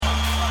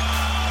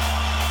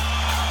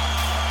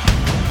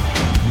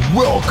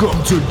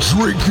Welcome to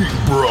Drinking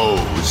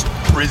Bros,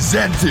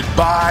 presented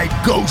by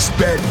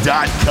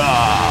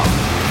GhostBed.com.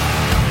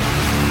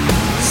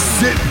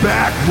 Sit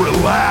back,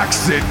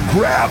 relax, and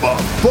grab a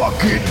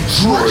fucking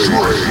drink.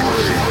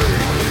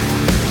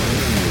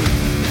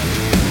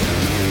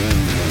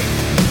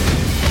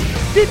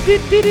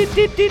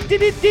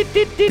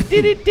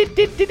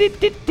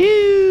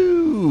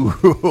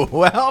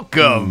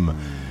 Welcome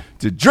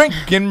to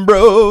Drinkin'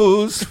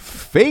 Bros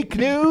Fake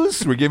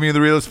News. We're giving you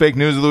the realest fake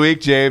news of the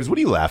week. James, what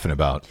are you laughing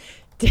about?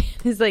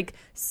 He's like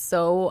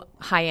so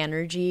high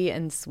energy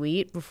and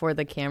sweet before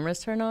the cameras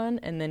turn on,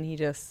 and then he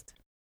just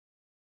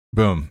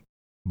Boom.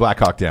 Black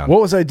Hawk down.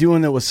 What was I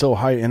doing that was so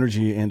high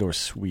energy and or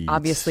sweet?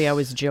 obviously I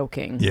was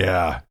joking.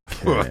 Yeah.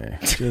 Okay,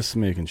 just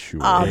making sure.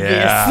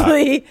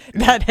 Obviously,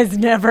 that has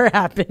never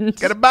happened.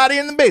 Got a body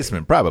in the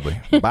basement, probably.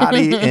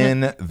 Body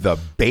in the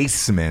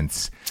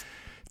basement.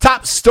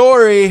 Top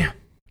story.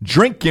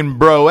 Drinkin'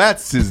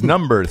 Broettes is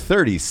number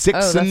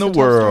 36 in the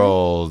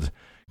world.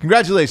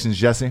 Congratulations,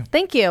 Jessie.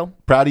 Thank you.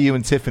 Proud of you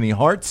and Tiffany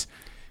Hart.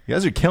 You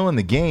guys are killing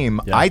the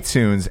game. Yeah.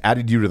 iTunes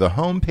added you to the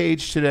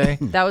homepage today.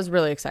 That was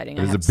really exciting.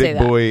 It was a big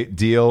boy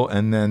deal.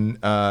 And then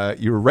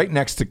you were right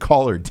next to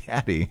Call Her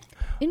Daddy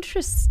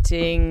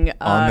Interesting.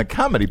 on the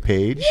comedy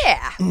page.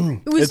 Yeah.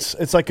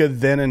 It's like a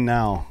then and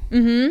now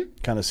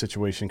kind of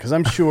situation, because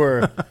I'm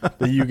sure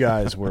that you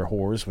guys were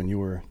whores when you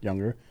were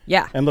younger.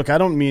 Yeah. And look, I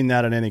don't mean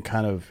that in any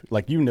kind of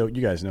like, you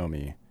guys know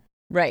me.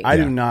 Right. I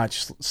do not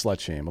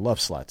slut shame. I love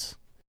sluts.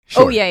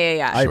 Sure. Oh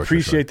yeah. I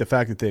appreciate the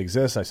fact that they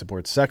exist. I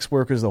support sex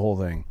workers, the whole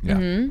thing.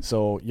 Yeah.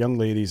 So young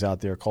ladies out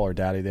there, Call Her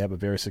Daddy. They have a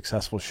very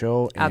successful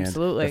show. And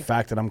Absolutely. the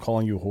fact that I'm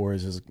calling you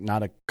whores is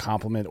not a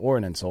compliment or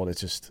an insult. It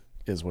just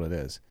is what it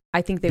is.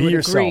 I think they Be would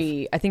yourself.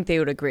 agree. I think they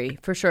would agree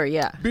for sure.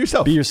 Yeah. Be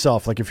yourself. Be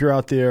yourself. Like if you're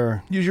out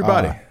there, Use your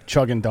body.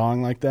 chugging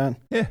dong like that.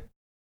 Yeah.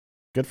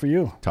 Good for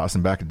you.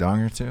 Tossing back a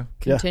dong or two.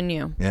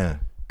 Continue. Yeah.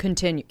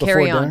 Continue. Before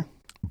Carry on. dinner.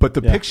 But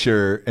the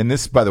picture, and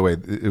this, by the way,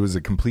 it was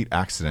a complete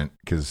accident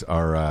because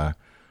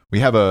we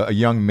have a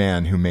young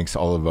man who makes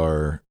all of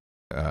our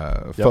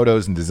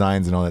photos and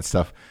designs and all that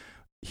stuff.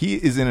 He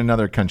is in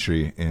another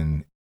country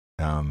in,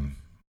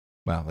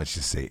 let's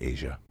just say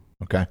Asia.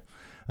 Okay.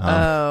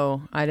 I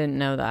didn't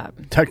know that.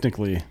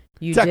 Technically.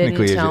 You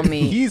Technically, didn't tell Asia.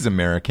 me. He's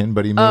American,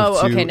 but he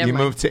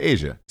moved to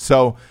Asia.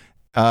 So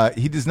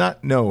he does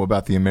not know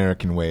about the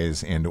American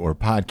ways and or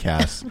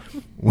podcasts.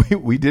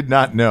 we did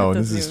not know, and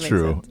this is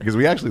true, because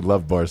we actually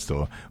love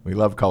Barstool. We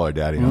love Call Her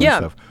Daddy and all that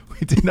stuff.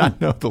 We did not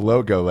know the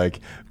logo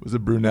was a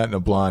brunette and a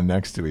blonde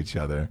next to each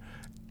other.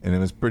 And it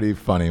was pretty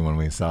funny when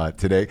we saw it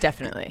today.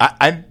 Definitely.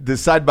 The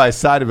side by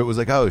side of it was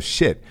like, oh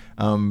shit.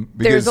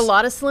 There's a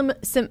lot of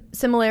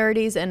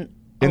similarities and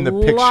a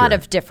lot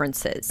of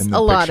differences.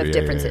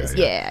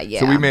 Yeah.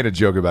 So we made a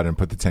joke about it and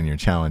put the 10-year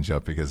challenge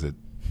up because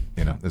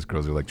those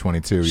girls are like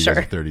 22, you guys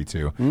are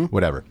 32,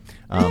 whatever.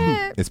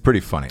 It's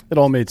pretty funny. It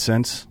all made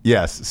sense.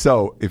 Yes.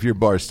 So if your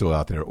bar's still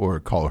out there, or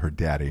Call Her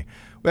Daddy,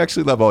 we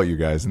actually love all you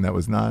guys, and that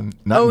was not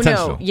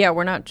intentional. No. Yeah,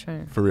 we're not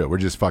trying. For real. We're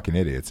just fucking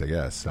idiots, I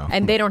guess. So.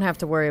 And they don't have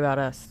to worry about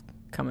us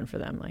coming for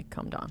them. Like,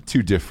 calm down.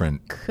 Two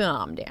different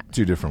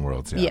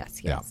worlds. Yeah.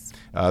 Yes.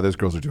 Yeah. Those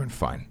girls are doing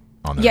fine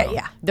on their own.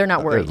 Yeah. They're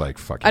not worried. They're like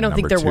fucking I don't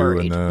think they're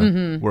worried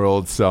in the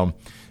world. So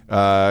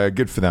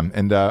good for them.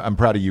 And I'm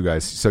proud of you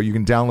guys. So you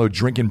can download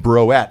Drinkin'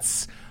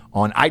 Broettes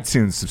on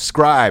iTunes,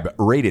 subscribe,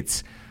 rate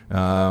it.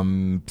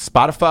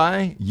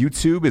 Spotify,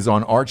 YouTube is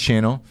on our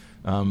channel.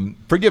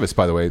 Forgive us,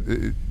 by the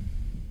way.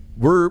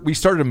 We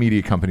started a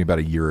media company about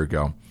a year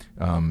ago.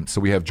 So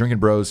we have Drinkin'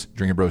 Bros,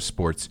 Drinkin' Bros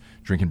Sports,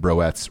 Drinkin'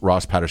 Broettes,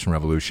 Ross Patterson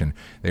Revolution.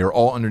 They are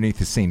all underneath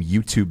the same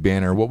YouTube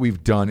banner. What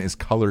we've done is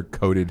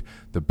color-coded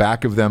the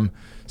back of them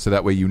so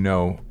that way you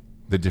know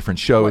the different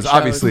shows.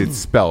 Obviously, it's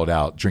spelled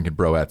out, Drinkin'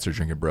 Broettes or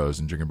Drinkin' Bros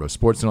and Drinkin' Bros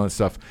Sports and all that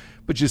stuff.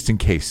 But just in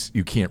case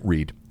you can't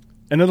read.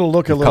 And it'll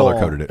look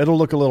color-coded it. It'll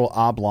look a little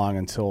oblong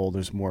until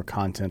there's more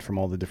content from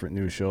all the different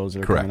news shows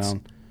that are coming out.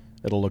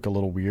 It'll look a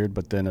little weird,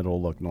 but then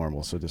it'll look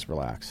normal. So just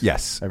relax.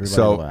 Yes.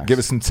 Everybody relax. Give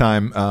us some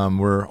time.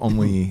 We're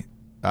only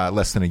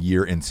less than a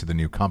year into the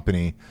new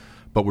company,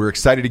 but we're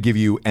excited to give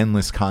you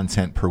endless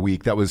content per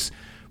week. That was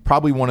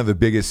probably one of the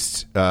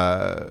biggest,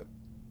 I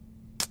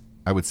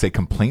would say,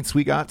 complaints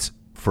we got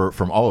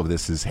from all of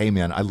this is, hey,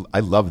 man, I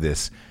love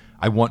this.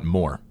 I want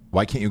more.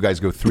 Why can't you guys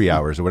go 3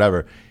 hours or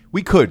whatever?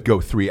 We could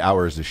go 3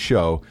 hours a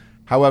show.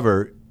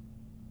 However,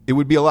 it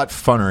would be a lot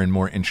funner and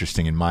more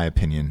interesting, in my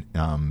opinion,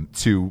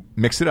 to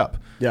mix it up.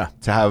 Yeah.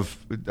 To have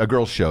a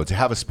girls show, to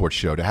have a sports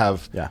show, to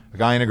have a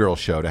guy and a girl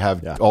show, to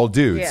have all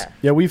dudes.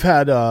 Yeah, we've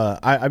had,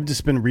 I've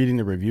just been reading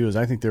the reviews.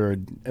 I think there are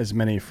as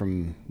many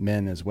from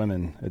men as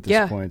women at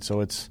this point. So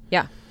it's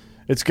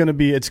going to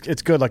be,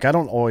 it's good. Like, I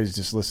don't always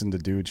just listen to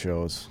dude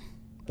shows.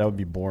 That would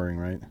be boring,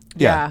 right?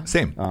 Yeah.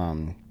 Same.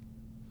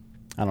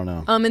 I don't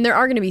know. And there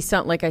are going to be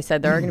some, like I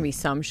said, there are going to be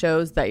some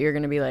shows that you're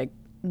going to be like,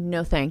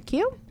 no, thank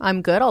you.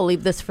 I'm good. I'll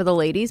leave this for the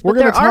ladies. We're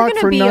going to talk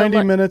for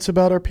 90 minutes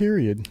about our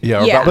period.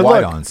 Yeah, about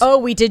ride-ons. Oh,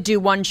 we did do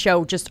one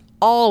show just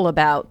all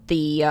about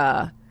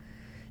the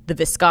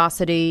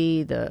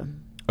viscosity, the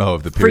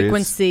the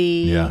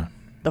frequency. Yeah.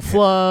 the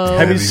flow.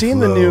 Have you seen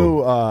the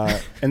new?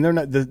 And they're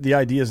not. The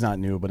idea is not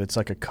new, but it's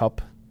like a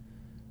cup.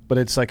 But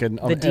it's like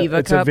the Diva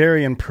It's cup? a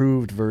very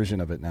improved version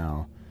of it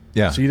now.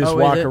 Yeah. So you just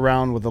walk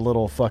around with a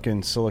little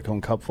fucking silicone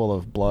cup full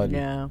of blood.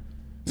 Yeah.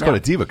 It's called a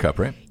Diva cup,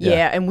 right?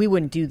 Yeah, and we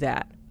wouldn't do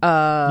that.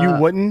 You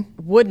wouldn't?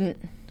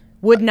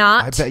 Would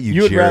not. I bet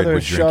You would rather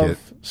would drink it.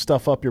 shove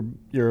stuff up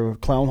your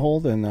clown hole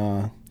than.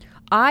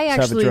 I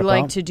actually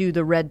like out? to do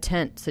the red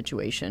tent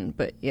situation,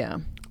 but yeah.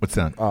 What's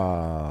that?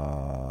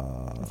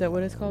 Is that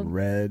what it's called?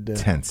 Red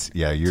Tents.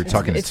 Yeah, you're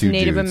talking to it's two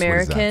Native dudes. What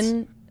is that?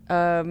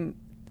 American,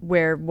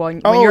 where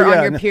when you're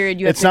on your period,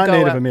 you have to go. It's not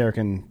Native up.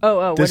 American.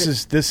 Oh, this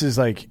is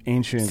like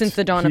ancient Since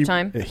the dawn of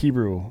time?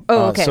 Hebrew.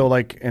 Oh, okay. So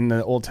like in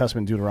the Old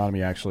Testament,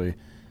 Deuteronomy, actually,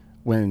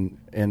 when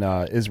in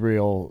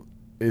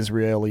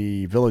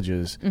Israeli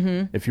villages,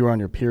 if you were on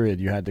your period,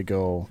 you had to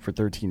go for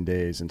 13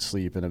 days and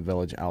sleep in a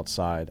village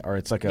outside, or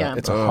it's like a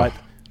hut.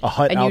 A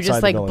hut and outside you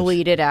just the like village.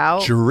 bleed it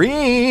out.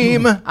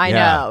 Dream. I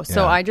know.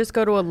 So I just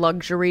go to a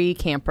luxury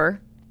camper.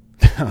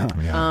 But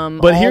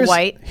all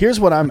white. Here's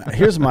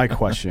my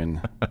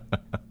question.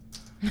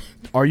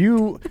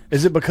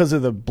 Is it because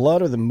of the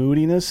blood or the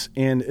moodiness?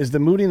 And is the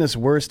moodiness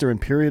worse during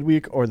period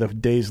week or the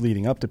days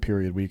leading up to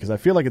period week? Because I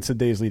feel like it's the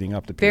days leading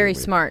up to period week.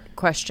 Very smart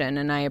question,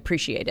 and I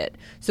appreciate it.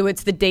 So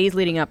it's the days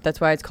leading up.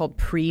 That's why it's called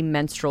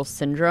premenstrual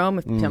syndrome.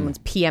 If someone's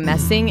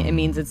PMSing, it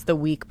means it's the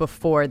week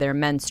before they're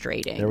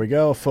menstruating. There we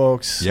go,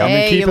 folks. Yep.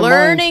 Hey, keep in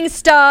learning mind,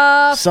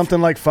 stuff. something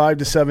like 5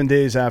 to 7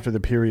 days after the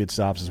period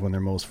stops is when they're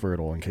most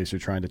fertile, in case you're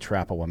trying to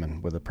trap a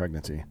woman with a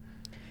pregnancy.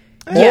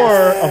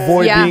 Yes. Or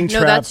avoid being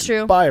that's trapped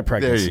true. by a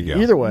pregnancy. There you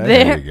go. Either way.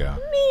 There you go.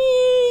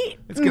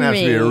 It's going to have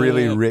to be a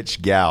really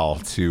rich gal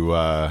to,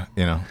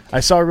 I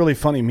saw a really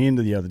funny meme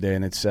the other day,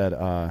 and it said,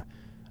 a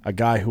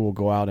guy who will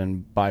go out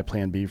and buy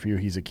Plan B for you,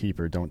 he's a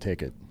keeper. Don't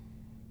take it.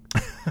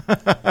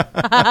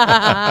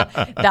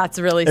 That's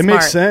really smart. It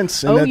makes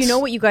sense. Oh, you know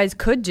what you guys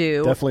could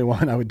do? Definitely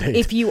one I would date.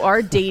 If you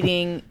are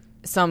dating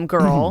some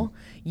girl,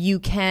 you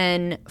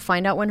can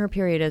find out when her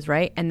period is,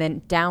 right? And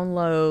then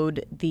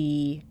download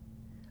the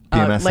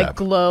PMS like app.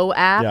 Glow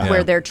app Yeah.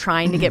 where they're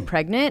trying to get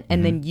pregnant,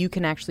 and then you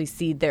can actually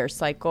see their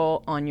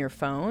cycle on your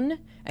phone,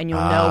 and you'll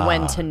know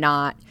when to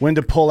not. When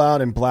to pull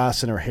out and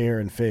blast in her hair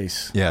and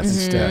face.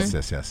 Yes,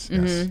 yes.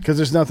 Because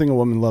there's nothing a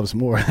woman loves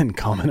more than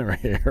cum in her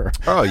hair.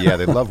 Oh, yeah.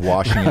 They love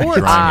washing and Or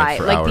drying eye. it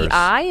for Like hours. the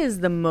eye is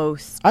the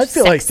most I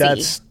feel like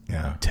sexy.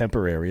 that's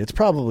temporary. It's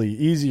probably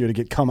easier to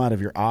get cum out of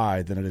your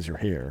eye than it is your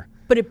hair.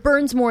 But it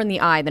burns more in the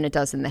eye than it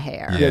does in the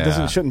hair. Yeah,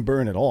 it shouldn't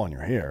burn at all in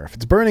your hair. If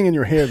it's burning in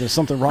your hair, there's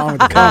something wrong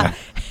with the cum.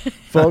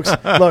 Folks,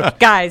 look.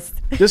 Guys,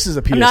 This is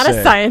a PSA. I'm not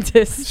a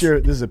scientist.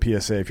 This is a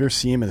PSA. If your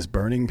semen is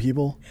burning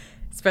people,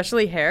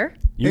 Especially hair.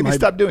 Maybe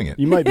stop doing it.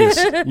 You might be a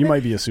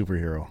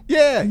superhero.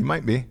 Yeah, you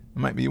might be.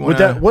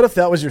 What if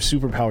that was your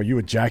superpower? You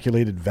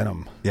ejaculated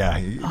venom. Yeah,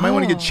 you might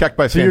want to get checked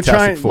by So you're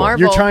Fantastic Four. Marvel.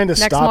 You're trying to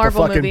Next stop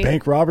Marvel a fucking movie.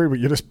 bank robbery, but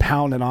you're just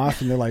pounding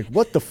off, and they're like,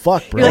 "What the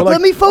fuck, bro?" You're like,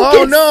 "Let me focus."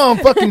 Oh no, I'm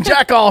fucking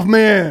jack off,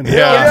 man. You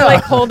have to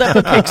like hold up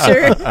a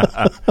picture.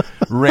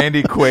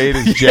 Randy Quaid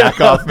is Jack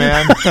Off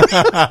Man.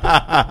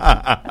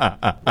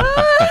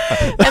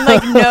 And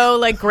like no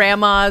like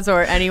grandmas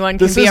or anyone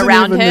can This be isn't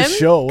around even him the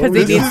show. because he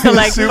This needs is to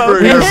like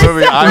Superhero focus.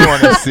 movie I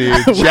want to see.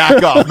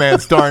 Jack Off Man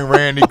starring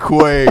Randy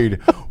Quaid.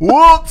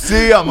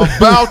 Whoopsie, I'm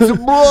about to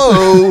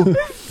blow.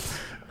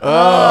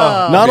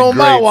 Not on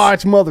my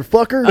watch,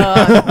 motherfucker.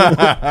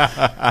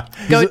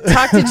 Go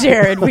talk to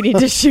Jared. We need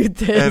to shoot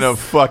this. And a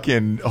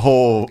fucking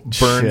hole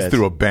burns Shit.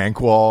 through a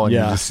bank wall, and you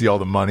just see all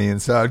the money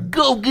inside.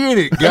 Go get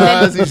it,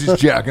 guys. He's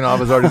just jacking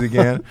off as hard as he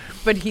can.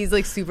 But he's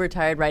like super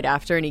tired right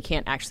after, and he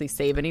can't actually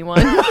save anyone.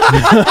 So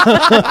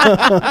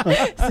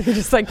he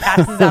just like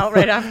passes out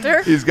right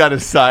after. He's got a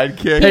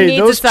sidekick. He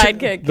needs a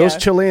sidekick. Those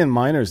Chilean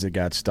miners that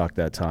got stuck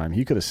that time,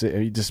 he could have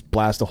he just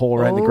blast a hole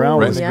right in the ground.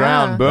 Right in with the it.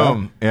 ground.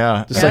 Boom.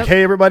 Yeah. Just like,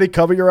 hey, everybody,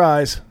 cover your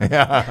eyes. Really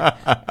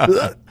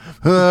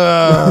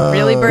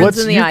burns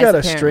in the You've eyes. got a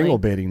apparently. strangle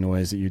baiting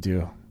noise that you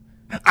do.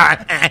 Oh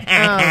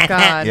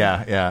God.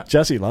 Yeah.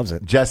 Jesse loves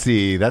it.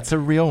 Jesse, that's a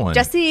real one.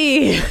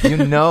 Jesse. You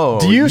know.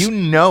 Do you-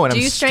 and do I'm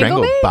you strangle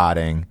strangle bait?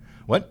 botting.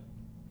 What?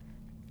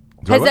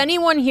 Has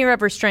anyone here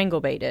ever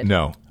strangle baited?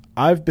 No.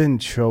 I've been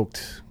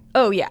choked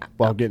Oh yeah.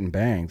 while getting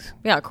banged.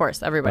 Yeah, of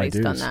course. Everybody's by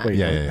done dudes. that. Wait,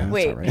 Yeah, no, yeah. that's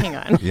Wait, all right. hang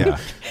on. Yeah.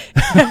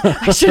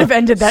 I should have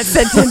ended that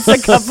sentence a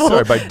couple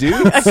Sorry, by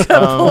dudes? a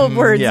couple of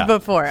words yeah.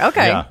 before.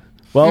 Okay. Yeah.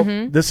 Well,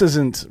 this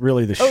isn't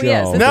really the show.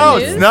 yes, this No,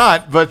 It is? it's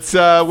not. But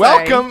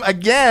welcome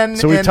again.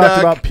 So we and, talked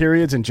about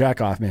periods and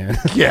jack off, man.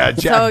 Yeah,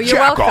 So you're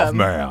Jack Off welcome.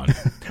 Man.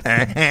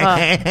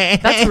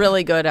 That's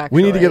really good, actually.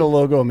 We need to get a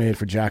logo made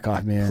for Jack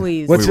Off Man.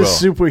 Please. What's We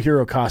his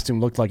superhero costume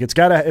look like? It's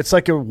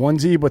like a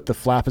onesie, but the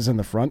flap is in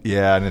the front.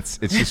 Yeah, and it's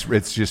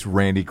just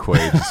Randy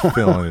Quaid just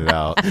filling it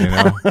out, you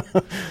know.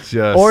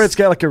 Just Or it's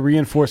got like a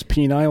reinforced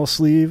penile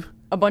sleeve.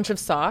 a bunch of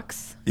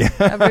socks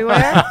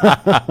everywhere.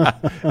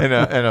 and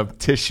a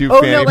tissue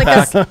Oh fanny no, like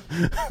pack. a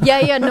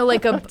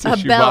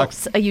Tissue belt,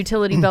 box. a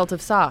utility belt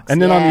of socks.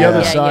 And then on the other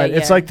Yeah, side, yeah,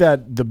 it's yeah. like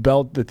the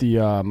belt that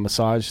the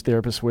massage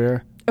therapists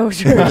wear. Oh,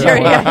 sure.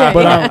 Yeah.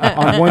 But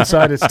on one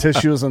side, it's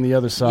tissues. On the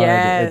other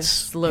side,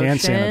 it's lotion. hand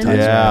sanitizer.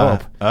 Yeah.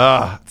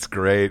 Oh, it's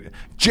great.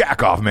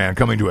 Jack Off Man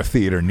coming to a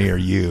theater near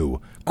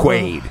you.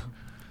 Quaid.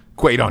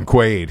 Quaid on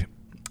Quaid.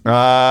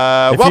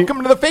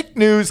 Welcome to the fake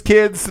news,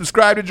 kids.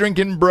 Subscribe to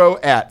Drinkin'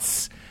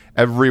 Bro-ettes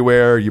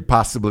everywhere you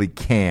possibly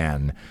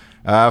can.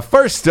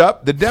 First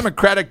up, the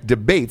Democratic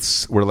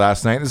debates were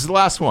last night. This is the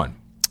last one.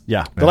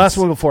 Yeah, the last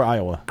one before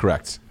Iowa.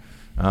 Correct.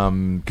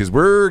 Because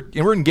we're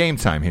in game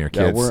time here,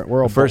 kids. Yeah,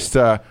 we're first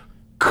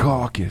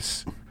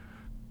caucus.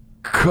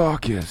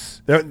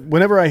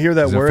 Whenever I hear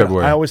that word,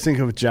 February. I always think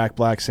of Jack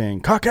Black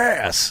saying "cock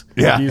ass."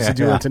 Yeah, like he used to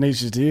do on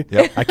Tenacious D.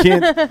 Yep. I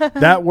can't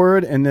that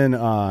word, and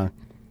then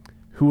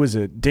who was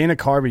it? Dana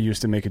Carvey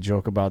used to make a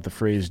joke about the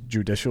phrase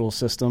judicial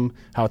system,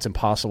 how it's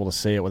impossible to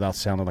say it without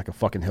sounding like a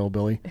fucking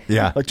hillbilly.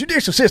 Yeah. Like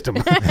judicial system.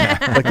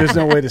 Like there's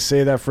no way to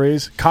say that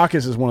phrase.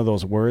 Caucus is one of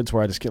those words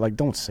where I just get like,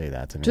 don't say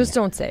that to me. Just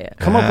don't say it.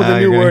 Come up with a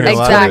new word.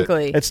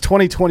 Exactly. It's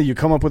 2020. You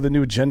come up with a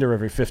new gender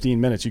every 15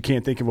 minutes. You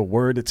can't think of a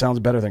word that sounds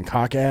better than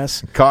cock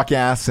ass. Cock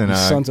ass and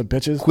sons of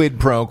bitches. Quid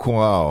pro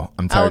quo.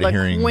 I'm tired of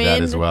hearing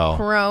that as well.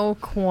 Quid pro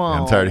quo.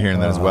 I'm tired of hearing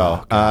that as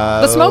well.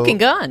 The smoking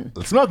gun.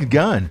 The smoking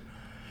gun.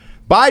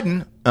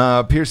 Biden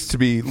appears to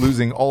be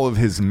losing all of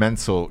his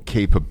mental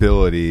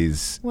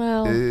capabilities.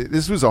 Well,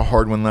 this was a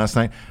hard one last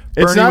night.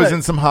 Bernie was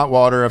in some hot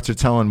water after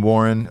telling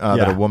Warren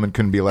that a woman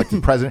couldn't be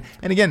elected president.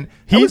 And again,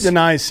 he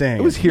denies saying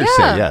it was hearsay.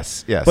 Yeah.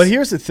 Yes. But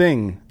here's the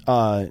thing: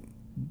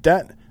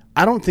 that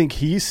I don't think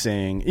he's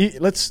saying.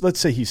 Let's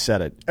say he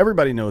said it.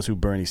 Everybody knows who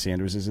Bernie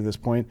Sanders is at this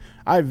point.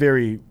 I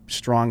very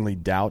strongly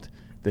doubt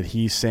that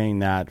he's saying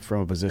that from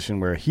a position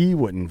where he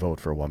wouldn't vote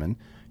for a woman.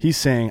 He's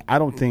saying, I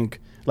don't think.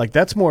 Like,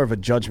 that's more of a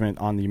judgment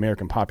on the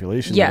American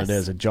population than it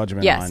is a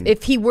judgment on... Yes,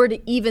 if he were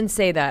to even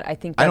say that, I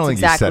think that's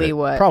exactly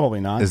what... Probably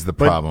not. Is the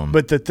problem.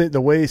 But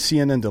the way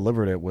CNN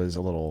delivered it was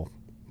a little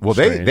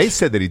strange. They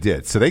said that he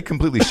did. So they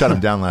completely shut him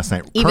down last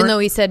night. Even though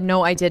he said,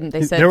 no, I didn't.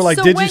 They said, they were like,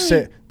 so did you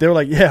say... They were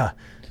like, yeah.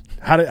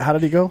 How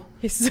did he go?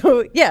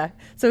 So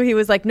he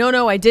was like,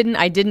 no, I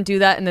didn't do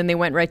that. And then they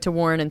went right to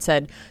Warren and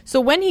said,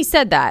 so when he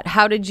said that,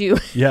 how did you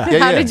feel? He's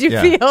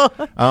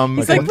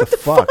like, what the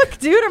fuck,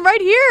 dude? I'm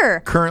right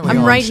here. Currently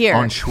I'm right here.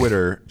 On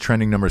Twitter,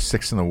 trending number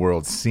 6 in the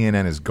world,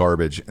 CNN is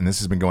garbage. And this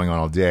has been going on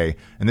all day.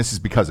 And this is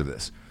because of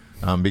this.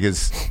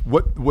 Because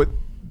what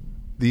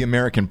the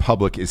American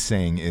public is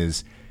saying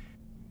is,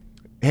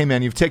 hey,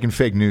 man, you've taken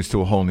fake news to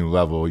a whole new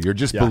level. You're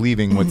just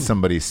believing what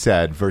somebody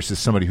said versus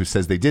somebody who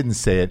says they didn't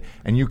say it,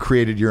 and you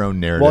created your own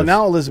narrative. Well,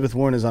 now Elizabeth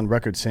Warren is on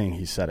record saying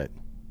he said it.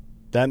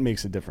 That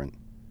makes it different.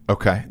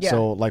 Okay. Yeah.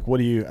 So, like, what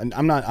do you... And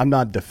I'm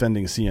not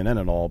defending CNN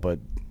at all, but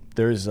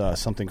there's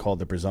something called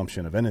the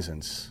presumption of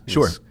innocence.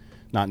 Sure. It's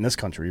not in this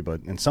country, but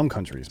in some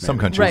countries. Maybe. Some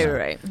countries.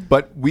 Right.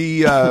 But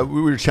we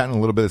were chatting a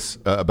little bit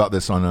about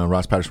this on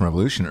Ross Patterson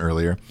Revolution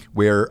earlier,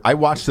 where I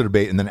watched the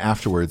debate, and then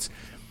afterwards...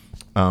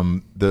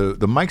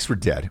 the mics were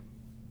dead,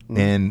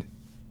 and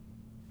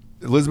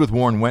Elizabeth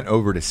Warren went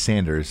over to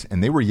Sanders,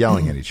 and they were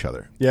yelling at each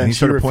other. Yeah, and he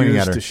started pointing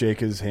at her to shake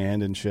his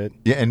hand and shit.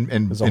 Yeah, and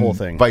it was a whole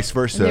thing. Vice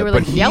versa. And they were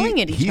like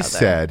yelling at each other. He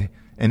said,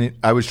 and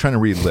I was trying to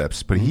read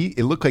lips, but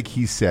it looked like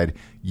he said,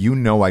 "You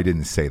know, I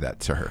didn't say that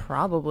to her."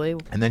 Probably.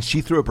 And then she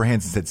threw up her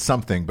hands and said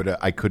something,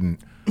 but I couldn't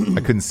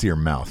see her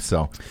mouth.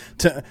 So.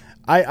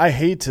 I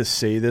hate to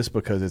say this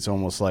because it's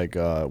almost like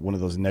one of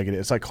those negative.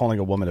 It's like calling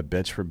a woman a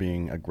bitch for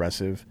being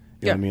aggressive.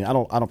 You know what I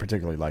mean? I don't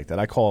particularly like that.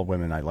 I call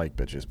women I like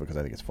bitches because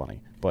I think it's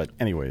funny. But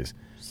anyways,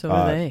 so do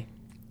they.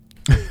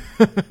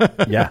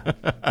 Yeah.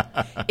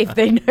 If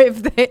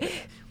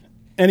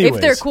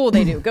they're cool,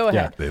 they do. Go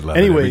ahead. They love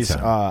anyways, it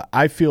every time.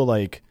 I feel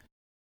like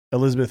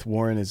Elizabeth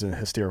Warren is a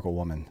hysterical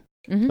woman.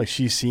 Mm-hmm. Like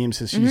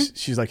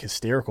she's like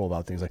hysterical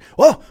about things. Like,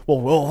 well,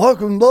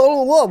 fucking blah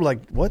blah blah.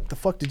 Like, what the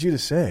fuck did you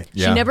just say?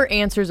 Yeah. She never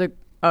answers a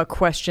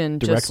question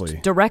directly.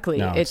 Just directly.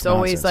 No, it's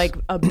always like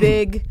a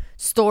big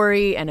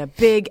story and a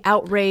big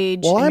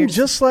outrage. Well, I'm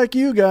just like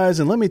you guys,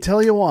 and let me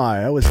tell you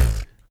why. I was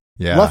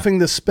luffing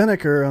the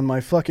spinnaker on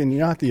my fucking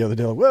yacht the other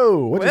day. Like,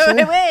 whoa, what'd you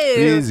say?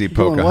 Whoa. Easy,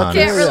 Pocahontas.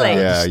 Can't relate.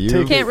 Yeah,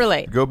 you can't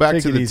relate. Go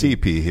back to the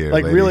teepee here.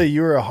 Like, lady. really,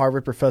 you were a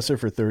Harvard professor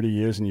for 30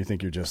 years, and you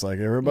think you're just like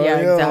everybody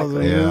else.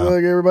 Exactly. You're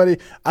like everybody.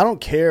 I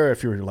don't care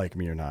if you're like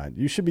me or not.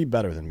 You should be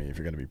better than me if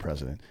you're going to be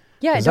president.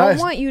 Yeah, I don't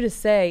want you to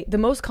say the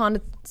most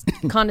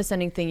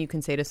condescending thing you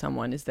can say to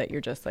someone is that you're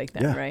just like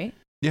them, right?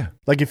 Yeah.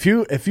 Like if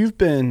you've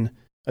been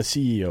a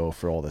CEO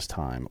for all this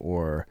time,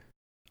 or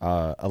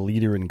a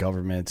leader in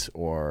government,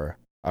 or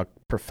a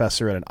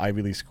professor at an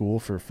Ivy League school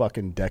for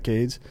fucking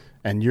decades,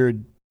 and you're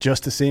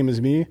just the same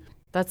as me,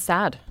 that's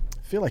sad.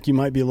 I feel like you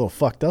might be a little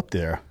fucked up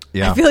there.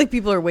 Yeah. I feel like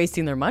people are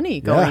wasting their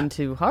money going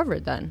to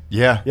Harvard then.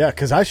 Yeah. Yeah,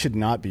 because I should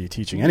not be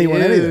teaching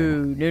anyone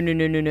anything.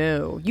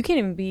 No. You can't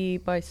even be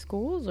by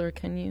schools, or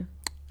can you?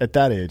 At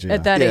that age, yeah.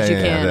 At that age, you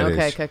can.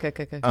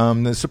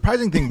 Okay. The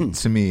surprising thing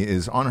to me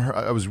is on her.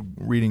 I was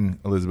reading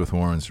Elizabeth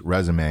Warren's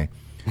resume.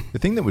 The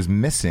thing that was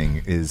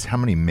missing is how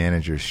many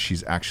managers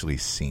she's actually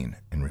seen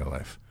in real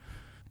life.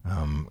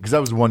 Because I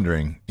was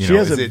wondering,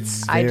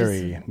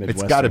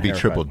 it's got to be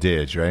triple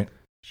dig, right?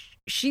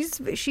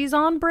 she's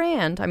on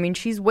brand. I mean,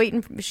 she's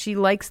waiting. She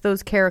likes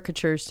those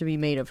caricatures to be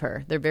made of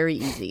her. They're very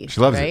easy.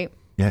 She loves right? it.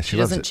 Yeah, she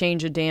loves doesn't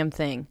change a damn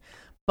thing.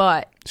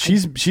 But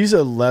she's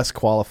a less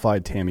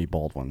qualified Tammy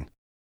Baldwin.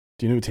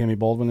 Do you know who Tammy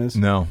Baldwin is?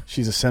 No.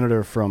 She's a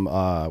senator from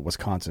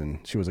Wisconsin.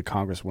 She was a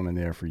congresswoman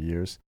there for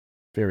years.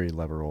 Very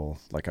liberal.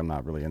 Like, I'm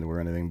not really into her or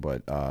anything,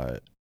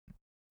 but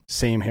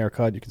same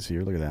haircut. You can see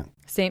her. Look at that.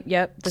 Same.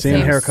 Yep. The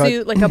same haircut.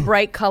 Suit, like a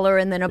bright color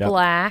and then a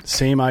black.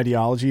 Same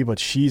ideology, but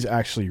she's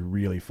actually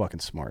really fucking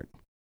smart.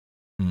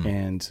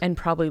 And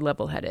probably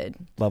level-headed.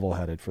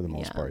 Level-headed for the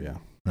most part, yeah.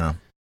 No.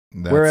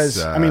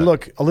 Whereas, I mean,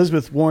 look,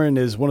 Elizabeth Warren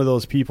is one of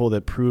those people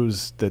that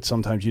proves that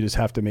sometimes you just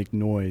have to make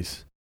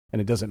noise and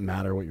it doesn't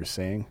matter what you're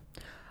saying.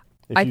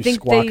 If you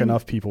squawk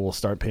enough, people will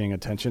start paying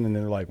attention and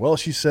they're like, well,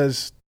 she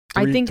says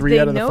three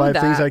out of the 5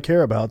 things I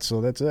care about, so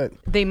that's it.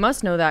 They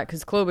must know that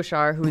because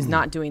Klobuchar, who is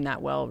not doing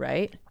that well,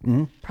 right,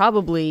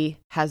 probably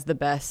has the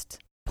best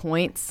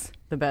points,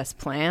 the best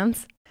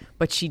plans,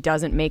 but she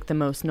doesn't make the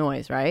most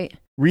noise, right?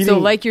 So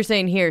like you're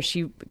saying here,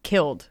 she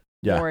killed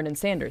Warren and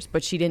Sanders,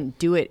 but she didn't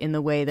do it in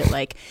the way that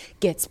like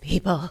gets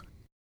people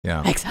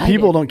excited.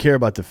 People don't care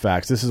about the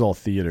facts. This is all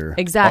theater.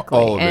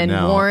 Exactly. And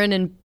Warren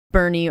and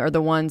Bernie are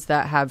the ones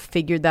that have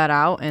figured that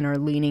out and are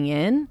leaning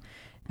in,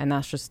 and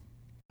that's just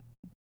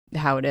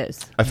how it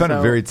is. I found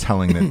it very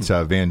telling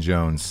that Van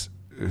Jones,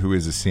 who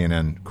is a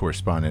CNN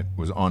correspondent,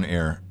 was on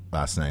air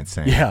last night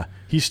saying,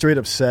 he straight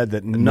up said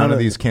that none of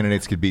these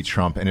candidates could beat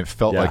Trump, and it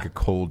felt like a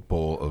cold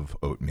bowl of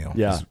oatmeal.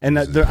 Yeah,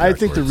 I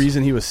think the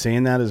reason he was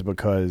saying that is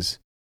because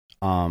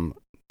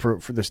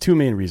there's two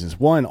main reasons.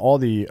 One, all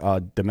the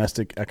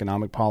domestic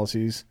economic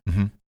policies,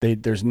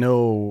 there's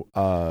no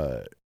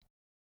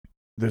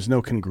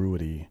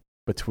congruity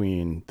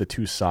between the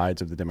two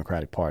sides of the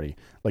Democratic Party.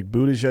 Like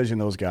Buttigieg and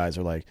those guys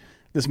are like,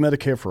 this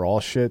Medicare for all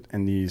shit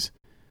and these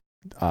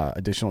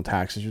additional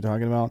taxes you're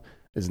talking about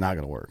is not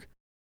going to work.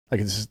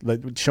 Like, it's just,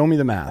 like, show me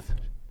the math.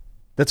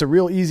 That's a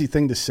real easy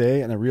thing to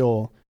say and a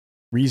real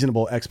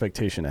reasonable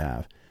expectation to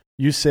have.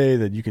 You say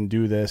that you can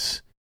do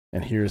this,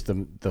 and here's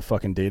the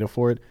fucking data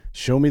for it.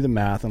 Show me the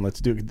math, and let's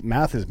do it.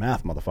 Math is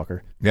math,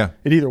 motherfucker. Yeah.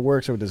 It either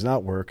works or it does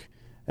not work,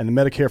 and the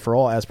Medicare for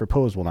all as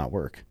proposed will not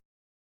work.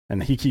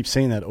 And he keeps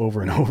saying that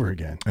over and over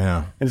again.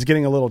 Yeah. And it's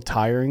getting a little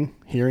tiring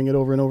hearing it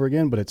over and over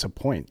again, but it's a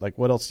point. Like,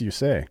 what else do you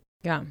say?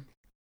 Yeah.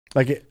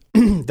 Like,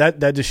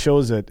 that just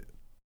shows that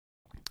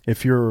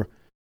if you're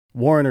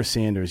Warren or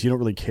Sanders, you don't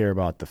really care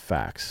about the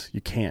facts. You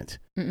can't.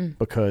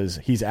 Because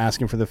he's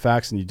asking for the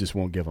facts and you just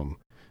won't give them.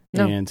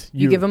 No. And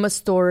you give him a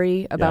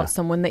story about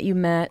someone that you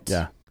met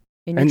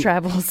in your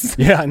travels.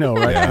 Yeah, I know,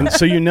 right? And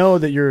so you know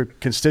that your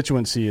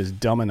constituency is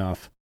dumb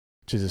enough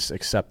to just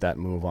accept that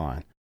and move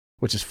on.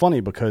 Which is funny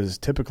because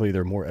typically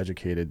they're more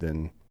educated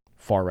than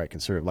far-right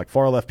conservative. Like,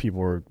 far-left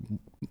people are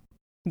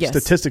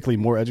statistically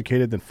more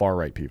educated than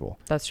far-right people.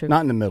 That's true. Not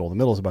in the middle. The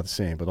middle is about the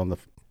same, but on the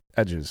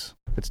edges,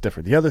 it's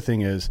different. The other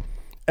thing is,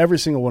 every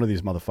single one of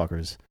these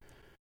motherfuckers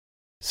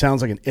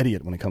sounds like an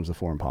idiot when it comes to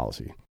foreign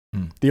policy.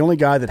 The only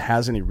guy that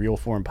has any real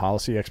foreign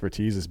policy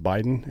expertise is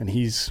Biden, and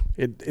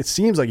it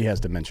seems like he has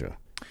dementia,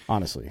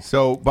 honestly.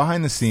 So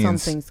behind the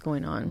scenes, something's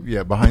going on.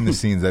 Yeah, behind the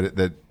scenes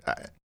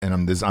and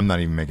I'm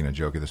not even making a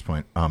joke at this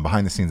point.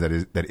 Behind the scenes,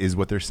 that is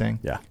what they're saying.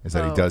 Yeah, is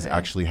that he does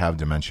actually have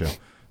dementia.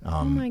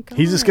 Oh my God.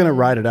 He's just going to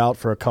ride it out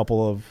for a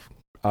couple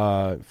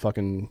of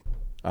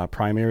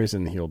primaries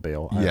and he'll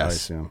bail. I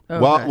assume.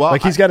 Okay. Well,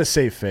 like, he's got a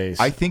safe face.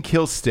 I think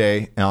he'll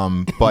stay.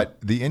 But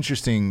the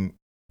interesting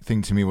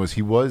thing to me was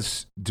he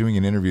was doing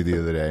an interview the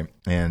other day,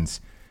 and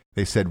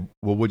they said,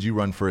 "Well, would you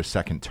run for a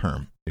second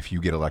term if you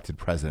get elected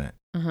president?"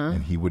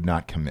 And he would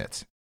not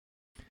commit.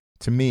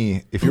 To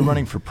me, if you're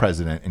running for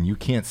president and you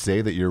can't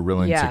say that you're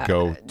willing to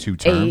go 2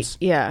 terms,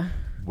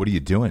 what are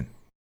you doing?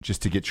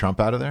 Just to get Trump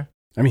out of there?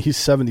 I mean, he's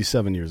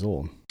 77 years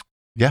old.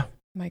 Yeah.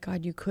 My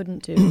God, you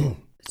couldn't do.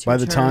 By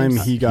the time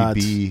he got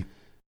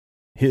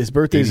his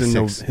birthday's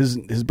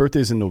his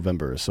birthday's in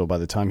November, so by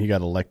the time he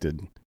got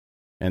elected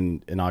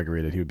and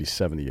inaugurated, he would be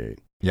 78.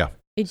 Yeah.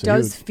 It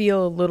does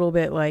feel a little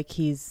bit like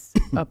he's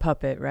a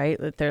puppet, right?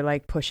 That they're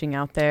like pushing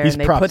out there, he's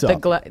and they put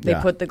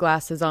the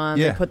glasses on,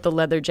 they put the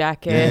leather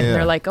jacket, and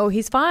they're like, "Oh,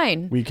 he's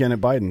fine." Weekend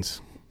at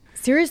Biden's.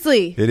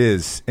 Seriously, it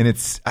is, and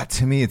it's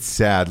to me, it's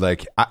sad.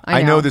 Like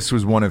I know this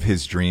was one of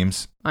his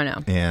dreams. I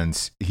know,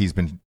 and he's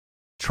been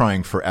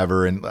trying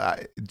forever. And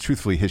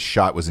truthfully, his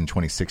shot was in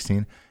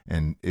 2016,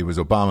 and it was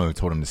Obama who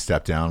told him to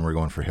step down. We're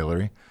going for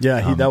Hillary.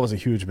 Yeah, that was a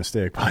huge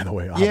mistake, by the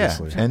way.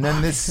 Obviously. Yeah, and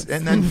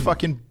then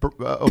fucking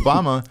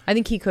Obama. I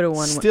think he could have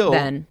won. Still,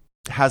 then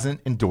hasn't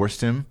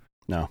endorsed him.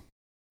 No,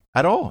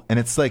 at all. And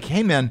it's like,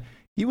 hey man,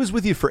 he was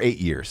with you for 8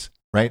 years,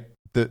 right?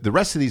 The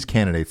rest of these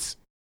candidates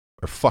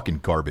are fucking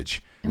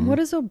garbage. And what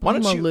does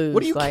Obama lose?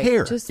 What do you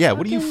care?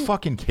 What do you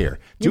fucking care?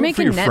 Do it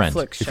for your friend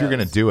if you're going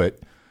to do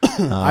it.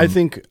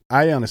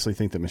 I honestly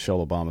think that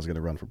Michelle Obama is going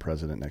to run for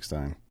president next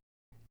time.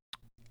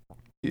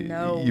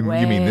 No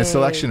way. You mean this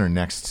election or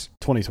next?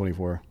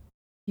 2024.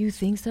 You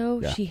think so?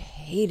 Yeah. She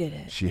hated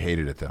it. She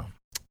hated it, though.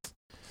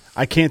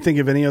 I can't think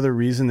of any other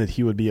reason that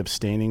he would be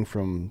abstaining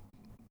from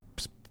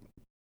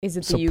Is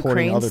it the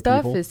Ukraine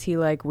stuff? People. Is he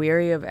like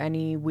weary of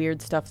any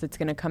weird stuff that's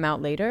going to come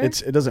out later?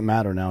 It doesn't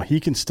matter now. He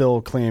can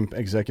still claim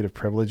executive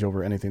privilege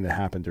over anything that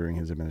happened during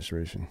his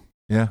administration.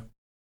 Yeah.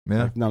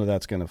 Like, none of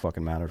that's going to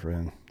fucking matter for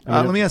him.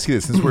 Let me ask you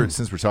this,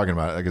 since we're talking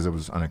about it, because it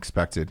was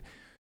unexpected.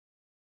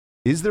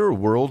 Is there a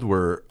world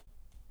where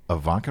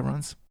Ivanka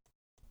runs?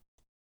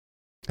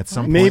 At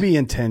some point? Maybe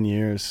in 10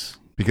 years.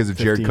 Because of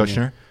Jared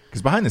Kushner?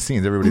 Because behind the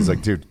scenes, everybody's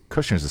like, dude,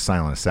 Kushner's a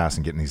silent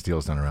assassin getting these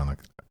deals done around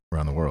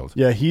the world.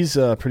 Yeah, he's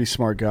a pretty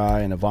smart guy,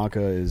 and Ivanka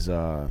is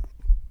a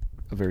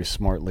very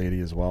smart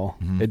lady as well.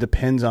 Mm-hmm. It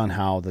depends on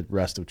how the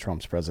rest of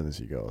Trump's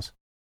presidency goes.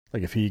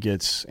 Like if he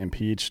gets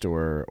impeached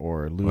or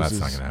loses. Well, that's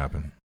not going to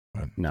happen.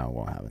 But. No, it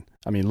won't happen.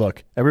 I mean,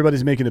 look,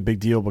 everybody's making a big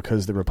deal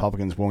because the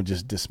Republicans won't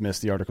just dismiss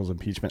the articles of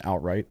impeachment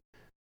outright.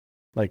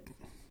 Like,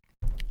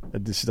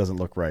 this doesn't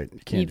look right.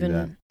 You can't do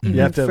that. Even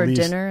you have to for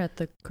dinner at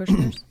the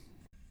Kushners?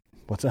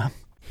 What's that?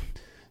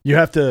 You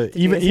have to,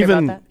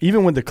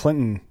 even with the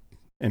Clinton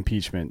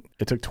impeachment,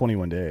 it took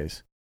 21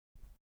 days.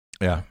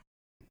 Yeah.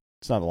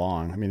 It's not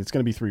long. I mean, it's going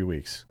to be 3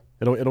 weeks.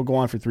 It'll go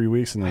on for 3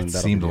 weeks. And then it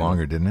seemed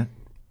longer, didn't it?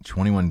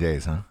 21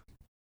 days, huh?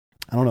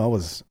 I don't know.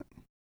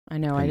 I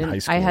know.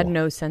 I had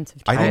no sense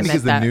of time. I think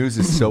because the news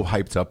is so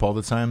hyped up all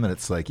the time that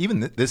it's like,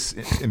 even this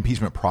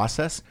impeachment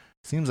process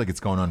seems like it's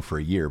going on for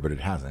a year, but it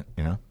hasn't,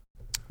 you know?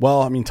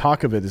 Well, I mean,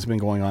 talk of it has been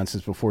going on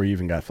since before you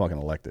even got fucking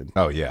elected.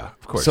 Oh, yeah,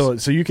 of course.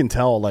 So you can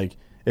tell, like,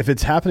 if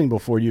it's happening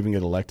before you even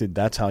get elected,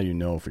 that's how you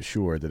know for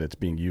sure that it's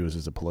being used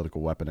as a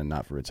political weapon and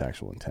not for its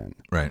actual intent.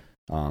 Right.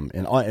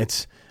 And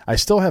I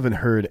still haven't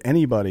heard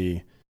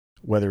anybody,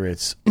 whether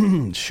it's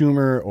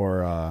Schumer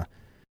or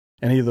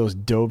any of those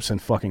dopes in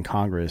fucking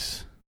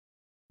Congress,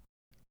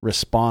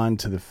 respond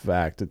to the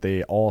fact that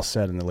they all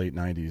said in the late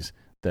 90s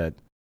that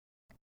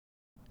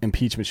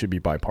impeachment should be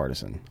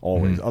bipartisan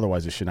always. Mm-hmm.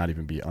 Otherwise, it should not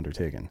even be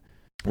undertaken.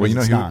 Well, you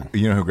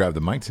know who grabbed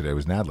the mic today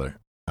was Nadler.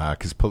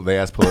 Because they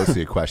asked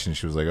Pelosi a question.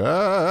 She was like,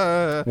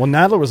 Well,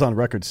 Nadler was on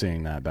record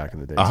saying that back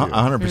in the day, too.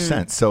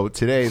 100%. So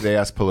today they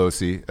asked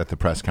Pelosi at the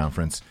press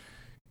conference,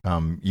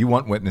 you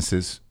want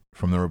witnesses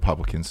from the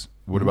Republicans.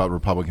 What about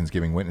Republicans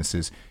giving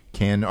witnesses?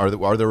 Are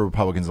the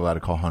Republicans allowed to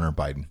call Hunter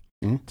Biden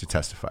to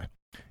testify?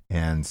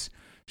 And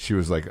she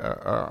was like,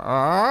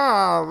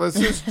 this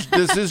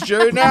is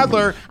Jerry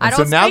Nadler. And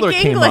so Nadler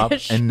came up,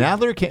 and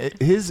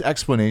his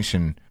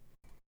explanation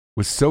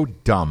was so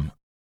dumb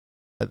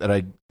that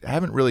I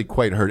haven't really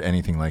quite heard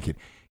anything like it.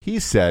 He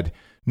said,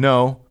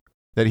 no,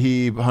 that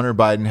Hunter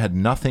Biden had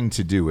nothing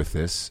to do with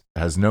this,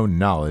 has no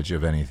knowledge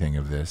of anything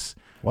of this.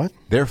 What?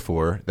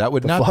 Therefore, that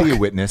would not be a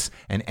witness,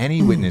 and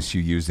any witness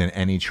you used in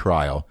any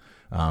trial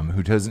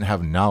who doesn't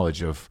have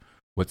knowledge of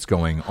what's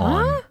going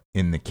on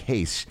in the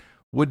case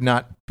would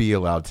not be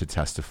allowed to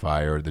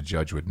testify, or the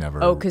judge would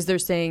never. Oh, because they're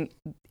saying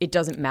it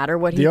doesn't matter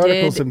what he did. The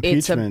articles of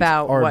impeachment it's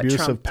about are what abuse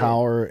Trump of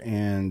power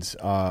and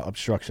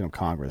obstruction of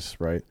Congress,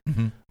 right?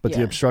 Mm-hmm. But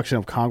the obstruction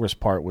of Congress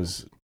part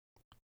was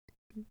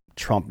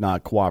Trump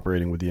not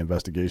cooperating with the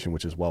investigation,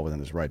 which is well within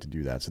his right to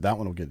do that. So that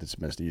one will get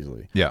dismissed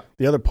easily. Yeah.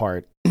 The other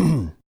part,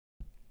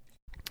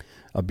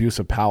 abuse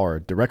of power,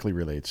 directly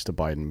relates to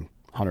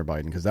Hunter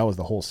Biden, because that was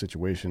the whole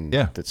situation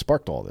that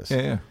sparked all this.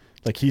 Yeah.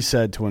 Like he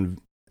said to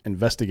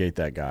investigate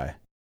that guy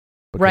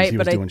because he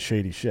was doing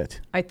shady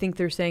shit. I think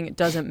they're saying it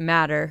doesn't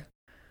matter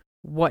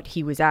what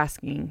he was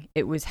asking.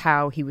 It was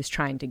how he was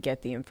trying to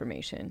get the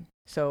information.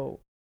 So,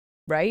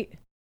 right?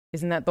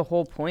 Isn't that the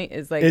whole point?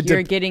 Is like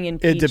you're getting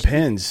impeached. It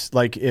depends.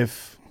 Like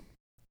if,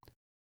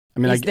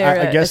 I mean, is there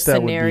I guess a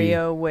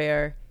scenario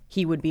where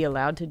he would be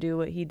allowed to do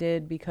what he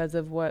did because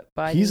of what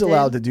Biden He's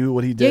allowed to do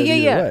what he did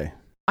either way.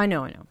 I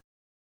know.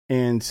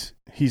 And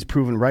he's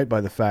proven right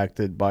by the fact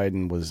that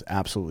Biden was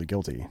absolutely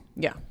guilty.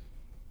 Yeah.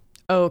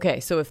 Oh,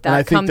 okay. So if that and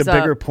I comes think the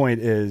up, bigger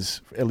point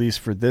is, at least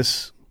for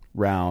this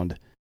round,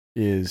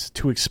 is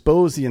to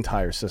expose the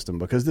entire system,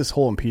 because this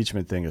whole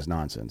impeachment thing is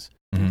nonsense.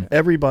 Mm-hmm.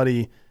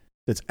 Everybody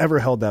that's ever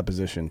held that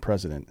position,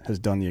 president, has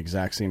done the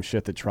exact same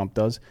shit that Trump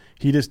does.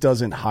 He just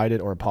doesn't hide it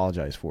or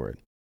apologize for it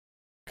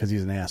because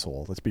he's an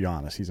asshole. Let's be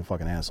honest. He's a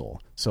fucking asshole.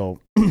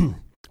 So,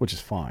 which is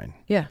fine.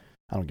 Yeah.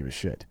 I don't give a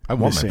shit. I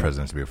want my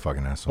president to be a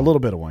fucking asshole. A little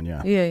bit of one,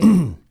 yeah.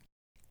 Yeah.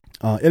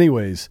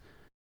 Anyways,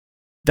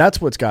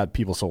 that's what's got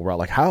people so riled.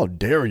 Like, how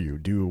dare you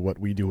do what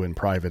we do in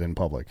private and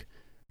public?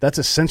 That's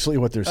essentially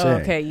what they're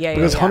saying. Okay, yeah,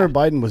 because Hunter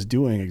Biden was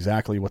doing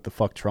exactly what the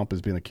fuck Trump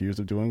is being accused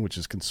of doing, which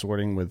is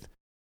consorting with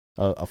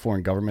a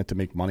foreign government to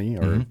make money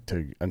or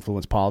to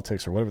influence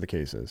politics or whatever the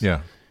case is.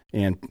 Yeah.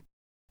 And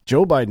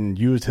Joe Biden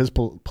used his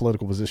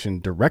political position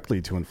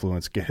directly to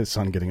influence his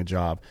son getting a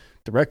job,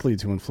 directly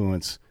to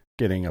influence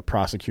getting a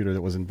prosecutor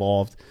that was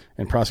involved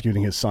in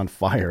prosecuting his son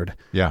fired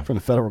from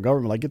the federal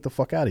government. Like, get the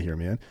fuck out of here,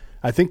 man.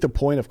 I think the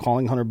point of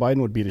calling Hunter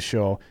Biden would be to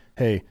show,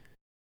 hey,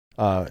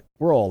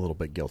 we're all a little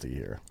bit guilty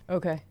here.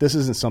 Okay. This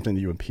isn't something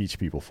that you impeach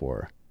people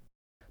for.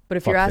 But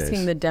if you're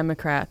asking the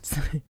Democrats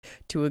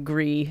to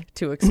agree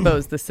to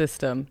expose the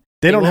system,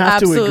 they don't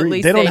have to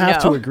agree. They don't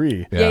have to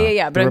agree.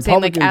 Yeah. But I'm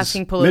saying, like,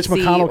 asking Pelosi, Mitch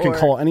McConnell can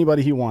call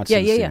anybody he wants.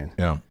 Yeah.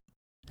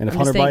 And if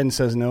Hunter Biden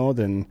says no,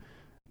 then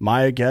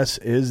my guess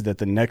is that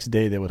the next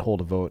day they would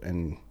hold a vote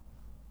and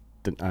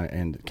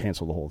and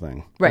cancel the whole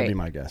thing. Right. That'd be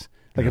my guess.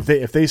 Like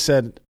if they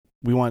said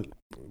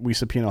we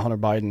subpoena Hunter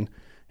Biden,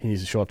 he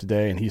needs to show up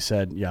today, and he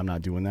said, yeah, I'm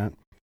not doing that,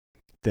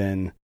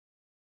 then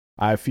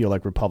I feel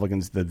like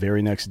Republicans the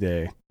very next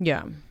day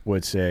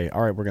would say,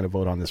 all right, we're going to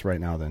vote on this right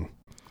now then.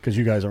 Because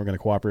you guys aren't going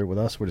to cooperate with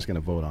us, we're just going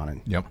to vote on it.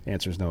 Yep.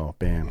 Answer's no.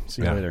 Bam.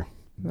 See you later.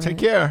 Take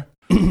care.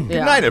 Good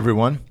night,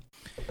 everyone.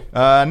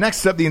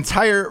 Next up, the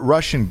entire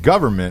Russian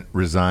government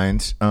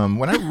resigned.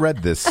 When I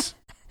read this,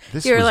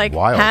 You're was like,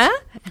 wild. huh?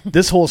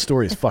 This whole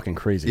story is fucking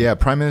crazy. Yeah,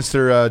 Prime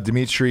Minister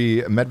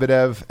Dmitry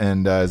Medvedev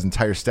and his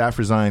entire staff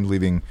resigned,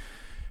 leaving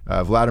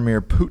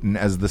Vladimir Putin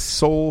as the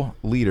sole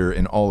leader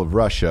in all of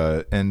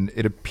Russia. And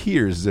it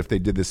appears as if they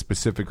did this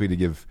specifically to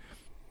give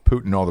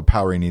Putin all the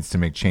power he needs to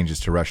make changes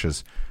to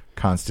Russia's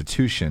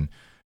constitution.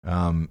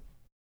 That's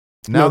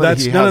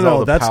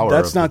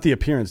not the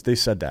appearance. They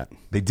said that.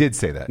 They did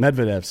say that.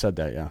 Medvedev said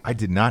that. Yeah, I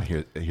did not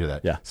hear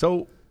that. Yeah.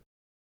 So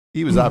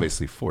he was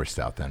obviously forced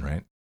out then,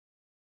 right?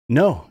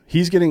 No,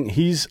 he's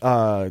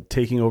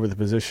taking over the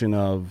position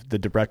of the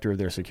director of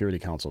their Security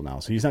Council now.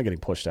 So he's not getting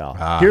pushed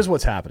out. Here's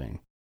what's happening.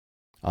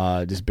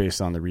 Just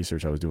based on the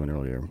research I was doing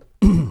earlier,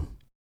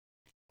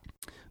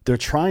 they're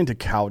trying to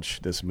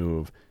couch this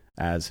move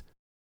as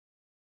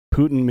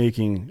Putin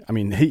making. I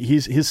mean,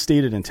 his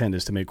stated intent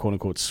is to make "quote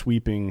unquote"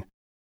 sweeping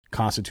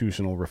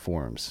constitutional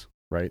reforms,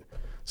 right?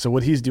 So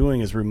what he's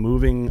doing is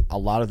removing a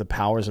lot of the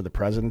powers of the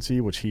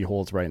presidency, which he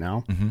holds right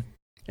now,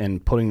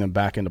 and putting them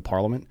back into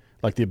Parliament,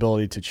 like the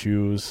ability to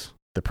choose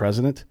the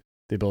president,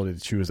 the ability to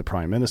choose the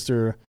prime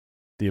minister,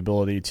 the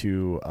ability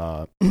to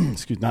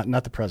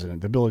not the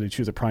president, the ability to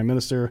choose a prime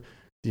minister,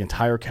 the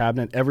entire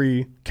cabinet,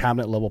 every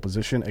cabinet level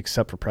position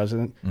except for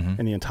president,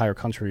 and the entire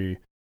country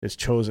is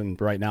chosen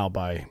right now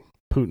by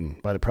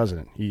Putin, by the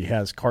president. He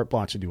has carte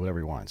blanche to do whatever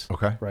he wants.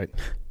 Okay. Right.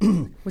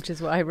 Which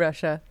is why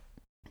Russia's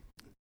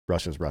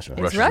Russia.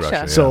 It's Russia.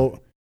 Yeah.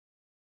 So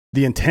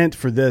the intent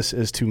for this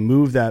is to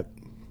move that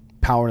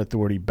power and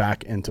authority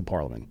back into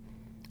Parliament.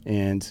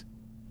 And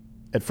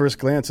at first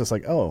glance, it's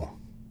like, oh,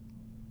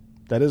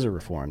 that is a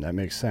reform. That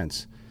makes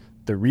sense.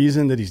 The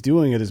reason that he's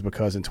doing it is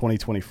because in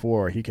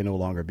 2024, he can no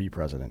longer be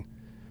president.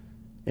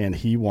 And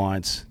he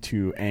wants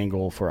to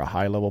angle for a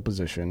high-level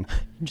position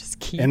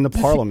in the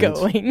Parliament.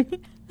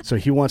 Going. So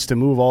he wants to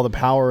move all the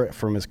power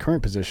from his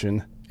current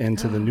position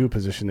into the new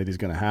position that he's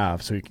going to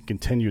have so he can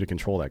continue to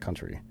control that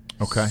country.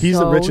 Okay. He's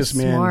the richest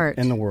smart.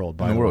 man in the world,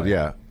 by the world, way.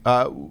 yeah.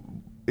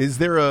 Is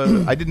there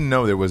I didn't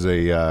know there was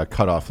a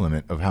cutoff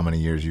limit of how many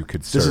years you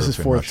could serve. This is his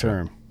in fourth Russia.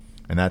 term.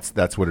 And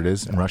that's what it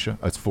is in Russia?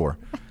 Oh, it's 4.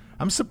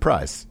 I'm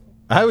surprised.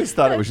 I always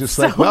thought it was just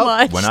so like, well,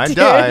 much, when I dude.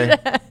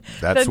 die,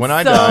 that's when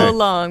I die. So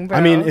long, bro.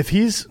 I mean,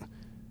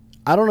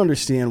 I don't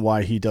understand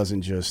why he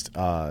doesn't just,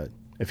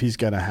 if he's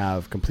going to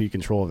have complete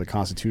control of the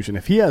Constitution,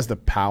 if he has the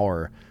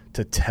power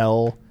to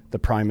tell the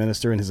prime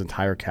minister and his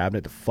entire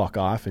cabinet to fuck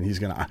off, and he's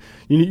going to,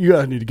 you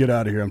guys need to get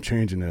out of here, I'm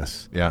changing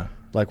this. Yeah.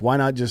 Like, why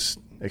not just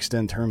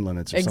extend term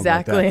limits or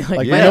exactly. something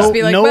like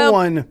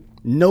that?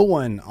 No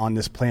one on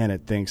this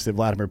planet thinks that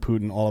Vladimir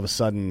Putin all of a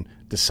sudden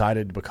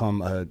decided to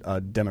become a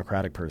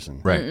democratic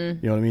person. Right. You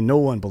know what I mean? No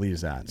one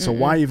believes that. So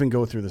why even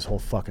go through this whole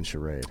fucking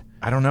charade?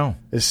 I don't know.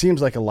 It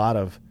seems like a lot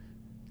of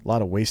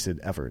wasted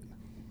effort.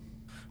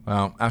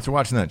 Well, after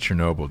watching that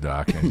Chernobyl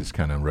doc, I just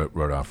kind of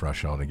wrote off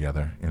Russia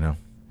altogether, you know?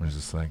 I was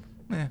just like,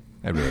 I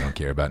really don't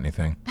care about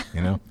anything,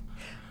 you know?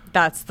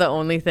 That's the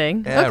only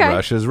thing. Yeah, okay.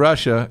 Russia's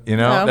Russia, you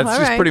know? That's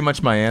just pretty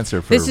much my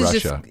answer for Russia. This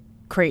is just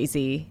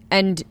crazy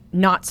and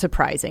not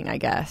surprising, I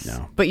guess.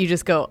 No. But you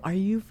just go, are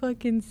you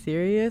fucking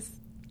serious?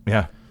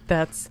 Yeah.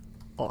 That's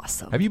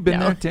awesome. Have you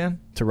been there, Dan?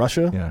 To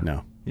Russia? Yeah.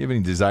 No. You have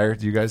any desire?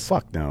 Do you guys?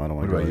 Fuck no, I don't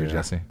want to go What about there. you,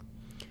 Jesse?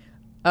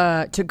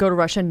 To go to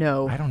Russia?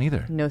 No. I don't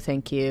either. No,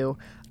 thank you.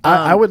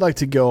 I would like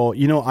to go.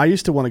 You know, I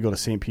used to want to go to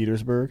St.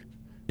 Petersburg.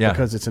 Yeah.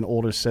 Because it's an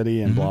older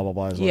city and blah, blah,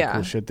 blah. There's a lot of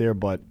cool shit there.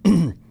 But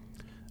one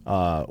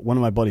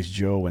of my buddies,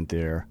 Joe, went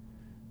there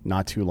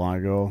not too long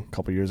ago, a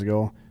couple years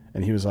ago.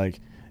 And he was like,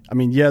 I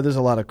mean, yeah, there's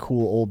a lot of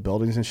cool old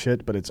buildings and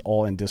shit, but it's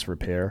all in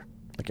disrepair.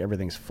 Like,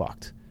 everything's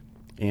fucked.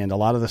 And a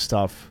lot of the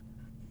stuff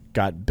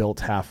got built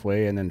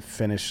halfway and then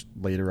finished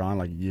later on,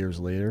 like years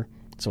later.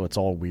 So it's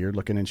all weird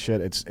looking and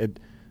shit.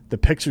 The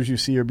pictures you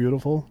see are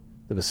beautiful.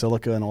 The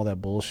basilica and all that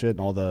bullshit and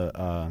all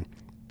the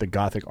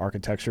Gothic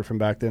architecture from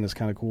back then is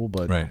kind of cool.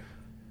 But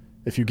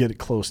if you get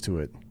close to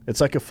it, it's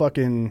like a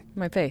fucking...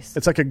 My face.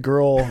 It's like a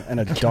girl in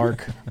a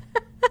dark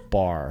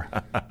bar.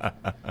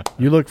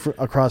 You look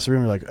across the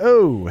room, you're like,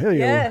 oh, hey-o,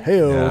 Yes.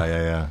 hey-o.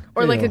 Yeah.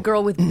 Or like a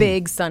girl with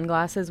big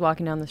sunglasses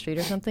walking down the street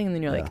or something, and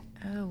then you're like,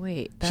 oh,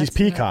 wait. She's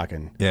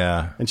peacocking.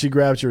 Yeah. And she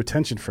grabs your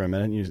attention for a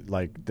minute, and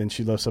you then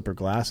she lifts up her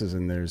glasses,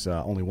 and there's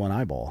only one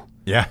eyeball.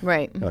 Yeah.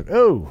 Right. You're like,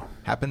 oh.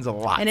 Happens a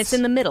lot. And it's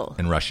in the middle.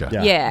 In Russia.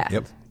 Yeah.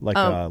 Yep. Like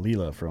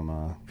Leela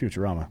from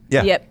Futurama.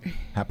 Yeah. Yep.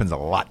 Happens a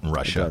lot in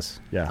Russia. It does.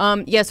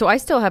 Yeah. Yeah, so I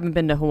still haven't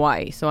been to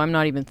Hawaii, so I'm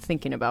not even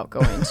thinking about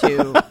going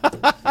to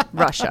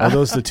Russia. Are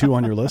those the two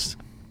on your list?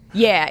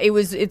 Yeah,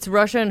 it's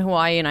Russia and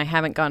Hawaii, and I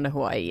haven't gone to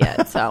Hawaii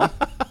yet, so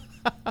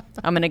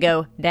I'm going to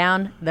go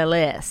down the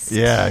list.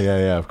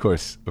 Yeah, of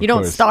course. You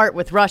don't start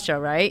with Russia,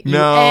 right?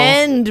 No. You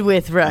end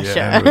with Russia.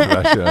 Yeah, end with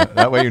Russia.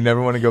 That way you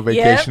never want to go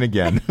vacation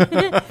again.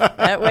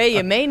 That way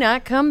you may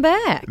not come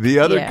back. The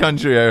other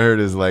country I heard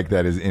is like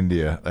that is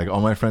India. Like all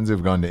my friends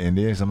who've gone to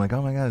India, so I'm like,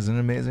 oh my God, isn't it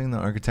amazing? The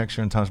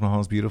architecture in Taj Mahal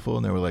is beautiful.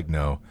 And they were like,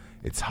 no,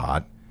 it's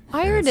hot.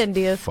 I heard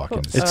India's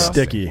fucking cool. It's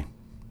sticky.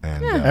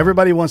 And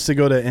everybody wants to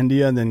go to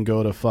India and then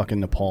go to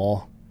fucking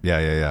Nepal.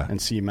 Yeah.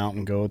 And see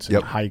mountain goats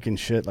and hike and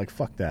shit. Like,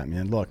 fuck that,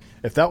 man. Look,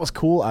 if that was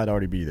cool, I'd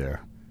already be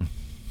there.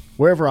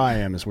 Wherever I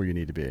am is where you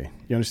need to be.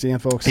 You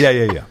understand, folks?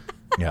 Yeah.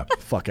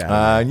 Fuck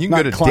out. You can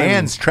go to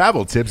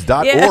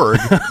danstraveltips.org.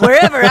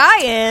 Wherever I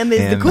am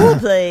is the cool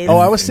place. Oh,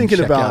 I was thinking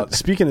about,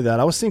 speaking of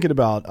that, I was thinking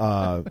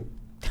about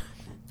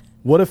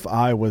what if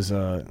I was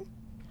a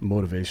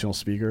motivational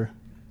speaker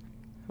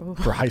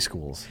for high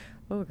schools?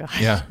 Oh,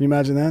 gosh. Yeah. Can you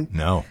imagine that?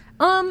 No.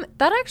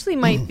 That actually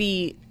might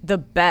be the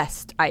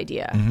best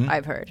idea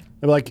I've heard.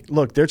 Like,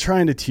 look, they're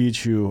trying to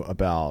teach you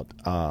about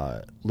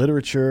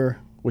literature,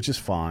 which is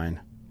fine,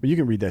 but you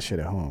can read that shit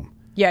at home.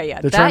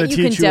 Yeah. They're trying to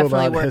teach you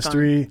about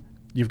history.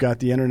 You've got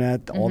the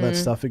internet. All that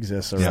stuff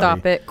exists already.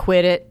 Stop it.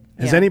 Quit it.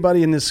 Has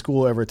anybody in this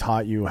school ever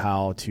taught you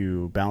how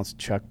to balance a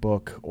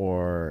checkbook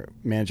or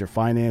manage your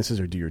finances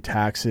or do your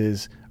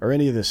taxes or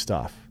any of this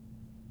stuff?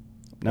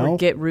 No? Or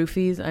get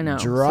roofies. I know.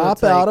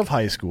 Drop out of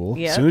high school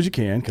as soon as you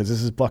can, because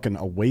this is fucking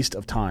a waste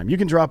of time. You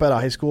can drop out of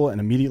high school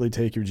and immediately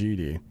take your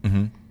GED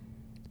and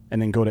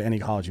then go to any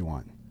college you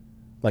want.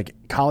 Like,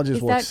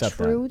 colleges will accept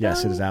that. Though?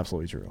 Yes, it is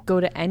absolutely true. Go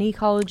to any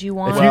college you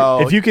want.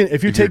 If you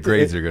take your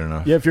grades are good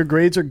enough. Yeah, if your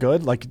grades are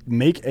good, like,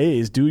 make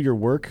A's, do your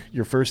work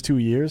your first 2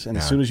 years, and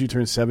as soon as you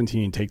turn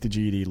 17, take the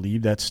GED,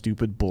 leave that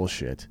stupid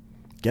bullshit.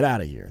 Get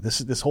out of here.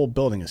 This whole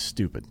building is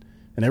stupid.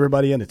 And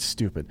everybody in it's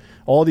stupid.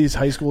 All these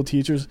high school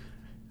teachers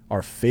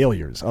are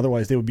failures.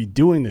 Otherwise, they would be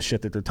doing the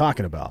shit that they're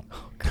talking about.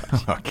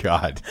 Oh,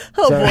 God.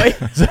 Oh, boy.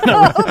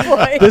 Oh,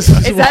 boy. Is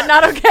that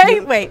not okay?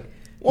 Wait. I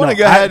want to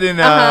go ahead and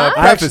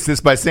preface this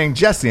by saying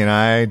Jesse and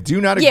I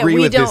do not agree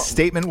with this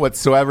statement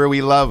whatsoever.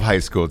 We love high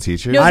school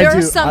teachers. No, there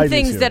are some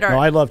things that are... No,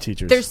 I love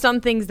teachers. There's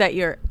some things that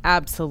you're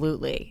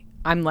absolutely...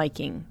 I'm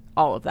liking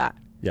all of that.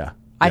 Yeah.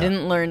 I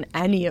didn't learn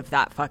any of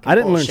that fucking I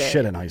didn't bullshit. learn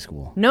shit in high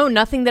school. No,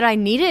 nothing that I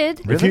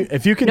needed. Really?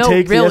 If you can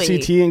take the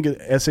SAT and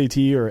get ACT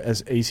or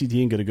ACT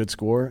and get a good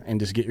score and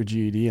just get your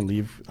GED and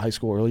leave high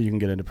school early, you can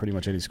get into pretty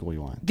much any school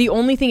you want. The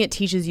only thing it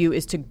teaches you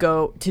is to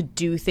go to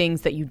do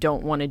things that you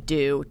don't want to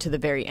do to the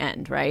very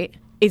end, right?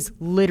 Is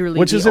literally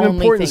which is an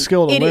important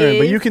skill to learn,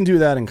 but you can do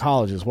that in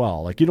college as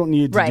well. Like, you don't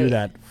need to do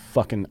that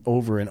fucking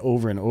over and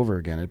over and over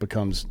again. It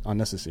becomes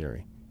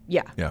unnecessary.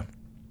 Yeah.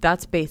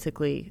 That's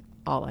basically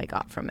all I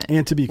got from it.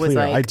 And to be clear,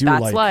 I do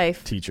like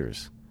life.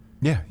 teachers.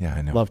 Yeah,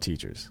 I know. Love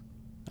teachers.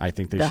 I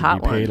think they The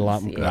should be paid a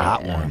lot ones, more. The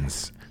hot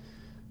ones.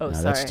 Oh,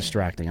 sorry. That's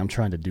distracting. I'm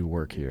trying to do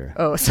work here.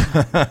 Oh,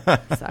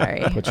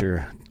 sorry. Put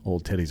your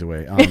old titties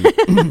away.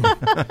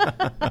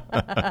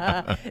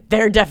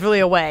 They're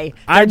definitely away.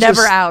 They're I never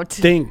just out.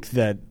 think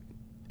that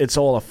it's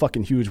all a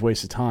fucking huge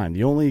waste of time.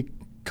 The only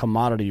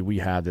commodity we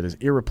have that is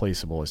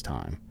irreplaceable is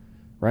time,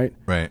 right?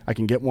 Right. I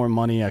can get more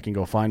money. I can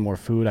go find more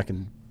food. I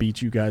can beat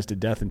you guys to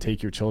death and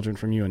take your children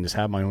from you and just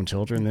have my own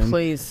children then.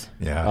 Please.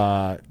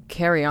 Yeah.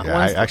 Carry on. Yeah,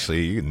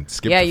 actually, you can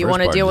skip the Yeah, first you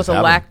want to part deal and with a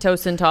just have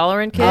lactose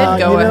intolerant kid?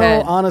 Go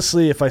ahead.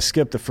 Honestly, if I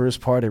skipped the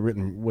first part, it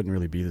wouldn't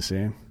really be the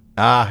same.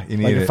 You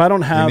need like it. If I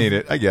don't have you need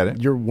it. I get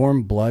it. your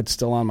warm blood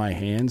still on my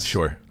hands,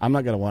 Sure. I'm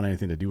not going to want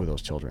anything to do with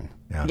those children.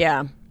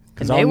 Yeah.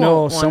 Because I'll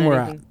know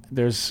somewhere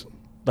there's,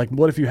 like,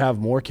 what if you have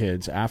more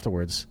kids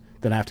afterwards?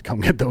 Then I have to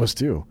come get those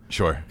too.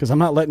 Sure. Because I'm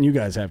not letting you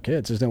guys have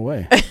kids. There's no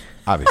way.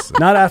 Obviously.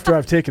 Not after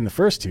I've taken the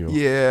first two.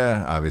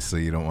 Yeah,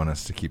 obviously you don't want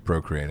us to keep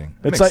procreating.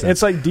 It's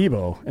like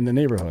Debo in the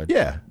neighborhood.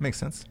 Yeah, makes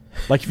sense.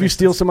 Like, if you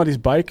steal somebody's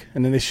bike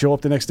and then they show up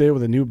the next day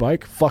with a new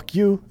bike, fuck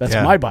you. That's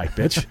my bike,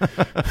 bitch.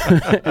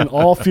 And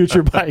all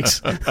future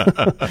bikes.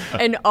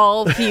 And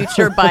all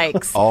future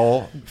bikes.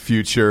 All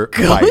future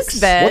bikes.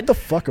 Bed. What the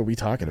fuck are we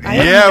talking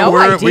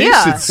about? We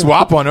should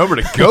swap on over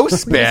to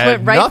Ghost Bed.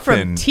 Went right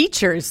from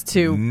teachers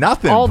to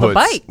nothing all puts the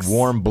bikes.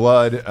 Warm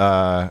blood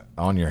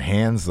on your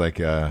hands like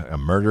a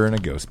murder in a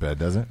ghost bed,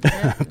 doesn't it?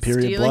 Yeah,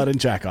 period, stealing, blood, and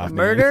jack-off man.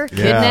 Murder,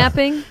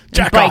 kidnapping,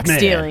 bike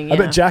stealing. Yeah. I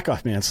bet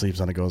Jack-Off man sleeps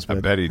on a ghost bed.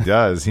 I bet he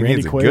does. He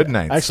needs a good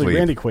night's sleep. Actually,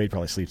 Randy Quaid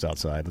probably sleeps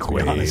outside. Let's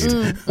be honest.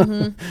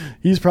 Mm-hmm.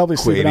 He's probably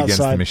sleeping outside.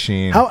 Against the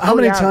machine. How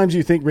many times do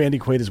you think Randy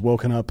Quaid has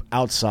woken up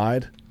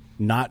outside,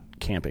 not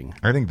camping?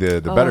 I think the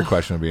better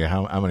question would be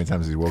how many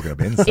times has he woken up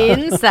inside?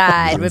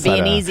 Inside would be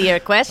an easier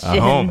question.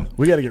 Home.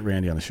 We got to get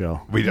Randy on the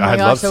show. I'd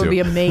love to. That would be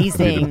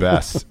amazing. It'd be the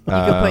best. You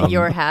could put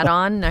your hat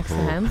on next to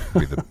him.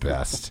 Be the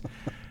best.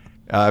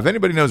 If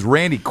anybody knows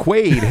Randy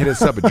Quaid, hit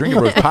us up at Drinkin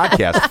Bros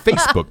Podcast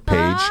Facebook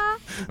page.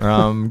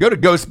 Go to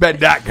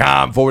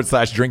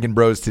ghostbed.com/Drinkin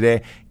Bros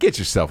today. Get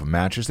yourself a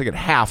mattress. They got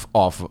half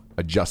off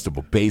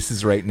adjustable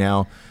bases right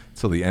now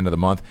till the end of the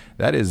month.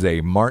 That is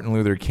a Martin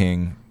Luther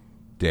King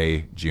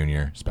Day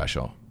Jr.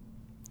 special.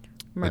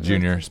 The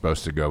Junior is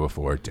supposed to go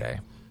before Day.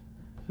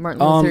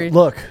 Martin Luther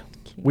Look,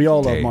 we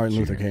all love Martin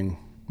Luther King.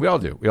 We all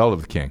do. We all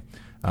love the King.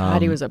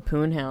 God, he was a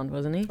poon hound,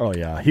 wasn't he? Oh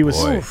yeah, he was.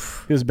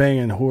 He was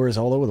banging whores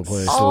all over the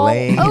place. All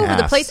over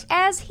the place,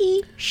 as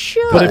he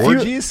should. But if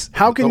orgies?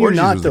 How can you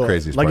not though?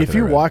 Like if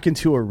you walk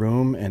into a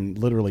room and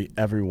literally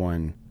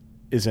everyone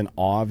is in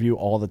awe of you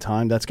all the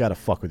time, that's got to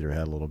fuck with your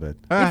head a little bit.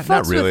 It fucks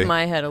not really. with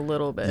my head a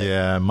little bit.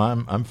 Yeah,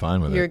 I'm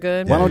fine with it. You're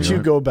good? Why don't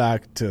you go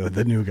back to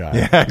the new guy?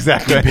 Yeah,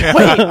 exactly. Wait,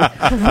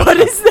 what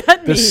does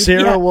that mean? The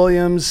Sarah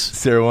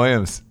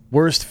Williams.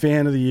 Worst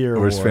fan of the year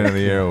award. Fan of the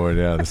year award,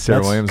 yeah. The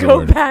Sarah Williams Go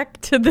award.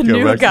 back to the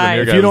new guy.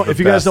 If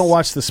you guys don't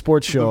watch the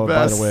sports show,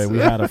 by the way, we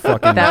had a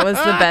fucking... That was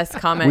the best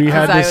comment. We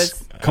had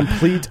this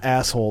complete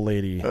asshole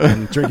lady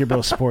in Drinkin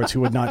Bros Sports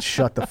who would not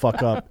shut the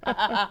fuck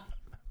up.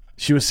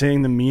 She was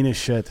saying the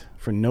meanest shit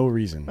for no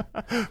reason.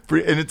 And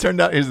it turned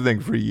out, here's the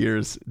thing, for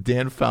years,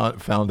 Dan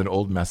found an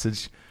old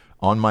message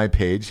on my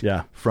page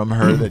from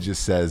her that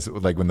just says,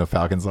 like when the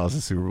Falcons lost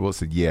the Super Bowl,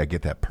 said, "Yeah,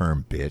 get that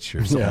perm, bitch,"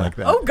 or something like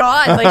that. Oh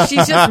God, like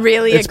she's just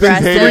really it's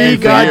aggressive. It's been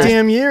 3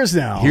 goddamn years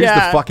now. Here's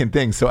the fucking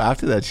thing. So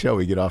after that show,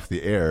 we get off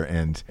the air,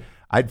 and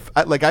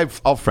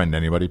I'll friend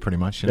anybody pretty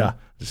much. You know?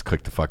 Just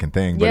click the fucking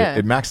thing, but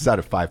it maxes out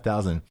at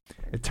 5,000.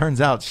 It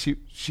turns out she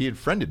had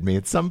friended me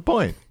at some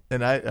point,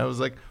 and I was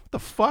like, "What the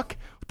fuck?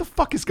 What the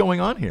fuck is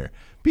going on here?"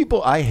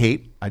 People I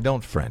hate, I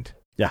don't friend.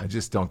 Yeah, I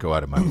just don't go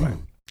out of my way.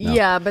 No.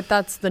 Yeah, but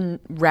that's the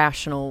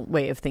rational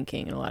way of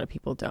thinking, and a lot of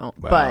people don't.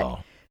 Well,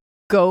 but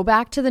go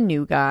back to the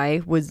new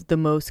guy was the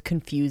most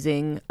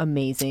confusing,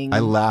 amazing,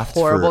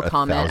 horrible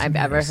comment I've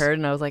ever heard,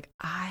 and I was like,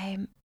 I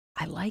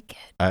like it.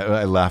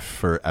 I laughed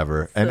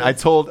forever, and I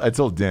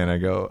told Dan, I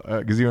go,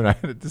 because you and I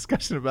had a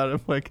discussion about it.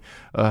 I'm like,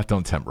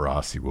 don't tempt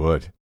Ross. He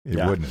would. He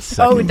wouldn't have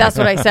said anything. That's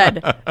what I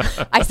said.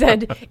 I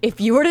said,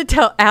 if you were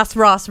to ask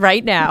Ross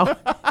right now,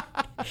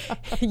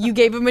 you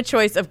gave him a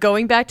choice of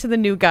going back to the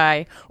new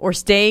guy or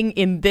staying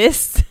in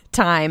this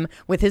time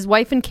with his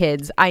wife and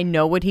kids, I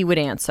know what he would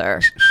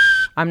answer.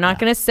 I'm not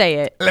going to say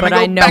it, but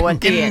I know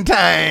what he is.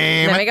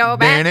 Let me go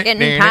back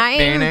in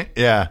time.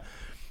 Yeah.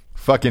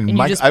 Fucking and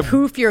you just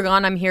poof, you're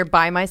gone. I'm here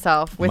by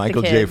myself with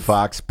Michael the kids. J.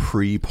 Fox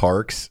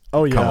pre-Parks.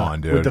 Oh, yeah. Come on,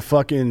 dude. With the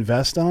fucking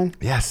vest on?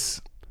 Yes.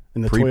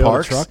 In the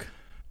Toyota truck?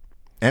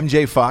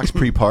 MJ Fox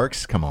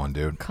pre-Parks? Come on,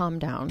 dude. Calm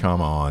down.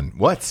 Come on.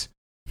 What?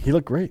 He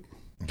looked great.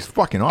 He's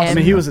fucking awesome. I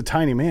mean, he was a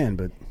tiny man,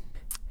 but...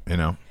 You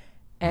know.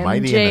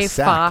 MJ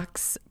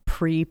Fox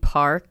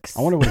pre-Parks.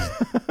 I wonder what...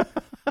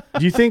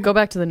 Do you think... Go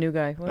back to the new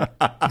guy. What?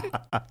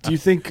 Do you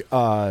think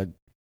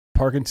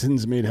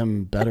Parkinson's made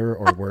him better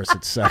or worse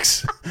at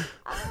sex?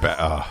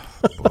 Oh,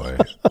 boy.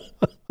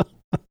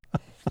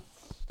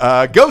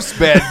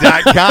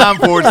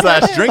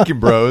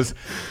 Ghostbed.com/Drinkin Bros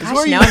is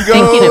where you can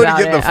go to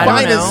get the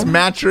finest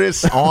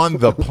mattress on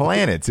the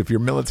planet. If you're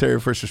military or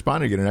first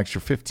responder, you get an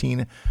extra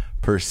 15%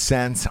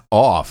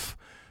 off.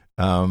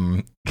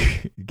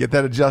 Get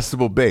that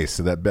adjustable base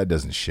so that bed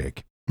doesn't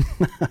shake.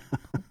 Oh,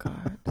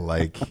 God.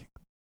 Like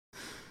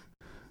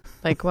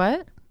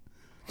what?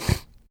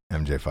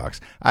 MJ Fox.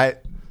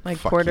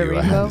 Puerto Rico?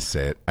 I had to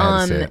say it.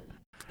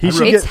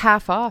 It's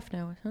half off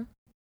now, huh?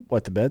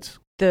 What, the beds?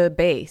 The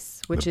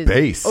base, which is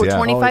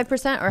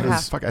 25% or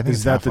half. I think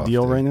is that the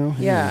deal right now?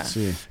 Yeah. Let's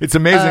see. It's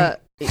amazing.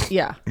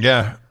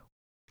 Yeah.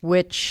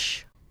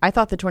 Which I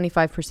thought the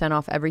 25%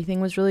 off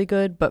everything was really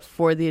good, but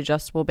for the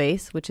adjustable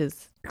base, which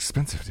is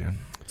expensive, dude.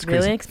 It's really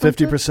crazy.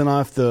 expensive. 50%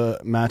 off the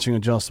matching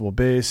adjustable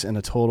base and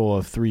a total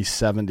of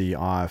 $370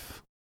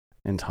 off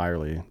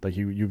entirely. Like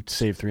you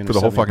save $370 for the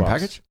whole fucking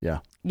package. Yeah.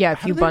 Yeah,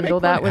 if you bundle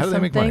that with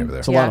something,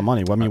 it's a lot of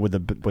money. I mean, with the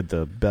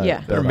bed,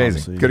 yeah, they're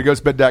amazing. Go to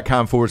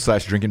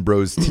ghostbed.com/Drinkin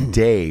Bros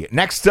today.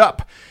 Next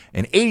up,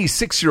 an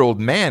 86-year-old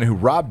man who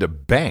robbed a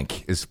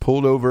bank is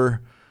pulled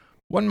over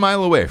 1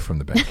 mile away from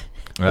the bank.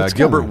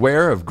 Gilbert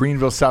Ware of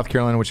Greenville, South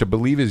Carolina, which I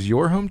believe is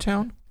your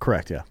hometown.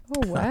 Correct. Yeah.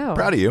 Oh wow!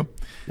 Proud of you.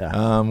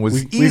 Yeah.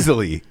 Was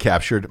easily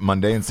captured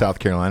Monday in South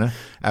Carolina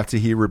after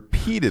he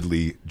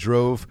repeatedly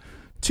drove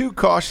too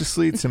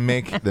cautiously to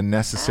make the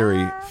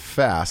necessary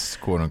fast,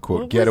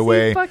 quote-unquote,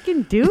 getaway. What was he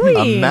fucking doing?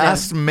 A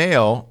masked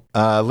male,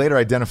 later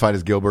identified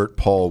as Gilbert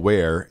Paul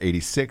Ware,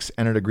 86,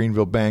 entered a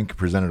Greenville bank,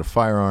 presented a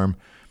firearm,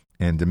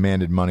 and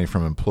demanded money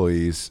from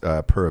employees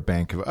per a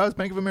Bank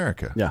of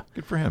America. Yeah.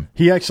 Good for him.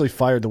 He actually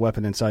fired the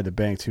weapon inside the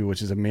bank, too,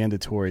 which is a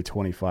mandatory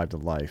 25 to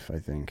life, I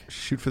think.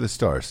 Shoot for the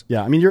stars.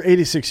 Yeah, I mean, you're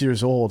 86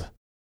 years old.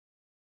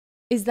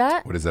 Is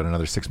that... What is that,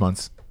 another 6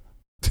 months?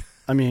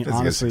 I mean,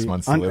 honestly,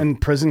 in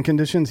prison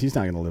conditions, he's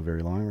not going to live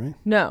very long, right?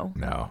 No.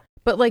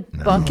 But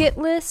bucket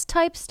list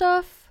type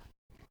stuff?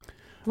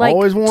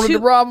 Always wanted to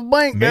rob a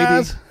bank,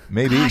 guys.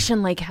 Maybe. Gosh,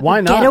 and why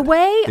not?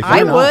 Getaway?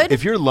 I would.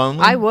 If you're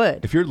lonely. I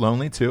would. If you're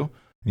lonely, too, and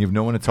you have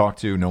no one to talk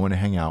to, no one to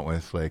hang out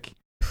with,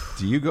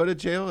 do you go to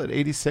jail at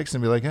 86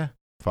 and be like,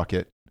 fuck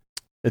it?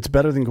 It's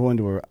better than going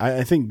to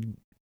I think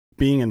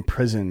being in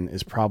prison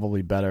is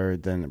probably better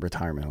than a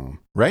retirement home.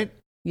 Right?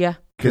 Yeah.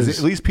 Because at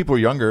least people are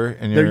younger.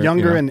 And they're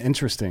younger and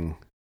interesting.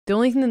 The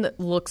only thing that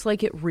looks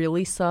like it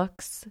really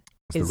sucks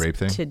is the rape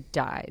thing? To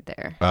die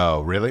there.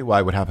 Oh, really?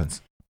 Why? What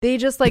happens? They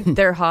just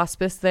their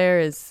hospice there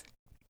is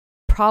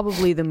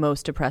probably the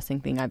most depressing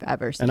thing I've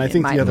ever seen. And I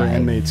think the other life.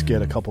 inmates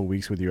get a couple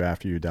weeks with you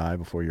after you die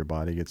before your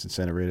body gets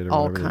incinerated or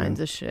all whatever. Kinds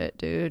of shit,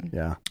 dude.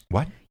 Yeah.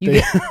 What?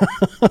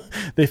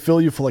 They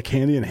fill you full of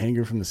candy and hang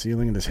you from the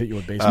ceiling and just hit you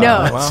with baseball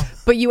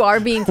bats. But you are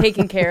being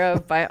taken care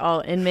of by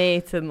all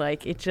inmates, and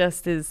like it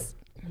just is.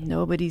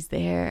 Nobody's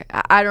there.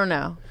 I don't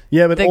know.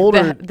 Yeah, but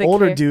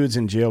older dudes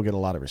in jail get a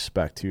lot of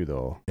respect too,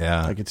 though.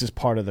 Yeah, like it's just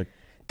part of the.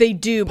 They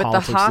do, but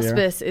the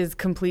hospice is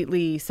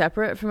completely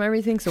separate from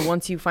everything. So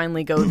once you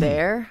finally go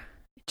there,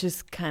 it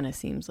just kind of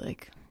seems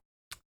like.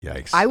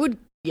 Yikes! I would.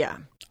 Yeah.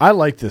 I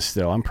like this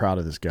still. I'm proud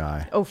of this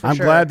guy. Oh, for I'm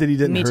sure. glad that he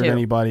didn't Me hurt too.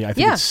 anybody. I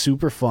think it's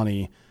super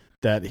funny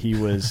that he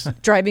was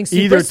driving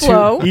super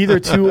slow, either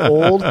too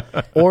old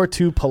or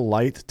too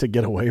polite to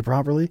get away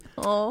properly.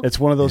 Oh. It's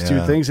one of those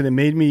two things, and it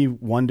made me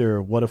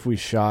wonder: what if we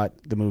shot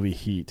the movie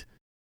Heat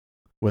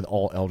with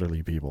all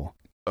elderly people?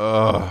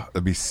 Oh,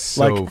 that'd be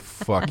so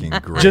fucking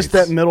great. Just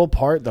that middle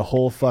part, the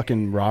whole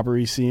fucking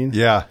robbery scene.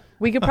 Yeah.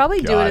 We could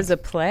probably do it as a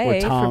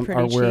play for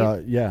pretty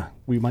cheap. Yeah,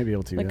 we might be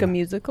able to. Like a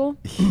musical?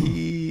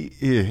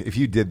 If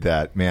you did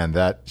that, man,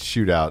 that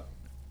shootout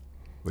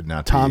would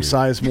not Tom be...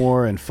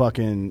 Sizemore and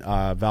fucking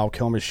Val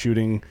Kilmer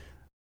shooting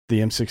the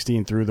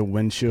M16 through the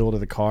windshield of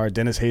the car.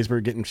 Dennis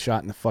Haysbert getting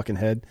shot in the fucking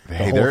head.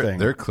 Hey,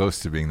 they're close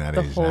to being that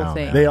age now.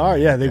 Thing. They are,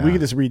 yeah. We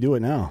could just redo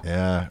it now.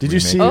 Yeah. Did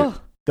you see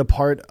the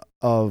part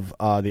of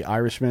The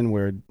Irishman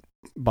where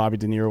Bobby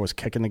De Niro was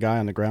kicking the guy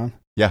on the ground?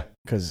 Yeah.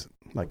 Because,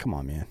 like, come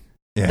on, man.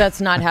 Yeah.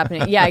 That's not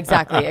happening. Yeah,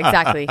 exactly.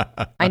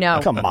 I know.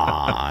 Come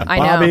on, I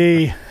know.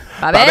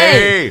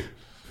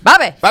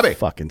 Bobby.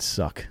 Fucking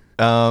suck.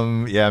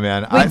 Yeah,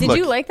 man. Wait, did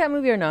you like that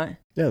movie or not?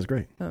 Yeah, it was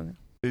great. Oh.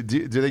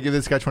 Do they give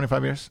this guy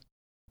 25 years?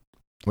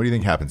 What do you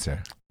think happens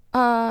here?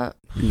 You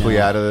plea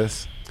out of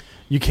this?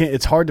 You can't.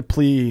 It's hard to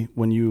plea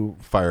when you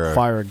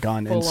fire a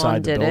gun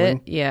inside the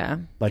building. Yeah.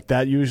 Like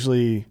that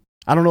usually.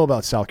 I don't know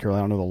about South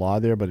Carolina. I don't know the law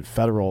there, but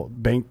federal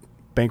bank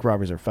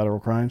robberies are federal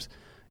crimes.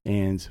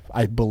 And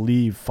I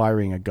believe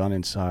firing a gun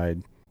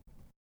inside,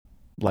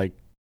 like,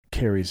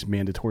 carries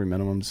mandatory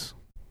minimums,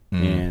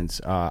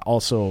 and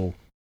also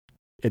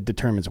it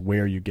determines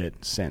where you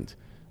get sent.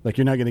 Like,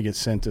 you're not going to get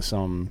sent to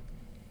some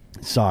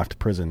soft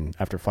prison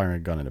after firing a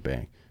gun in a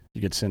bank.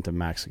 You get sent to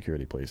max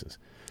security places.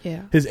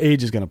 Yeah, his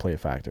age is going to play a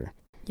factor.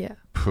 Yeah.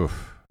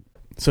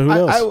 So who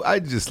knows?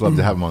 I'd just love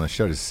to have him on the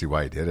show just to see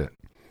why he did it.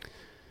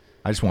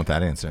 I just want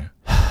that answer.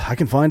 I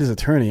can find his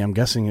attorney. I'm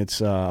guessing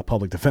it's a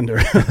public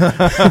defender.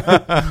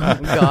 Oh,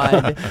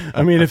 God.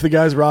 I mean, if the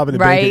guy's robbing the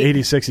bank at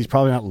 86, he's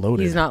probably not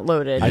loaded. He's not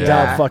loaded. I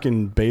doubt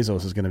fucking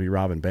Bezos is going to be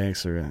robbing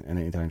banks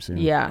anytime soon.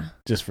 Yeah.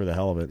 Just for the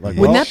hell of it. Like,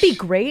 wouldn't that be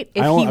great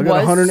if he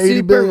was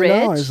super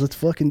rich? Let's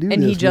fucking do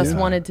and this. He just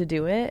wanted to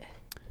do it?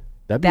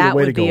 That'd be the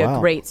way to go out. That would be a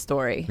great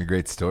story. A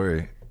great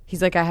story.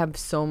 He's like, I have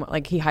so much.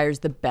 Like, he hires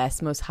the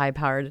best, most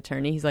high-powered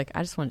attorney. He's like,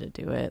 I just wanted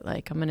to do it.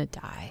 Like, I'm going to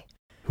die.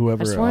 I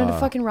just wanted to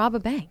fucking rob a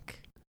bank.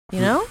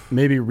 You know?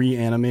 Maybe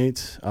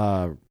reanimate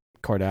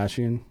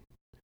Kardashian.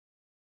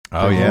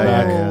 Oh,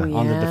 yeah.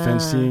 On the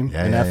defense team.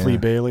 Yeah, and F. Lee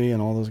Bailey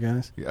and all those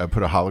guys.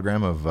 Put a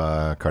hologram of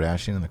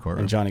Kardashian in the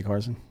courtroom. And Johnny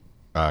Carson.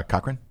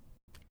 Cochran?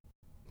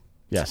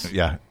 Yes.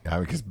 Yeah.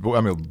 Because,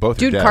 I mean, both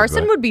Dude, are dead.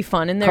 Carson would be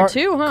fun in there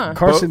too, huh?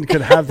 Carson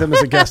could have them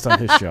as a guest on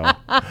his show.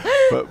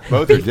 But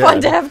both It'd are be dead.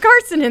 fun to have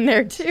Carson in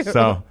there too.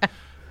 So...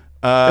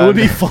 it would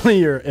be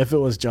funnier if it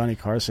was Johnny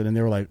Carson and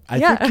they were like,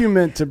 I think you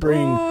meant to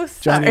bring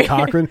Johnny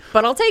Cochran.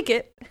 But I'll take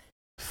it.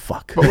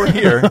 Fuck. But we're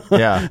here.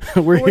 Yeah.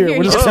 we're here.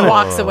 He just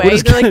walks away.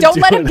 They're like, don't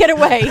let him get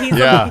away.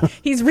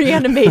 He's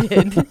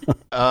reanimated.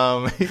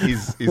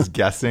 He's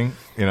guessing,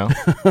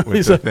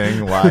 with the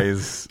thing. Why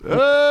is...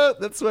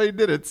 that's why he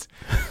did it.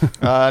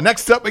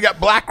 Next up, we got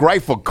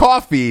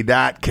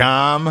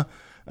blackriflecoffee.com.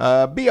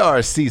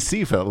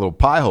 BRCC for that little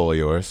pie hole of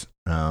yours.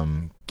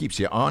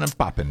 Keeps you on and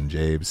popping,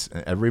 Jabes,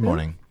 every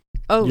morning.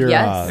 Oh, yes.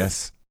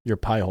 Yes. Your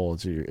pie hole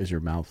is your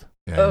mouth.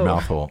 Yeah, your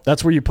mouth hole.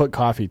 That's where you put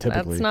coffee,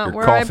 typically. That's not your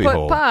where I put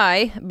hole.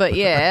 pie, but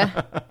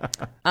yeah.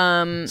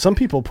 Some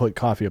people put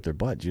coffee up their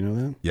butt. Do you know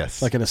that?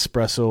 Yes. Like an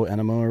espresso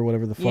enema or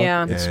whatever the fuck.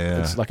 Yeah.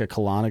 It's like a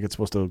colonic. It's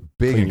supposed to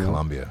big clean in you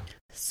Colombia. up.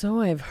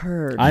 So I've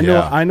heard. I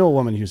know a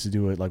woman who used to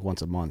do it like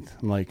once a month.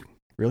 I'm like,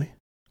 really?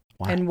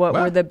 Why? And what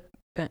were the...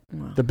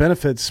 The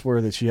benefits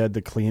were that she had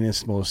the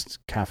cleanest, most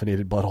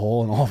caffeinated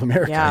butthole in all of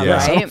America. Yeah,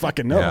 right. I don't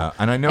fucking know. Yeah,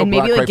 and I know. And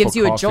maybe Black it gives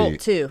you Rifle a jolt Coffee,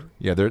 too.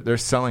 Yeah, they're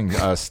selling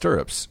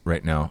stirrups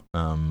right now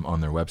on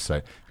their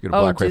website. You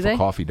go to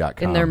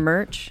blackriflecoffee.com. In their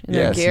merch, in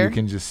their gear. So you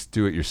can just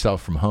do it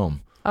yourself from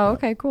home. Oh,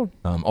 okay, cool.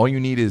 All you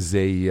need is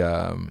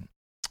a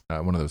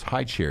one of those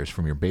high chairs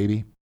from your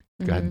baby.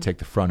 Go ahead and take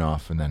the front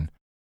off, and then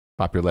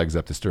pop your legs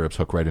up the stirrups,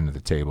 hook right into the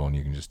table, and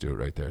you can just do it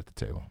right there at the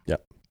table.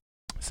 Yep.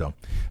 So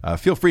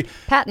feel free.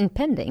 Patent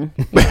pending.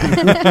 Go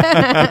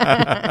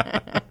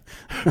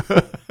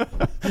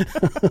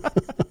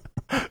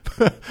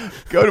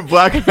to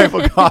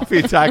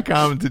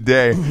blackriflecoffee.com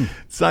today.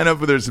 Sign up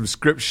for their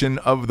subscription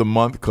of the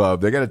month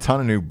club. They got a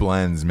ton of new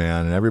blends,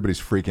 man, and everybody's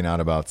freaking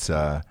out about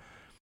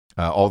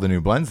all the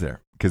new blends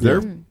there. Because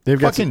they've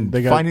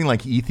finding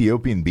like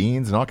Ethiopian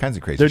beans and all kinds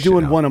of crazy shit. They're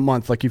doing one a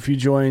month. Like if you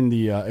join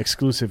the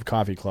exclusive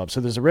coffee club.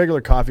 So there's a regular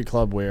coffee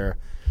club where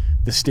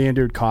the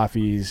standard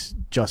coffees,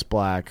 just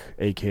black,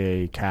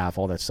 aka calf,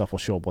 all that stuff will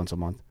show up once a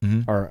month.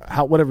 Or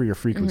whatever your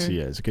frequency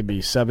is. It could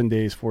be 7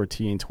 days,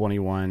 14,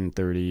 21,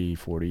 30,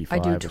 45.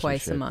 I do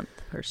twice a month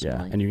personally.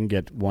 Yeah, and you can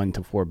get 1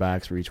 to 4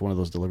 bags for each one of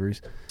those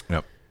deliveries.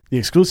 Yep. The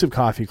exclusive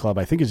coffee club,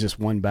 I think, is just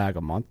 1 bag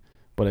a month,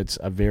 but it's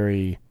a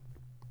very...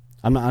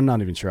 I'm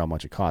not even sure how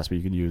much it costs, but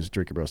you can use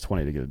Drinkin Bros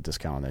 20 to get a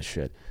discount on that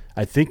shit.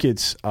 I think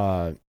it's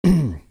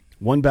 1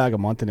 bag a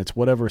month, and it's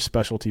whatever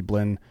specialty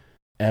blend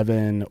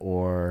Evan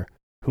or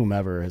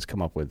whomever has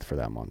come up with for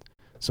that month.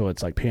 So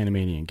it's like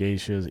Panamanian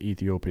geishas,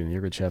 Ethiopian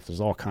Yirgachefs.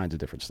 There's all kinds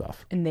of different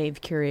stuff. And they've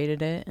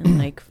curated it. And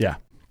like Yeah,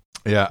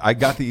 I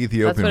got the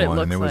Ethiopian one,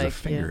 and there was a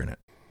finger in it.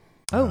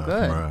 Oh,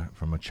 good.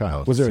 From a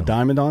child. Was there a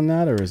diamond on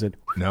that, or is it?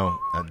 No,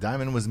 a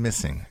diamond was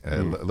missing.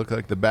 It looked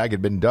like the bag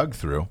had been dug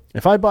through.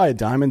 If I buy a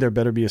diamond, there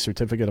better be a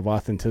certificate of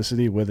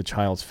authenticity with a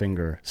child's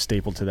finger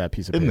stapled to that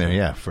piece of paper. In there,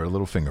 yeah, for a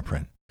little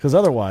fingerprint. Because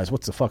otherwise,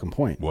 what's the fucking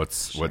point?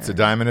 What's a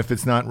diamond if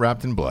it's not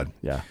wrapped in blood?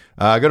 Yeah.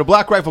 Go to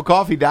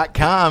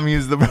blackriflecoffee.com.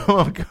 Use the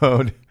promo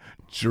code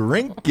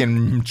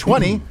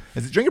Drinkin20.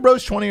 Is it Drinkin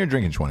Bros 20 or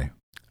Drinkin 20?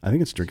 I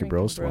think it's Drinkin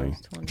Bros 20.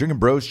 Drinkin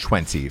Bros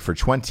 20 for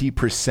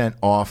 20%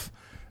 off.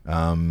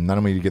 Not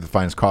only do you get the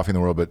finest coffee in the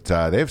world, but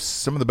they have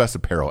some of the best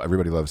apparel.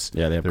 Everybody loves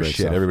they have their great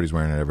shit. stuff. Everybody's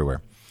wearing it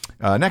everywhere.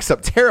 Next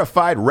up,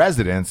 terrified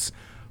residents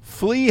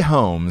flee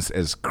homes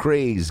as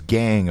crazed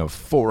gang of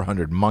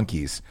 400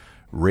 monkeys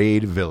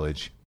raid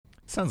village.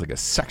 Sounds like a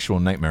sexual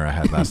nightmare I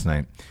had last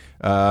night.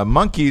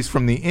 Monkeys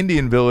from the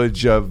Indian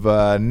village of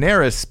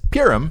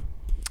Naraspiram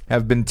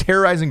have been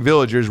terrorizing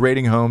villagers,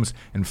 raiding homes,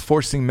 and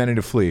forcing many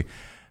to flee.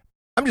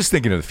 I'm just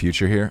thinking of the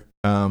future here.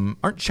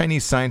 Aren't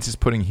Chinese scientists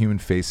putting human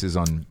faces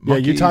on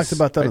monkeys? Yeah, you talked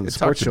about that on the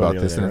sports show.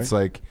 And it's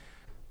like,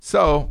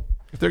 so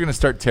if they're going to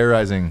start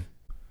terrorizing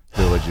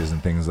villages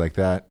and things like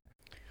that,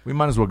 we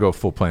might as well go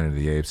full Planet of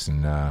the Apes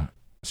and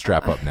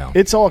strap up now.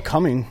 It's all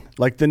coming.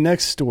 Like the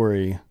next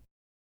story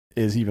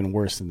is even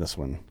worse than this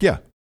one. Yeah.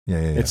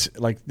 It's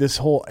like this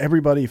whole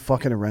everybody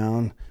fucking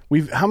around.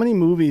 How many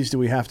movies do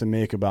we have to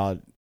make about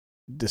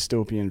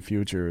dystopian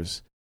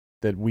futures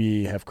that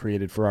we have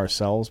created for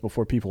ourselves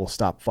before people will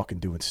stop fucking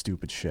doing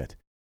stupid shit?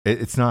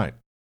 It's not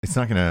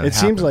going to happen. It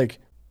seems like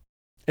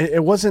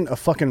it wasn't a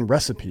fucking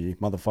recipe,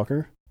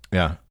 motherfucker.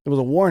 Yeah. It was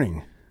a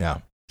warning. Yeah.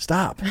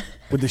 Stop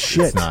with the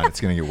shit. It's not.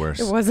 It's going to get worse.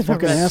 It wasn't a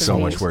recipe. So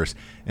much worse.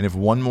 And if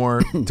one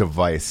more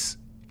device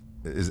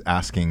is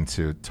asking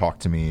to talk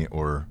to me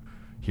or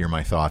hear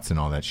my thoughts and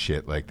all that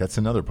shit, like that's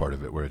another part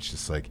of it where it's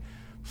just like,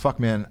 fuck,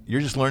 man,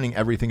 you're just learning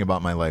everything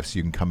about my life so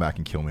you can come back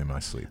and kill me in my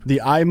sleep. The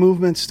eye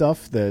movement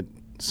stuff that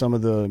some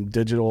of the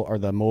digital or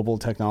the mobile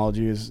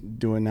technology is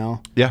doing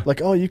now. Yeah.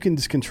 Like, oh, you can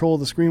just control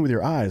the screen with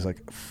your eyes.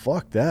 Like,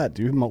 fuck that,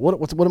 dude.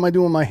 What am I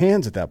doing with my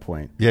hands at that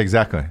point? Yeah,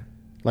 exactly.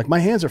 Like, my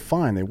hands are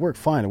fine. They work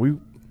fine. Are we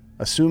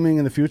assuming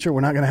in the future we're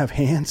not going to have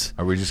hands?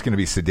 Are we just going to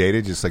be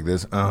sedated just like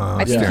this?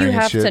 I think you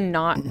have to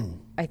not.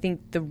 I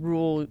think the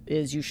rule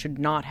is you should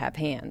not have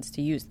hands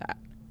to use that.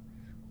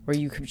 Or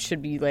you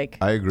should be like...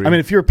 I agree. I mean,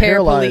 if you're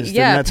paralyzed,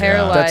 then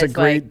that's a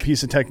great like,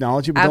 piece of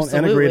technology, but don't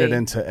integrate it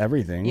into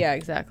everything. Yeah,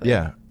 exactly.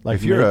 Yeah. Like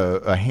if you're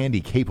a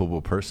handy,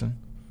 capable person,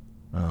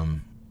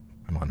 come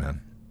on,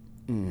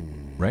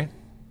 man. Right?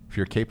 If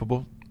you're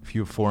capable, if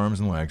you have 4 arms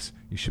and legs,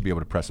 you should be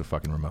able to press a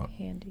fucking remote.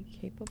 Handy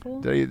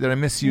capable? Did I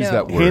misuse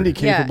that word? Handy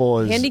capable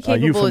is handy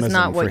capable is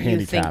not what you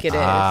handicap. think it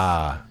is.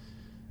 Ah.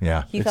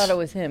 Yeah. He thought it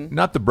was him.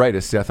 Not the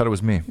brightest. Yeah, I thought it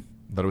was me.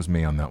 I thought it was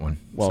me on that one.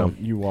 Well, so,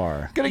 you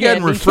are. Gonna go ahead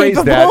and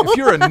rephrase that. If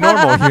you're a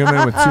normal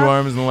human with 2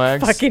 arms and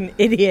legs. Fucking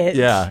idiot.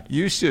 Yeah.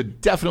 You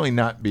should definitely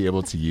not be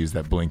able to use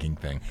that blinking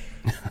thing.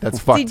 That's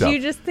fucked up. Did you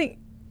just think...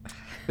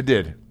 I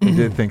did. I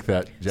did think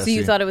that, Jesse. So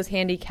you thought it was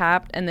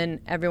handicapped, and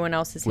then everyone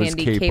else is was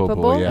handy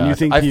capable? Yeah. And you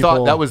think I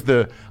thought that was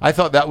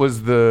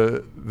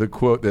the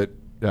quote that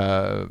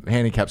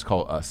handicaps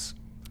call us.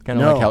 Kind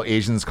of like how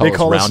Asians call us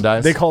round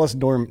eyes. They call us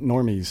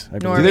normies. I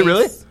believe. Do they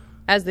really?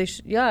 As they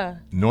yeah.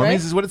 Normies right?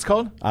 is what it's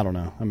called? I don't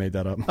know. I made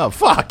that up. Oh,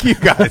 fuck you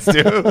guys,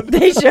 dude.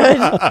 They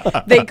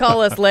should. They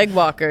call us leg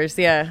walkers,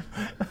 yeah.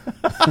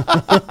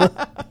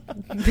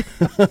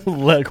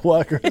 Leg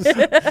walkers.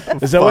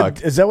 Is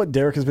that what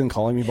Derek has been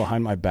calling me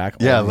behind my back?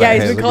 Yeah,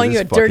 he's been calling you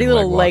a dirty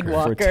little leg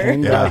walker. For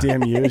 10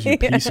 goddamn years, you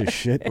piece of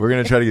shit. We're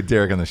going to try to get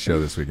Derek on the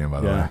show this weekend,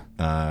 by the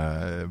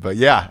way. But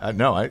yeah, I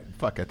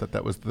thought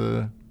that was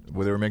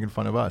where they were making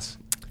fun of us.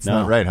 It's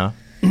not right, huh?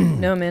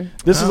 No, man.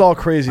 This is all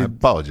crazy. I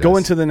apologize. Go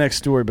into the next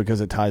story because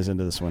it ties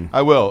into this one.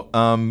 I will.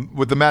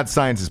 With the mad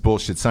scientist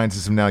bullshit,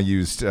 scientists have now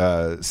used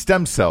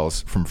stem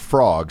cells from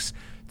frogs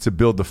to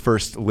build the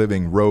first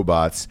living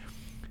robots.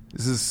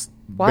 This is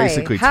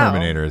basically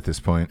Terminator at this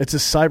point. It's a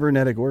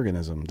cybernetic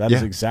organism. That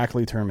is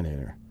exactly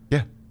Terminator.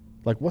 Yeah.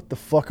 Like, what the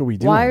fuck are we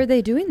doing? Why are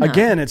they doing that?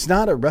 Again, it's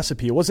not a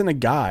recipe. It wasn't a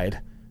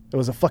guide. It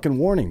was a fucking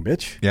warning,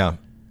 bitch. Yeah.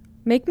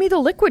 Make me the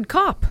liquid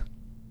cop.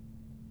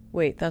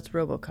 Wait, that's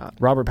RoboCop.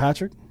 Robert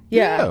Patrick?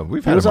 Yeah.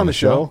 We've had him on the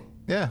show.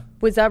 Yeah.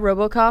 Was that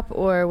RoboCop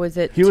or was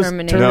it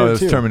Terminator? No, it was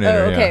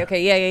Terminator. Oh,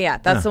 okay. Yeah.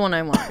 That's the one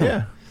I want.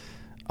 Yeah.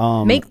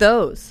 Make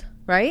those,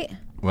 right?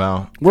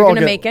 Well, we're going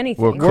to make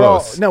anything. We're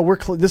close.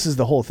 This is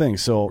the whole thing.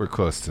 So we're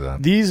close to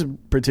that. These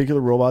particular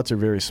robots are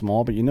very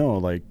small, but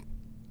like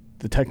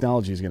the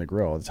technology is going to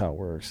grow. That's how it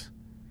works.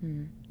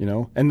 You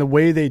know, and the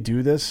way they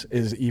do this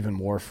is even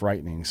more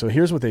frightening. So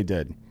here's what they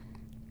did.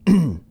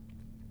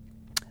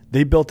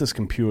 They built this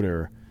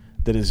computer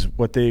that is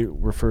what they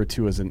refer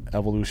to as an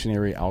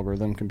evolutionary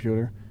algorithm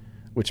computer,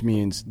 which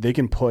means they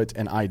can put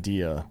an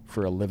idea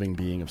for a living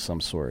being of some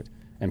sort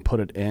and put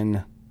it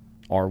in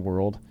our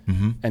world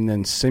and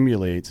then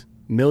simulate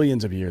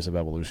millions of years of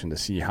evolution to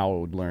see how it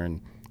would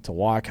learn to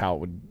walk, how it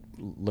would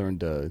learn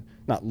to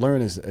not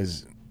learn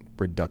is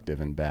reductive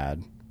and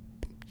bad.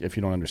 If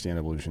you don't understand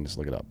evolution, just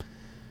look it up.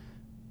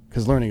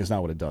 Because learning is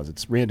not what it does.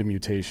 It's random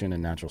mutation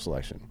and natural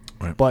selection.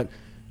 Right. But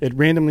it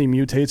randomly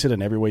mutates it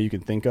in every way you can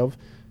think of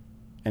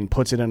and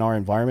puts it in our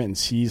environment and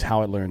sees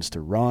how it learns to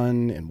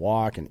run and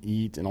walk and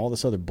eat and all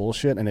this other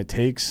bullshit. And it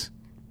takes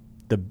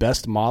the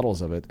best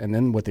models of it. And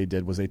then what they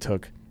did was they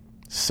took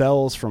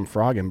cells from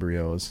frog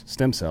embryos,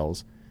 stem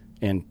cells,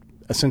 and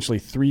essentially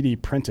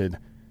 3D printed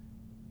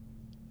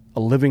a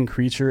living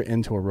creature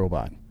into a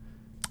robot.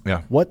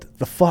 Yeah. What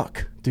the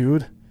fuck,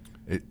 dude?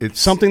 It's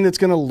something that's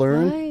going to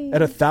learn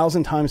at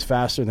 1,000 times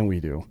faster than we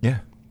do. Yeah.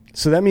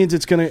 So that means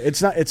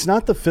it's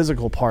not the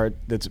physical part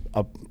that's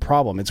a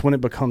problem. It's when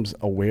it becomes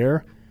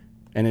aware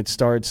and it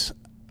starts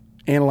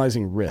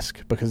analyzing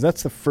risk, because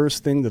that's the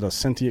first thing that a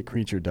sentient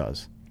creature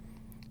does.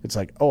 It's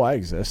like, oh, I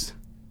exist.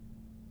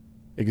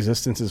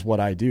 Existence is what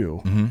I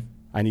do.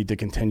 I need to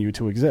continue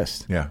to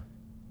exist. Yeah.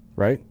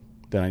 Right?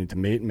 Then I need to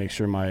mate and make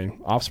sure my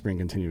offspring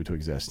continue to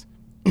exist.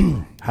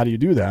 How do you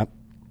do that?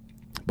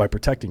 By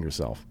protecting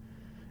yourself.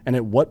 And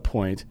at what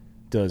point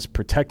does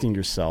protecting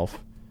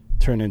yourself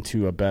turn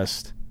into a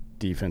best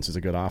defense is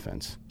a good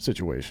offense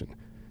situation?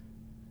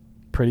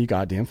 Pretty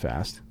goddamn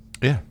fast.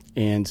 Yeah.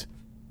 And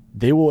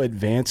they will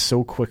advance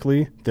so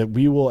quickly that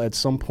we will at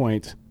some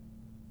point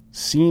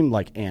seem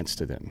like ants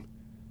to them.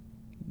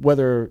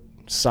 Whether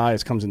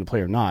size comes into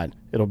play or not,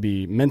 it'll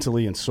be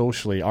mentally and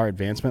socially, our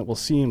advancement will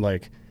seem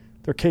like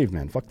they're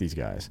cavemen. Fuck these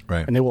guys.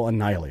 Right. And they will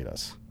annihilate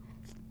us.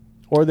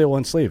 Or they will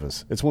enslave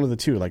us. It's one of the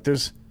two. Like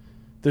there's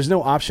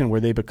no option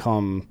where they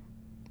become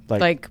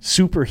like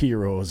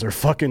superheroes or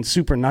fucking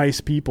super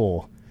nice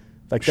people.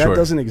 Like that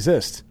doesn't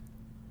exist.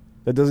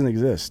 That doesn't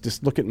exist.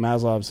 Just look at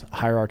Maslow's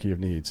hierarchy of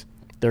needs.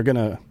 They're going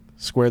to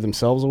square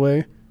themselves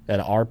away at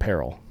our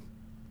peril.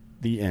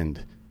 The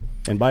end.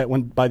 And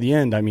by the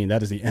end, I mean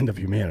that is the end of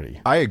humanity.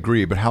 I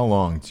agree, but how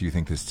long do you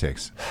think this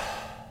takes?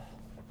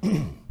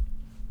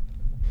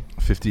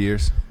 50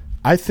 years?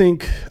 I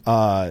think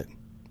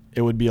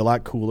it would be a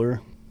lot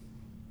cooler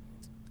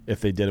if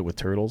they did it with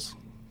turtles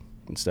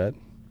instead.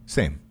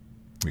 Same.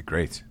 It'd be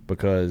great.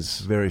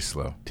 Because very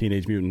slow.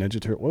 Teenage Mutant Ninja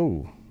Turtles.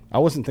 Whoa. I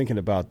wasn't thinking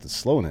about the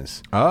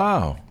slowness.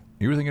 Oh.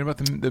 You were thinking about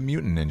the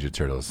Mutant Ninja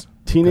Turtles.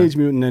 Teenage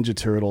Mutant Ninja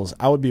Turtles,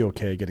 I would be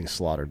okay getting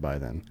slaughtered by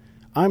them.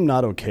 I'm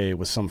not okay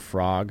with some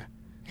frog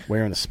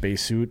wearing a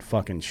spacesuit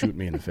fucking shoot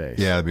me in the face.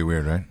 Yeah, that'd be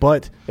weird, right?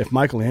 But if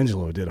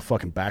Michelangelo did a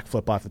fucking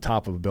backflip off the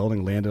top of a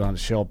building, landed on a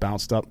shell,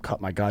 bounced up, cut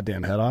my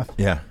goddamn head off.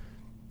 Yeah.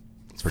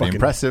 It's pretty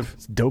impressive.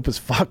 It's dope as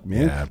fuck,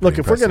 man. Yeah, look,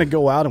 if we're going to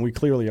go out, and we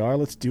clearly are,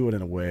 let's do it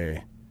in a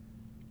way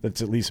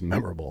that's at least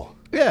memorable.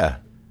 Yeah.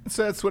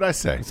 That's what I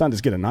say. Let's not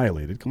just get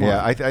annihilated. Come on.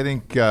 Yeah, I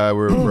think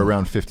we're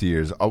around 50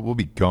 years. We'll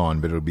be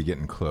gone, but it'll be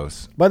getting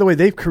close. By the way,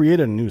 they've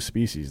created a new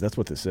species. That's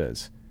what this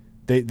is.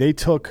 They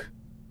took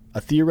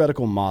a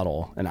theoretical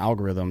model, an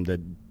algorithm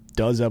that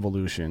does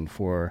evolution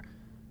for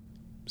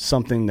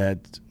something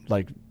that,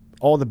 like,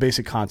 all the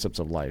basic concepts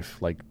of life,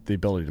 like the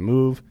ability to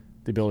move,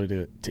 the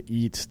ability to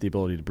eat, the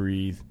ability to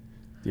breathe,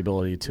 the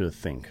ability to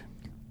think.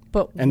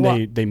 And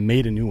they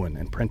made a new one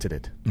and printed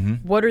it.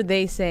 Mm-hmm. What are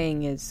they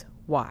saying is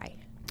why?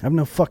 I have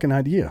no fucking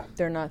idea.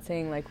 They're not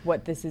saying like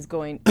what this is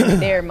going in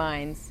their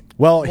minds.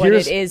 Well, what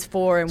it is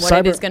for and what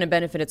it is going to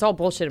benefit. It's all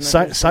bullshit.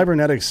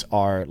 Cybernetics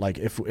are like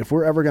if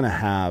we're ever going to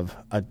have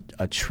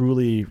a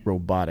truly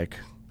robotic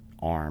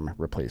arm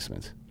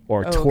replacement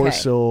or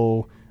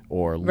torso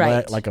or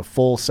like a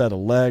full set of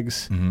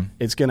legs,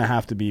 it's going to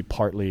have to be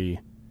partly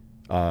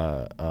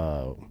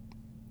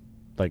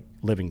like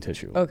living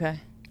tissue. Okay.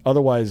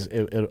 Otherwise,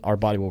 our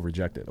body will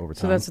reject it over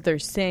time. So that's what they're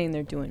saying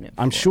they're doing it for.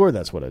 I'm sure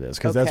that's what it is,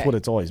 because that's what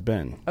it's always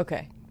been.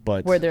 Okay.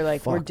 But where they're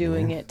like, we're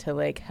doing it to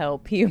like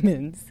help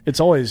humans.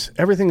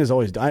 Everything is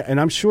always,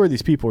 and I'm sure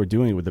these people are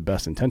doing it with the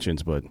best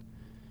intentions, but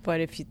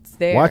if it's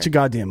there. Watch a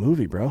goddamn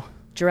movie, bro.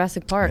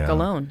 Jurassic Park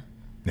alone.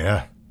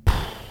 Yeah.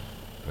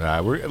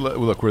 We're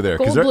there.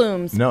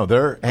 Goldblums.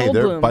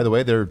 They're by the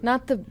way, they're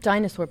not the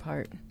dinosaur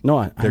part.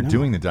 No, they're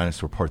doing the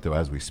dinosaur part though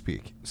as we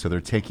speak. So they're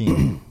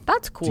taking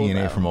that's cool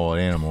DNA from old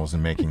animals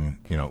and making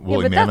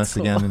woolly mammoths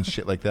again and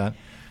shit like that.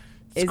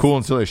 It's cool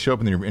until they show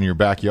up in your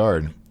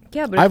backyard.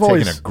 Yeah, but I've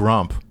always taking a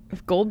grump.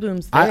 If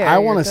Goldblum's there, I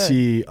want to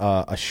see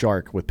a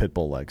shark with pit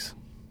bull legs.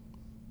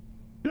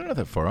 You're not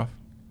that far off.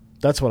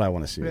 That's what I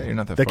want to see. Yeah, you're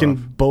not that far far off.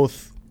 Can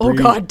both Oh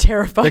God,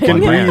 terrifying. That can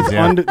breathe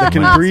Yeah. under. That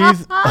can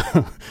breathe.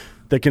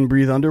 That can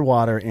breathe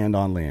underwater and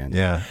on land.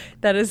 Yeah.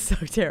 That is so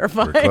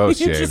terrifying. We're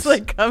close, It James. just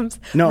like comes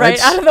right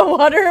out of the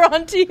water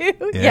onto you.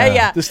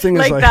 Yeah. This thing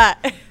is like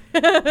that.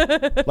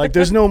 Like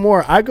there's no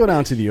more. I go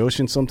down to the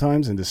ocean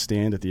sometimes and just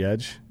stand at the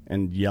edge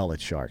and yell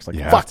at sharks. Like,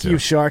 fuck you,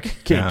 shark.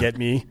 Can't get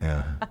me.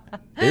 Yeah.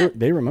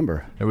 They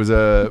remember. By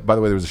the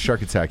way, there was a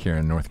shark attack here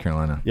in North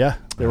Carolina. Yeah.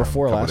 There were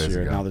 4 last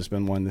year. Ago. Now there's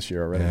been 1 this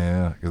year already.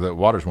 Yeah, because the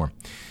water's warm.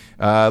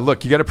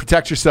 Look, you got to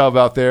protect yourself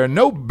out there.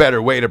 No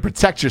better way to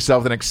protect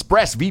yourself than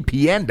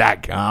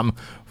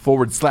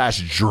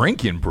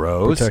expressvpn.com/drinking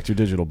bros. Protect your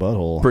digital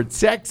butthole.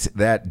 Protect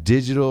that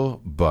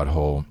digital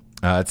butthole.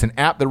 It's an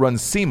app that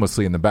runs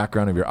seamlessly in the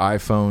background of your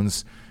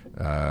iPhones,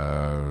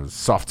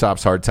 soft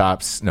tops, hard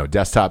tops,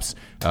 desktops,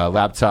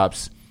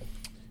 laptops,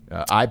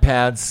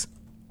 iPads.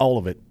 All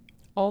of it.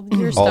 All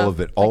your stuff. All of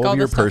it. All of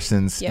your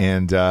persons. Yep.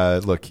 And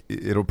look,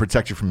 it'll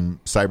protect you from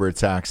cyber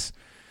attacks.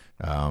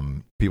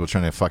 People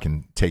trying to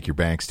fucking take your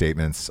bank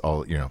statements,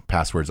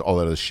 passwords, all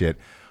that other shit.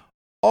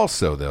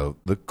 Also, though,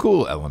 the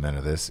cool element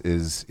of this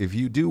is if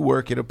you do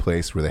work at a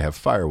place where they have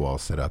firewalls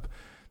set up,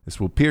 this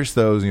will pierce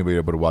those and you'll be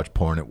able to watch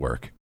porn at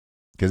work.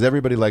 Because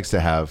everybody likes to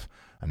have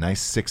a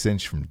nice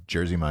 6-inch from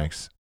Jersey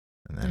Mike's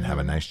and then have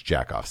a nice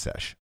jack-off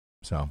sesh.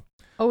 So.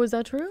 Oh, is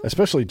that true?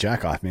 Especially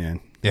jack-off, man.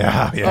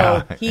 Yeah.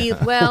 Oh,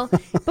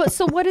 but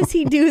so what does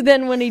he do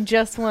then when he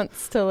just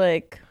wants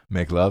to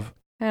make love?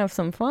 Have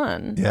some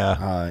fun.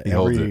 Yeah.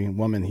 Every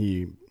woman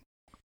he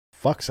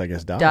fucks, I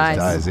guess, dies.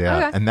 Dies, yeah.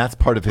 Okay. And that's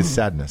part of his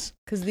sadness.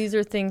 Because these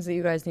are things that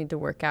you guys need to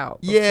work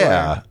out. Before.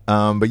 Yeah.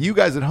 But you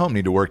guys at home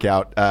need to work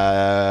out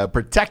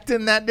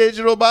protecting that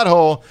digital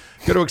butthole.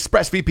 Go to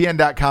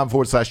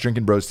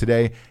expressvpn.com/drinking bros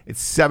today.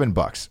 It's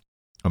 $7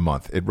 a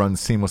month. It runs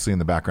seamlessly in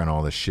the background,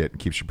 all this shit, and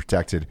keeps you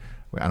protected.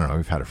 I don't know.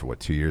 We've had it for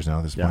 2 years now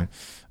at this point.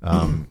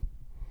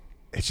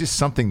 It's just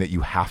something that you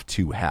have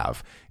to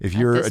have. If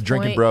you're a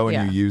drinking bro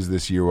and you use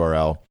this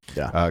URL,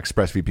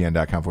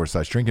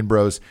 expressvpn.com/drinking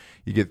bros,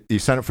 you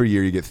sign up for a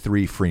year, you get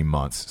 3 free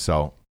months.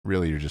 So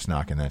really, you're just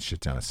knocking that shit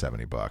down to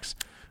 $70.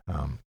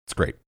 It's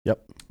great.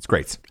 Yep, it's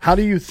great. How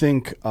do you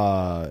think?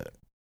 A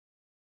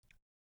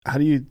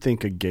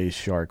gay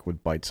shark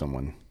would bite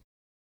someone?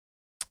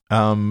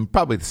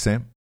 Probably the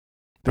same.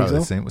 Probably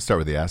the so? same. We'll start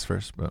with the ass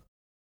first, but.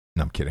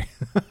 No, I'm kidding.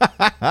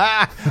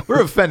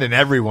 We're offending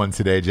everyone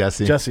today,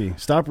 Jessie. Jessie,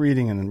 stop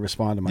reading and then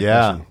respond to my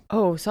question.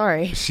 Oh,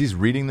 sorry. She's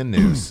reading the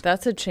news.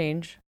 That's a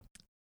change.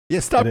 Yeah,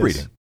 stop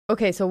reading.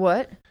 Okay, so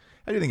what? How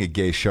do you think a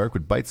gay shark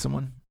would bite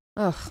someone?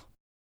 Ugh.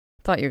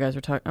 Thought you guys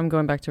were talking. I'm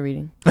going back to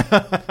reading.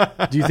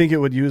 Do you think it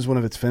would use one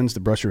of its fins to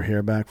brush your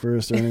hair back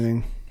first or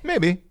anything?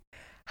 Maybe.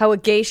 How a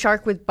gay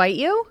shark would bite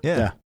you?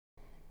 Yeah.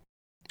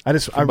 I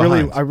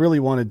really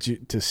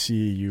wanted to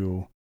see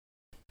you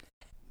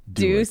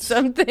do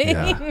something.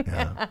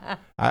 Yeah.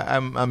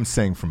 I'm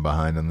saying from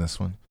behind on this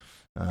one.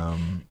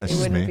 That's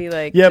just me. Be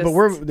like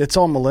but it's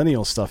all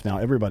millennial stuff now.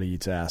 Everybody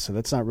eats ass, so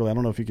that's not really. I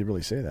don't know if you could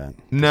really say that.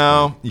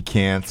 No, you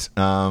can't.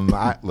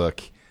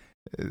 Look,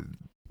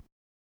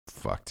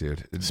 fuck,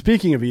 dude.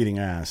 Speaking of eating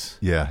ass,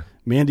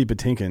 Mandy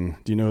Patinkin.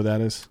 Do you know who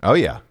that is? Oh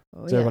yeah.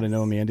 Does everybody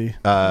know Mandy?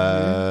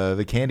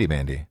 The Candy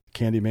Mandy.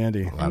 Candy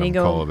Mandy. A lot of them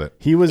call it.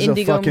 He was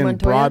Indigo a fucking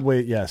Montoya?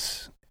 Broadway.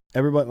 Yes.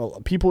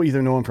 People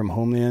either know him from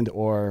Homeland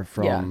or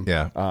from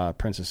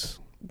Princess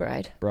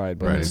Bride.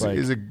 But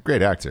he's a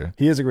great actor.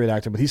 He is a great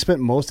actor, but he spent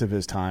most of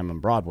his time on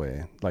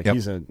Broadway.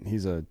 He's a he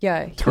has a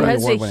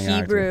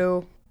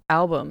Hebrew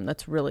album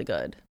that's really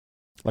good.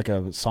 Like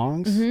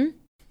songs? Mm-hmm.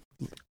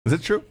 Is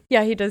it true?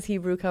 Yeah, he does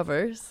Hebrew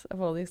covers of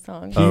all these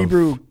songs.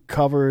 Hebrew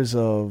covers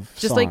of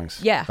just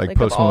songs. Like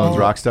Post Malone's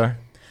Rockstar?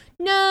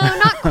 No,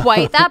 not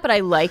quite that, but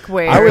I like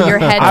where your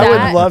head's at. I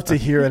would love to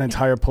hear an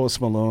entire Post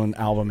Malone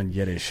album in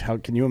Yiddish. How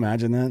can you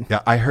imagine that?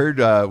 Yeah, I heard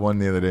one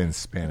the other day in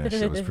Spanish.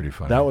 That was pretty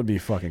funny. That would be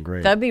fucking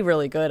great. That'd be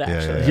really good,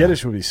 actually. Yeah.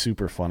 Yiddish would be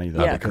super funny,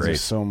 though, because great.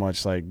 there's so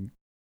much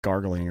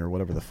gargling or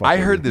whatever the fuck. I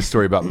heard this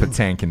story about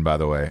Patinkin, by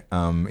the way.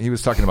 He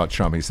was talking about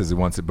Trump. He says he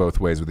wants it both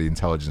ways with the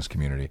intelligence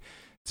community.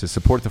 To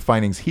support the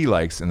findings he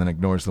likes and then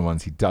ignores the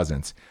ones he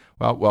doesn't.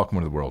 Well, welcome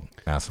to the world,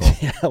 asshole.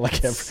 Yeah,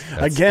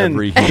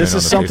 this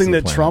is something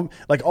that Trump,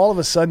 all of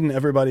a sudden,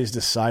 everybody's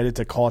decided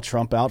to call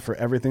Trump out for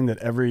everything that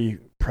every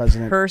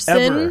president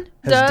ever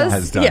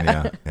has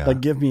done. Yeah.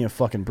 Give me a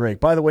fucking break.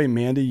 By the way,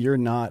 Mandy, you're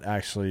not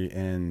actually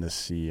in the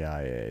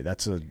CIA.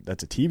 That's a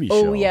TV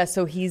show. Oh yeah,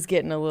 so he's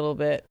getting a little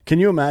bit. Can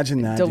you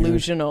imagine that?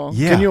 Delusional. Dude?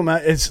 Yeah. Can you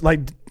imagine? It's like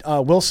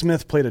Will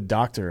Smith played a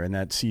doctor in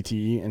that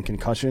CTE and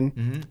Concussion.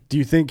 Mm-hmm. Do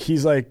you think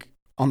he's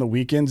on the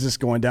weekends just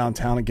going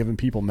downtown and giving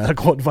people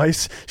medical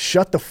advice?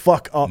 Shut the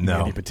fuck up,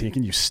 Mandy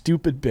Patinkin, you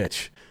stupid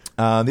bitch.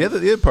 The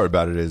other part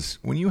about it is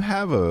when you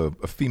have a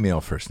female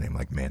first name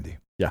like Mandy.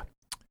 Yeah.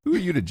 Who are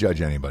you to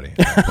judge anybody at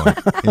that point?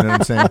 You know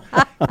what I'm saying?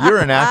 You're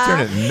an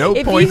actor, and at no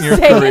point in your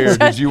career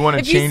did you want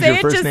to change your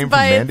first name from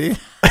Mandy.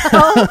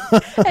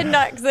 And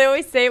not because they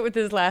always say it with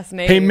his last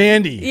name. Hey,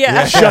 Mandy.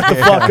 Yeah. Shut the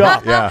fuck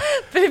up. Yeah.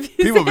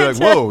 People will be like,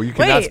 whoa, you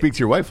cannot speak to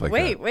your wife like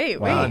that. Wait.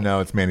 No,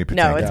 it's Mandy Patinkin.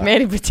 No, it's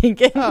Mandy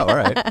Patinkin. Oh, all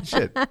right.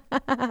 Shit.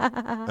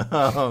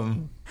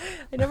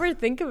 I never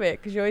think of it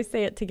because you always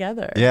say it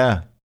together.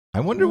 Yeah. I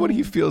wonder what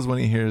he feels when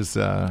he hears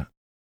the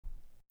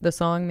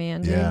song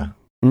Mandy. Yeah.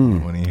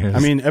 When he hears, I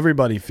mean,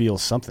 everybody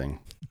feels something.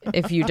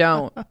 If you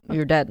don't,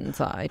 you're dead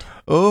inside.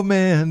 Oh,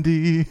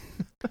 Mandy.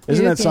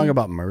 Isn't that song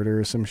about murder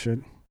or some shit?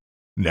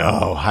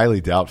 No, highly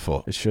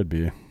doubtful. It should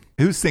be.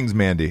 Who sings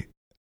Mandy?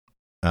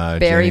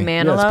 Barry Jamie?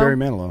 Manilow? Yeah, it's Barry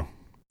Manilow.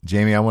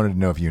 Jamie, I wanted to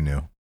know if you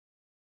knew.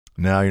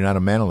 No, you're not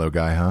a Manilow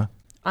guy, huh?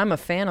 I'm a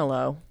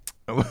Fanalow.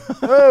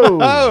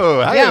 Oh,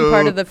 yeah, I'm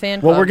part of the fan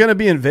club. Well, we're going to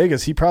be in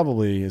Vegas. He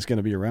probably is going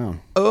to be around.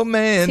 Oh,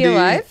 Mandy. Is he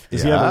alive?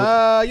 Is he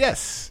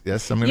yes.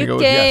 Yes, I'm going to go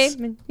with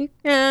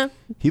yes.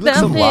 He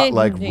looks a lot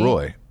like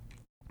Roy.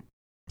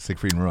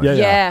 Siegfried and Roy.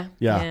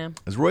 Yeah.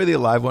 Is Roy the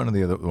alive one or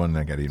the other one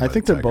that got eaten? I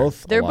think they're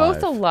both They're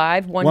alive. both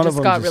alive. One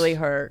just got really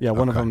hurt. Yeah,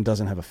 one of them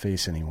doesn't have a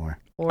face anymore.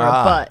 Or a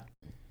butt.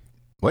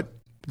 What?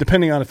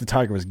 Depending on if the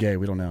tiger was gay,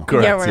 we don't know.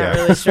 Correct. Yeah, we're not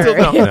really sure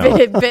if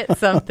it bit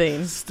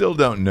something. Still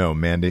don't know,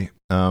 Mandy.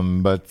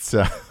 But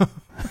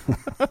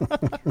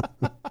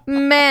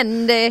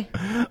Mandy.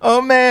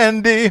 Oh,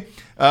 Mandy.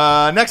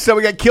 Next up,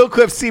 we got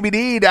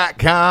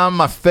KillcliffCBD.com.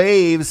 My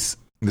faves.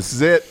 This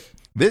is it.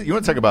 You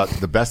want to talk about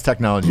the best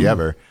technology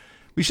ever?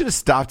 We should have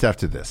stopped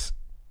after this.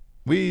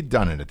 We've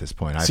done it at this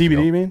point.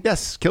 CBD, you mean?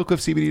 Yes,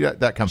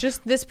 KillcliffCBD.com.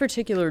 Just this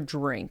particular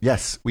drink.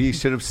 Yes, we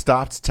should have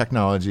stopped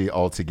technology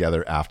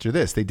altogether after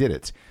this. They did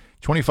it.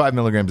 25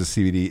 milligrams of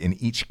CBD in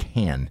each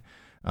can.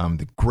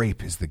 The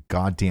grape is the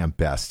goddamn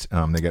best.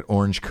 They got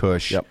orange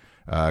kush,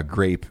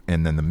 grape,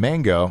 and then the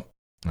mango,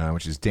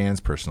 which is Dan's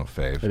personal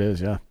fave. It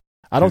is, yeah.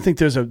 I don't think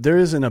there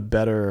isn't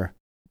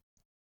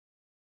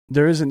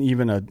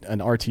even an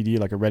RTD,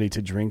 like a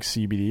ready-to-drink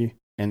CBD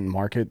in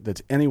market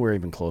that's anywhere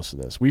even close to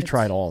this. We've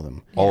tried all of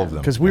them. All of them.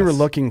 Because we were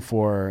looking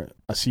for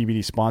a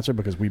CBD sponsor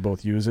because we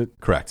both use it.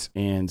 Correct.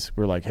 And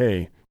we're like,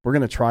 hey, we're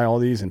going to try all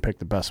these and pick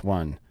the best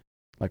one.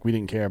 Like, we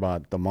didn't care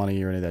about the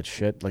money or any of that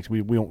shit. Like,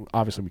 we don't,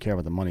 obviously we care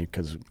about the money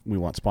because we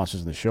want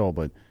sponsors in the show,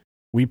 but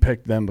we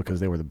picked them because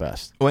they were the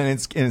best. Well, and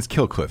it's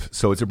KillCliff,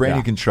 so it's a brand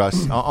you can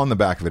trust. On the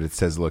back of it, it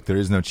says, look, there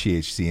is no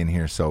THC in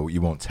here, so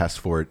you won't test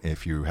for it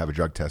if you have a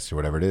drug test or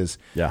whatever it is.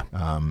 Yeah.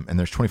 And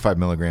there's 25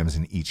 milligrams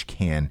in each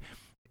can.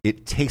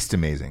 It tastes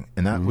amazing,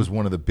 and that was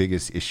one of the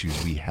biggest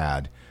issues we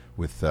had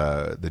with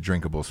the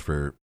drinkables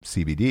for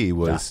CBD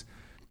was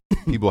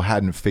people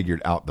hadn't figured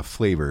out the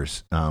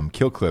flavors.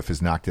 KillCliff has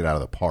knocked it out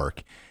of the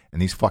park,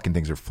 and these fucking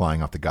things are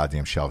flying off the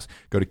goddamn shelves.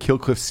 Go to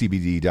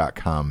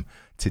KillCliffCBD.com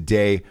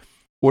today.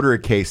 Order a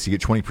case, you get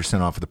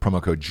 20% off with the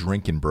promo code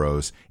Drinkin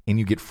Bros, and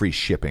you get free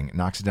shipping. It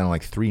knocks it down to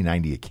like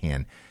 $3.90 a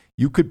can.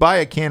 You could buy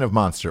a can of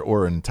Monster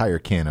or an entire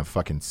can of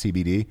fucking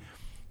CBD.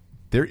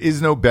 There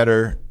is no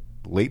better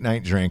late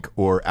night drink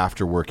or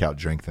after workout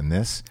drink than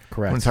this.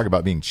 Correct. I want to talk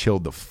about being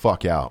chilled the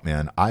fuck out,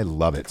 man. I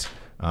love it.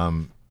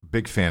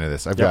 Big fan of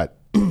this. I've got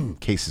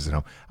cases at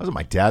home. I was at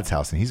my dad's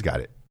house and he's got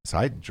it. So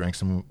I drank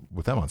some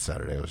with them on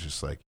Saturday. I was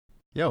just like,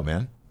 yo,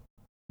 man.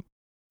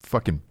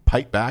 Fucking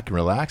pipe back and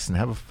relax and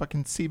have a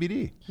fucking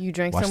CBD. You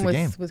drank some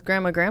with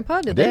Grandma,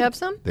 Grandpa? Did they have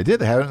some? They did.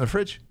 They had it in the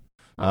fridge.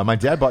 My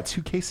dad bought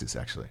 2 cases,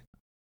 actually.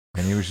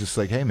 And he was just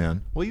like, hey,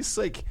 man. Well, he's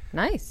like,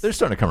 nice. They're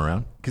starting to come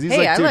around. Because he's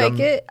hey, like, dude, I like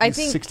it. I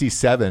think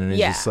 67. And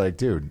he's just like,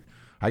 dude,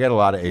 I got a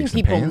lot of aches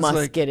and pains. People must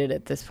like, get it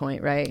at this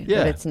point, right? Yeah.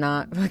 But it's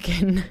not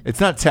fucking...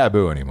 It's not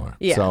taboo anymore.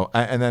 Yeah. So,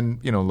 and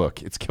then,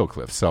 look, it's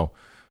KillCliff. So,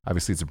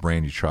 obviously, it's a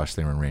brand you trust.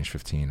 They were in range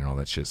 15 and all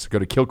that shit. So, go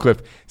to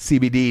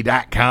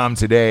KillcliffCBD.com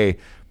today.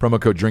 Promo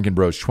code Drinkin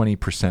Bros,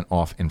 20%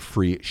 off and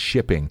free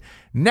shipping.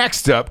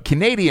 Next up,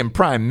 Canadian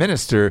Prime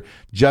Minister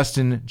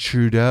Justin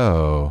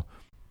Trudeau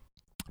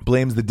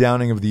blames the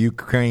downing of the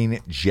Ukraine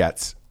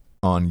jets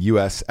on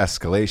U.S.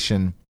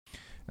 escalation.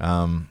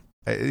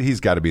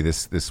 He's got to be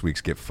this week's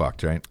get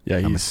fucked, right? Yeah,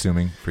 I'm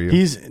assuming for you.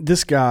 He's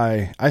this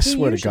guy. I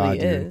swear to God,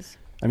 dude.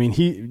 I mean,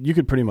 you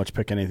could pretty much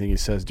pick anything he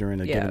says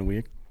during a given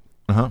week.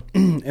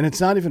 And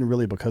it's not even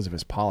really because of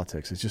his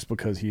politics. It's just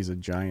because he's a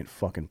giant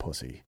fucking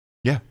pussy.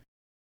 Yeah.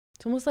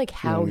 It's almost like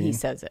how he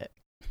says it.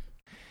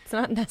 It's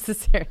not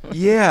necessarily.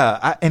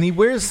 Yeah, and he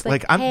wears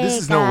like hey, this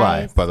is no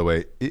lie, by the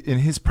way. In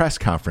his press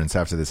conference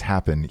after this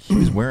happened, he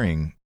was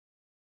wearing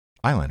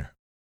eyeliner.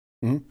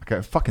 Okay,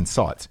 I fucking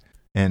saw it.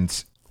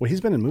 And well,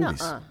 he's been in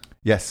movies.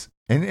 Yes,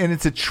 and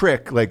it's a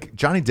trick. Like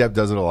Johnny Depp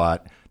does it a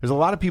lot. There's a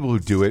lot of people who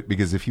do it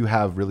because if you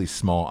have really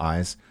small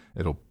eyes,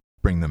 it'll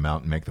bring them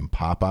out and make them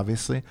pop.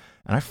 Obviously,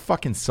 and I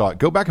fucking saw it.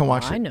 Go back and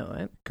watch it. I know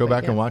it. Go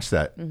back and watch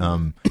that.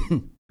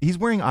 He's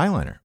wearing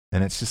eyeliner.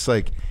 And it's just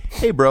like,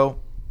 hey, bro,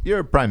 you're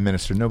a prime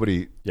minister.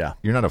 Nobody, you're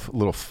not a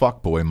little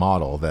fuckboy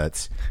model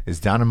that is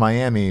down in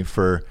Miami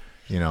for,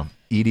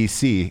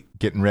 EDC,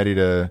 getting ready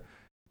to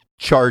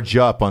charge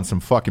up on some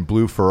fucking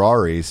blue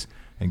Ferraris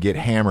and get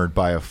hammered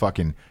by a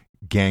fucking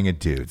gang of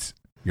dudes.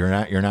 You're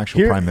an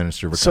actual prime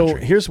minister of a country.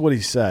 So here's what he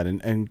said,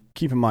 and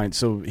keep in mind,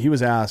 so he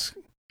was asked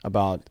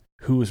about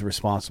who was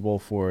responsible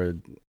for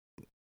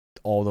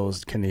all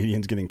those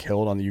Canadians getting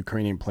killed on the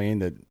Ukrainian plane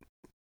that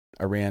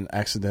Iran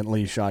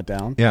accidentally shot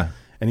down. Yeah.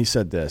 And he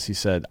said this. He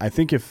said, I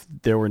think if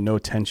there were no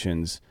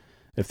tensions,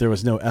 if there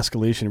was no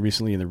escalation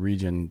recently in the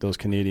region, those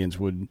Canadians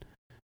would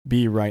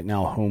be right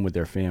now home with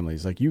their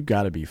families. Like, you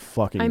got to be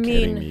fucking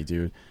kidding me,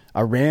 dude.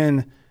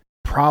 Iran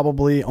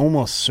probably,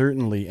 almost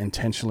certainly,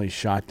 intentionally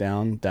shot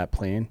down that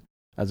plane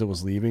as it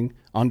was leaving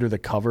under the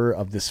cover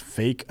of this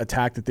fake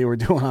attack that they were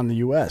doing on the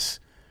U.S.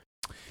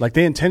 Like,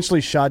 they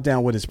intentionally shot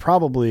down what is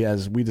probably,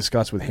 as we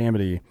discussed with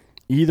Hamity,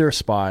 either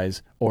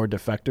spies or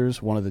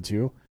defectors, one of the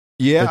two.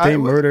 Yeah, that they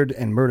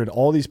murdered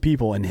all these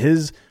people, and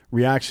his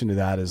reaction to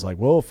that is like,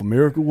 well, if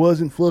America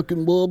wasn't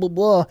fucking blah, blah,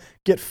 blah,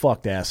 get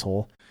fucked,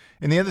 asshole.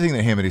 And the other thing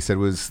that Hamity said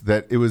was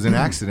that it was an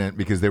accident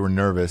because they were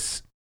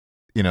nervous,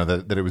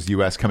 that it was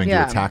U.S. coming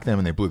to attack them,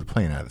 and they blew the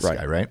plane out of the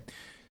sky, right?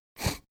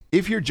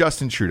 If you're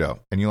Justin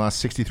Trudeau and you lost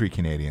 63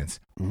 Canadians,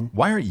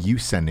 why aren't you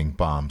sending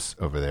bombs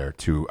over there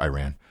to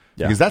Iran?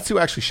 Yeah. Because that's who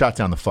actually shot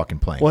down the fucking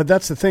plane. Well,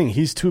 that's the thing.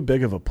 He's too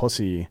big of a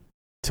pussy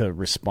to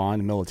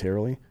respond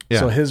militarily. Yeah.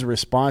 So his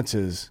response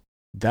is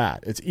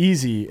that. It's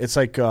easy. It's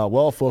like,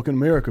 well, fucking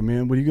America,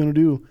 man. What are you going to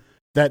do?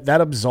 That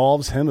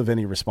absolves him of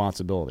any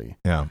responsibility.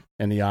 Yeah.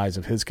 In the eyes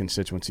of his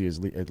constituency,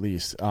 at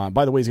least.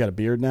 By the way, he's got a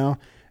beard now.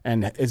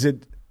 And is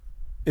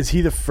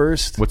he the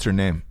first? What's her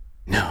name?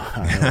 No,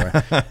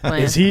 I don't know.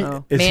 Is he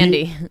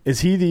Mandy?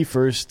 Is he the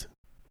first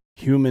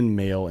human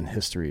male in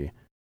history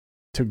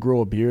to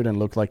grow a beard and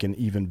look like an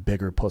even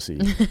bigger pussy?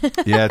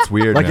 Yeah, it's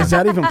weird. Like, man. is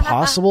that even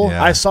possible?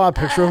 Yeah. I saw a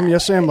picture of him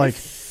yesterday. I'm like,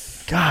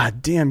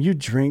 God damn, you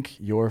drink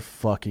your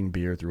fucking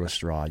beer through a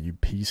straw, you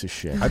piece of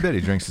shit. I bet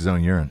he drinks his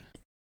own urine.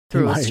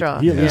 Through a straw.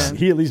 He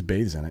at least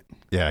bathes in it.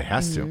 Yeah, he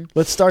has to.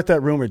 Let's start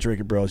that rumor,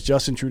 Drinkin' Bros.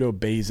 Justin Trudeau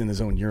bathes in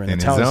his own urine. In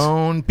his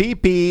own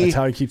pee-pee. That's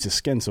how he keeps his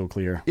skin so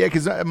clear. Yeah,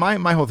 because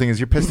my whole thing is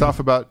you're pissed off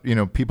about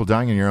people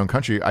dying in your own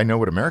country. I know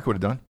what America would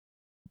have done.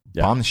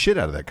 Yeah. Bomb the shit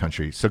out of that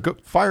country. So go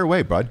fire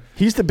away, bud.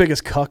 He's the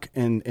biggest cuck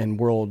in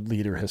world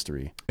leader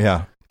history.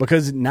 Yeah.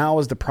 Because now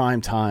is the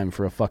prime time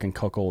for a fucking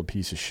cuckold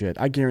piece of shit.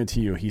 I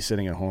guarantee you he's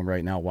sitting at home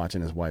right now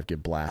watching his wife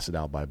get blasted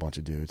out by a bunch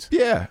of dudes.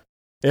 Yeah.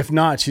 If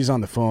not, she's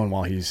on the phone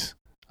while he's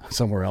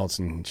somewhere else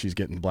and she's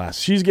getting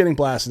blasted. She's getting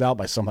blasted out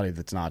by somebody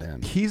that's not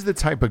him. He's the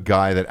type of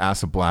guy that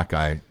asks a black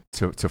guy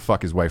to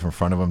fuck his wife in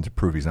front of him to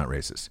prove he's not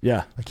racist.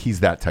 Yeah. Like, he's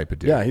that type of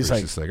dude. Yeah, he's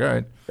just like, all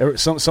right.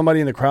 Somebody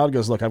in the crowd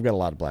goes, look, I've got a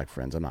lot of black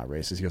friends. I'm not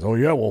racist. He goes, oh,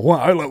 yeah, well,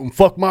 I let them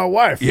fuck my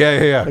wife.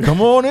 Yeah. Like, come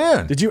on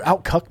in. Did you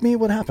out-cuck me?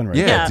 What happened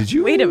Yeah, did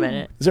you? Wait a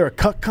minute. Is there a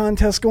cuck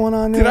contest going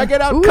on there? Did I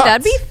get out-cucked? Ooh,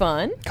 that'd be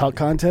fun. Cuck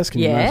contest?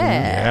 Can you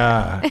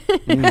imagine?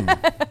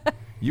 Yeah.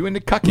 You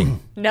into cucking?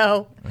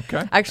 No.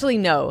 Okay. Actually,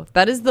 no.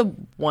 That is the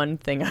one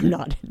thing I'm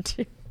not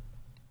into.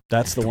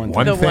 That's the one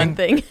thing. One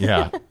thing.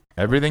 Yeah.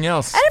 Everything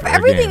else.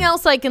 Everything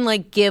else I can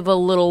give a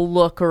little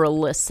look or a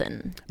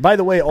listen. By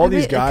the way, all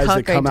these guys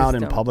that come out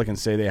in public and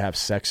say they have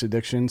sex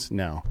addictions,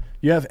 no.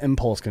 You have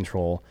impulse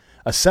control.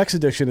 A sex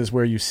addiction is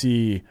where you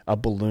see a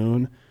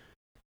balloon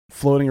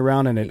floating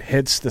around and it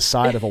hits the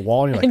side of a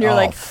wall and you're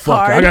like, fuck,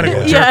 hard. I gotta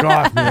go jerk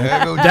off,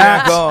 man. Go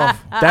jerk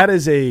off. That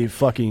is a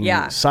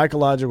fucking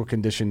psychological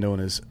condition known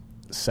as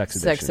sex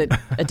addiction. Sex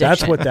addiction.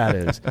 That's what that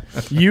is.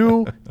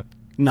 You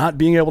not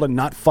being able to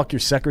not fuck your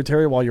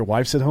secretary while your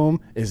wife's at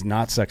home is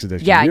not sex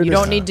addiction. Yeah, you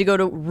don't need to go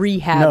to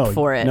rehab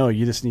for it. No,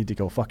 you just need to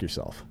go fuck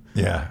yourself.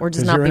 Yeah. Or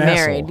just not be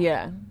married.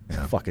 Yeah.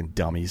 Fucking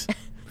dummies.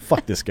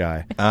 Fuck this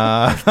guy.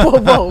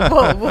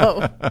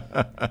 Whoa.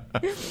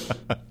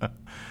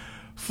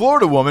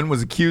 Florida woman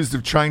was accused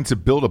of trying to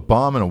build a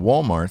bomb in a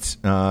Walmart.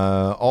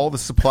 All the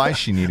supplies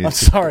she needed. I'm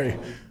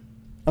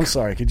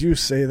sorry. Could you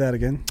say that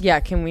again? Yeah,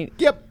 can we?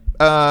 Yep.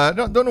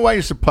 Don't know why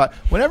you're surprised.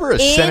 Whenever a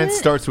sentence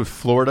starts with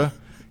Florida,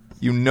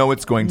 you know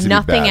it's going to be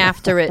bad. Nothing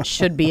after it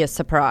should be a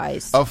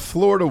surprise. A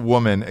Florida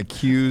woman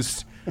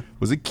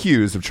was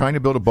accused of trying to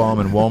build a bomb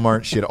in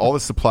Walmart. She had all the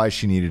supplies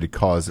she needed to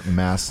cause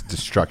mass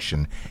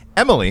destruction.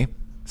 Emily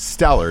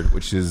Stallard,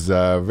 which is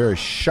very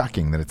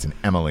shocking that it's an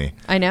Emily.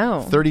 I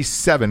know.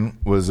 37,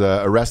 was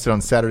arrested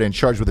on Saturday and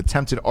charged with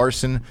attempted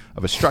arson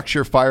of a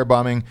structure,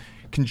 firebombing,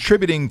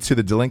 contributing to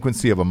the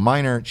delinquency of a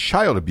minor,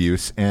 child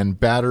abuse, and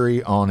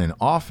battery on an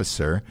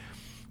officer.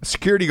 A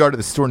security guard at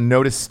the store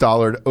noticed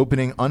Stallard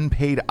opening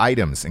unpaid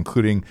items,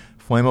 including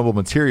flammable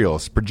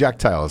materials,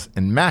 projectiles,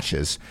 and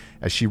matches,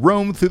 as she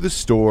roamed through the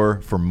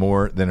store for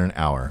more than an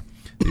hour.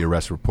 The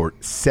arrest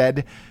report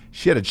said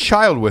she had a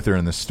child with her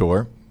in the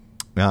store.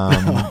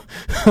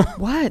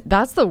 What?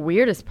 That's the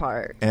weirdest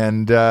part.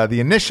 And the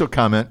initial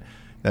comment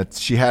that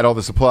she had all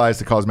the supplies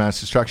to cause mass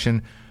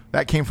destruction,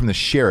 that came from the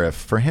sheriff.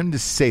 For him to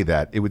say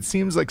that, it would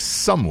seem like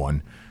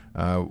someone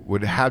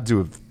would have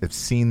to have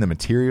seen the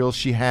materials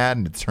she had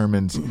and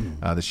determined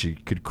that she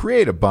could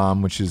create a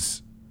bomb, which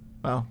is,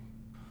 well,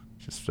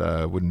 just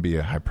wouldn't be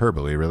a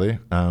hyperbole, really.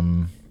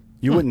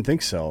 You wouldn't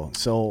think so.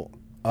 So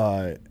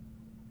I'm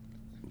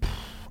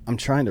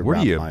trying to Where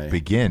do you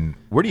begin?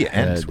 Where do you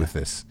end with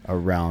this?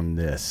 Around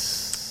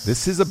this.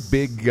 This is a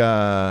big...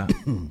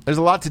 there's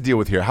a lot to deal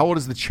with here. How old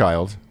is the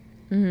child?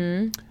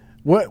 Mm-hmm.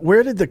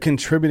 Where did the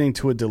contributing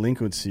to a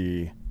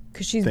delinquency...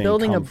 Because she's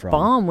building a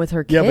bomb with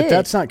her kid. Yeah, but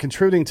that's not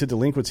contributing to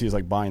delinquency. Is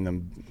like buying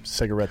them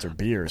cigarettes or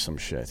beer or some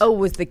shit. Oh,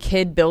 was the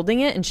kid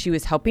building it and she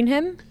was helping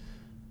him?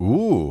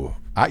 Ooh.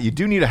 You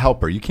do need a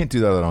helper. You can't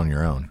do that on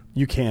your own.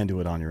 You can do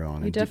it on your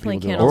own. You definitely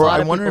can. Or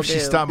I wonder if she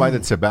stopped by the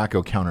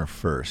tobacco counter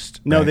first.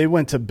 No, right? They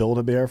went to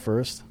Build-A-Bear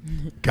first.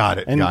 Got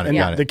it. Got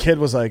it. The kid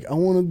was like, I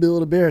want to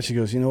build a bear. She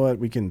goes, you know what?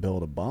 We can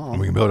build a bomb.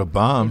 We can build a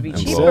bomb. It'd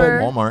be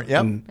cheaper. Walmart.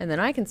 Yep. And then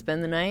I can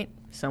spend the night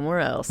somewhere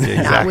else.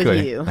 Exactly. Not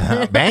with you.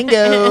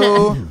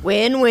 Bango.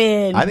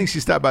 Win-win. I think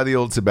she stopped by the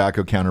old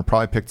tobacco counter,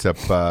 probably picked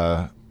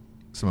up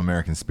some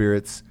American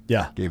spirits.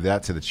 Yeah. Gave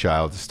that to the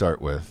child to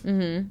start with.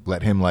 Mm-hmm.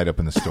 Let him light up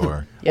in the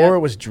store. Yep. Or it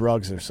was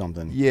drugs or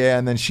something. Yeah,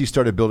 and then she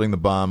started building the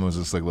bomb and was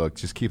just like, look,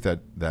 just keep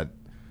that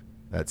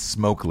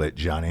smoke lit,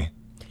 Johnny.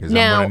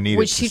 Now,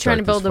 was she trying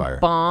to build a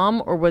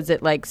bomb, or was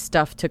it like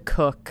stuff to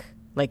cook,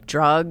 like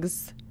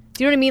drugs?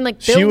 Do you know what I mean?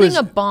 Like building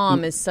a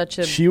bomb is such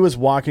a... She was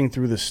walking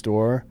through the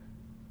store,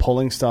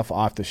 pulling stuff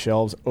off the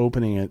shelves,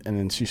 opening it, and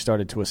then she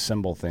started to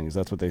assemble things.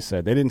 That's what they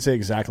said. They didn't say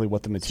exactly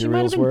what the materials she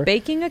might have been were.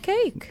 Baking a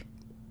cake.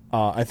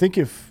 I think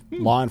if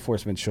law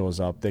enforcement shows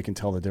up, they can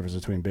tell the difference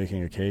between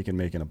baking a cake and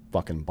making a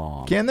fucking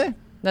bomb. Can they?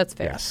 That's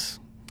fair. Yes.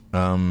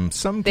 Some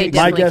they cakes.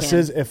 My guess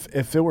is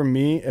if it were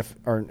me, if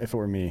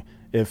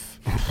if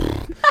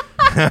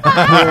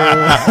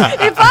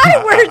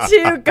I were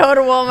to go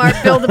to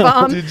Walmart, build a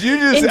bomb, did you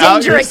just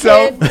out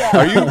yourself?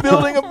 Are you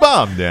building a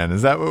bomb, Dan?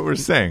 Is that what we're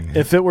saying?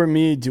 If it were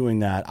me doing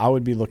that, I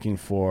would be looking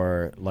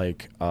for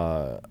like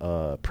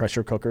a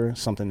pressure cooker,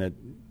 something that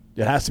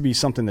it has to be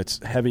something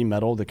that's heavy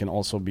metal that can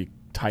also be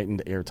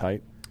tightened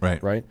airtight.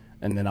 Right.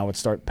 And then I would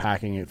start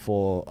packing it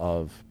full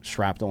of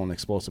shrapnel and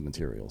explosive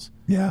materials.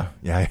 Yeah.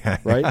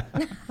 Right?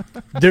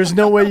 There's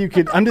no way you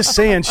could... I'm just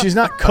saying, she's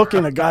not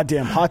cooking a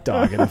goddamn hot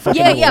dog in a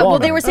fucking Yeah. water. Well,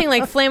 they were saying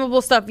like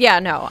flammable stuff. Yeah,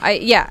 no.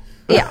 Yeah.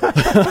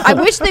 I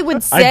wish they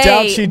would say I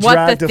doubt she what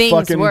dragged the a things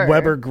fucking were.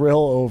 Weber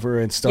grill over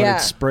and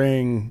started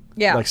spraying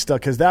like stuff.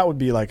 Because that would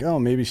be like, oh,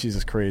 maybe she's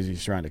just crazy.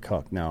 She's trying to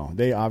cook. No,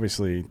 they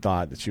obviously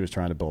thought that she was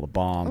trying to build a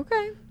bomb.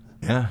 Okay.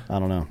 Yeah. I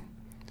don't know.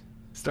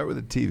 Start with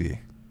a TV.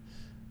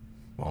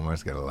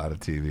 Walmart's got a lot of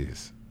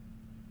TVs.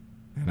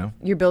 You know?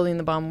 You're building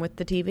the bomb with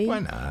the TV? Why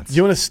not? Do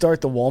you want to start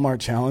the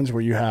Walmart challenge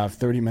where you have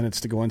 30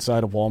 minutes to go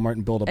inside a Walmart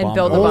and build a bomb? And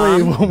build a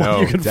bomb?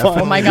 No, you can definitely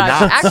find. Oh my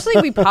gosh.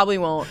 Actually, we probably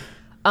won't.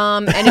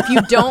 And if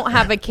you don't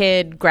have a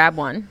kid, grab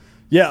one.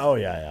 Yeah. Oh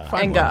yeah.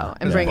 And go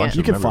and bring it.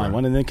 You can find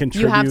one and then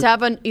contribute. You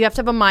have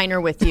to have a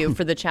minor with you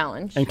for the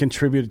challenge and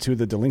contribute to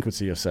the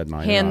delinquency of said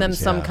minor. Hand them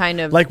some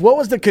kind of like what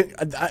was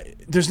the?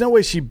 There's no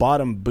way she bought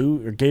him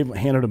booze or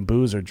handed him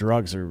booze or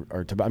drugs or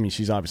I mean,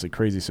 she's obviously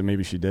crazy, so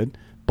maybe she did.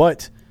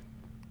 But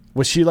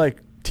was she like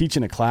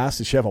teaching a class?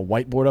 Did she have a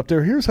whiteboard up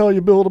there? Here's how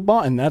you build a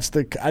bomb. And that's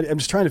I'm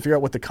just trying to figure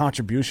out what the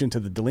contribution to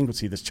the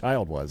delinquency of this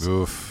child was.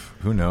 Oof.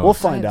 Who knows? We'll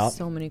find out.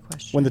 So many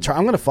questions. When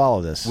I'm going to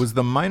follow this. Was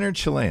the minor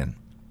Chilean?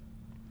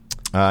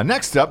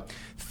 Next up,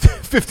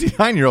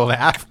 59-year-old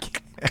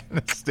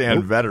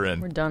Afghanistan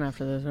veteran. We're done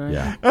after this, right?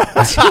 Yeah.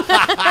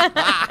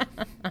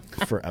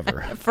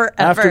 Forever.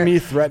 After me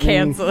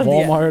threatening canceled,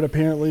 Walmart,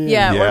 apparently.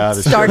 Yeah,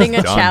 we're starting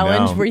a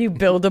challenge where you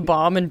build a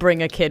bomb and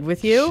bring a kid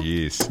with you.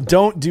 Jeez.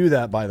 Don't do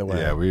that, by the way.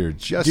 Yeah, we were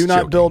just Do not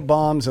joking. build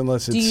bombs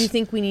unless it's... Do you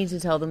think we need to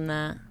tell them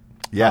that?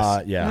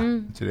 Yes. Yeah.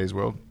 In today's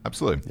world,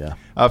 absolutely. Yeah.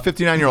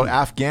 59-year-old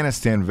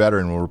Afghanistan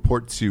veteran will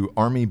report to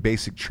Army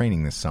basic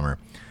training this summer.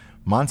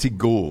 Monty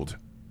Gould,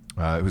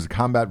 who was a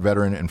combat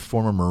veteran and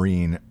former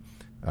Marine,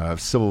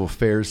 civil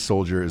affairs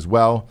soldier as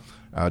well,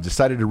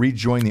 decided to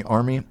rejoin the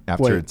Army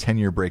after a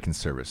 10-year break in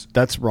service.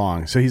 That's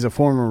wrong. So he's a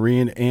former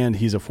Marine and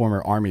he's a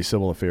former Army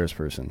civil affairs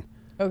person.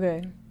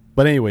 Okay.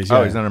 But anyways, yeah.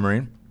 Oh, he's not a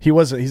Marine?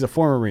 He's a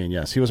former Marine,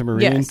 yes. He was a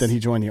Marine, yes. Then he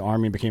joined the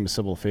Army and became a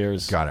civil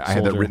affairs Got it. soldier. I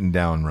had that written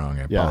down wrong.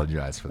 I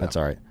apologize for that. That's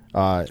all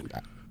right.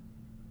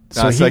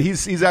 So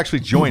he's actually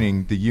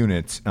joining the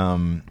unit.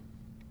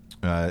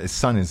 His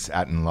son is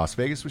out in Las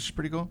Vegas, which is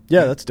pretty cool.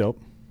 Yeah, that's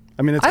dope.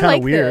 I mean, it's kind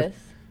of weird. This.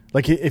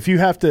 Like if you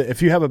have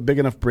a big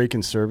enough break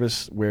in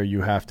service where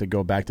you have to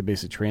go back to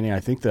basic training, I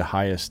think the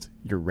highest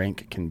your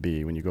rank can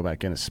be when you go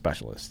back in is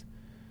specialist,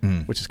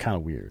 which is kind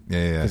of weird.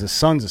 Yeah. Because his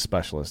son's a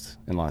specialist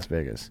in Las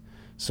Vegas,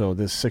 so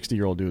this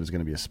 60-year-old dude is going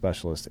to be a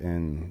specialist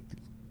in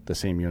the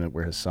same unit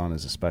where his son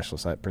is a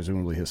specialist.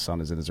 Presumably his son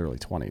is in his early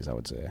 20s, I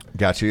would say.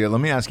 Gotcha. Yeah, let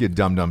me ask you a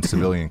dumb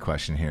civilian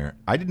question here.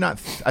 I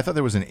thought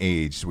there was an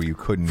age where you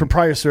couldn't... For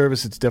prior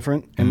service, it's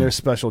different, and there's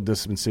special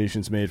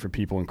dispensations made for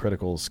people in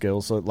critical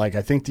skills. So, like,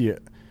 I think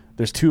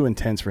there's two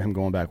intents for him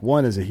going back.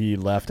 One is that he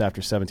left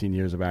after 17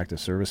 years of active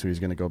service, so he's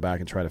going to go back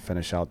and try to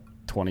finish out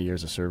 20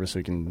 years of service so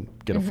he can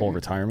get a full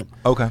retirement.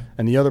 Okay.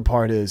 And the other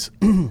part is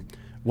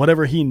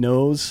whatever he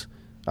knows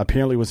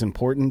apparently was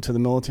important to the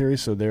military,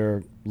 so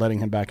they're letting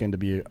him back in to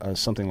be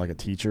something like a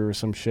teacher or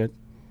some shit.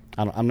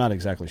 I'm not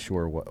exactly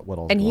sure what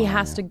all. And he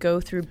has to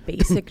go through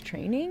basic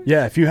training?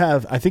 Yeah, I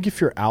think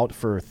if you're out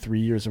for 3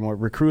 years or more,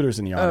 recruiters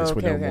in the audience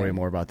would know way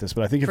more about this,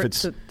 but I think if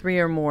it's 3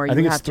 or more, I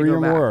think it's 3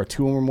 or back. more or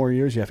 2 or more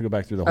years, you have to go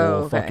back through the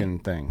whole fucking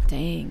thing.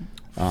 Dang.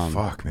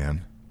 Fuck,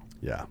 man.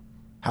 Yeah.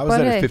 How is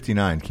that at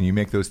 59? Can you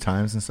make those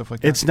times and stuff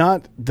like that? It's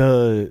not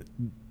the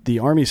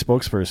Army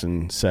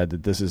spokesperson said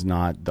that this is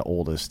not the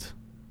oldest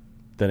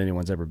that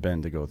anyone's ever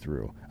been to go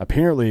through.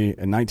 Apparently,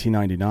 in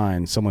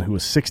 1999, someone who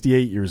was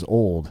 68 years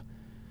old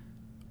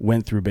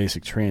went through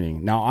basic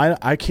training. Now,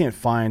 I can't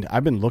find,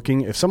 I've been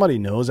looking. If somebody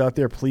knows out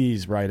there,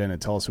 please write in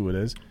and tell us who it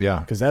is. Yeah.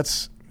 Because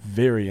that's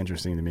very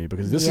interesting to me,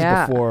 because this is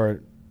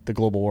before the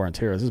global war on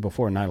terror. This is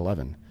before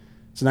 9/11.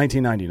 It's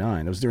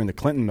 1999. It was during the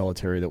Clinton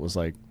military that was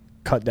like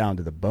cut down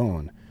to the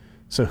bone.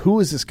 So who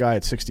is this guy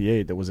at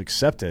 68 that was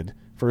accepted,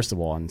 first of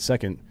all, and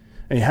second,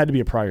 and he had to be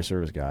a prior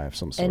service guy of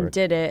some sort. And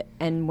did it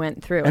and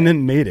went through and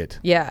then made it.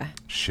 Yeah.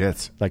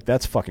 Shit. Like,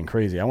 that's fucking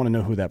crazy. I want to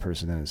know who that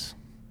person is.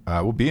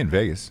 We'll be in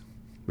Vegas.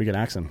 We can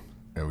ask him.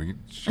 Yeah, we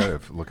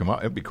should look him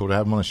up. It'd be cool to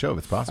have him on the show if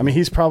it's possible. I mean,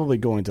 he's probably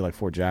going to like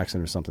Fort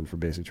Jackson or something for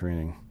basic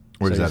training.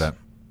 Where's that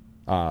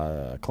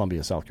at?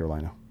 Columbia, South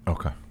Carolina.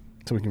 Okay.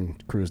 So we can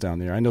cruise down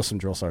there. I know some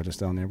drill sergeants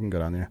down there. We can go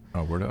down there.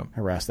 Oh, word up.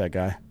 Harass that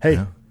guy. Hey.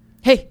 Yeah.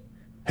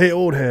 Hey,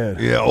 old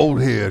head. Yeah,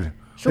 old head.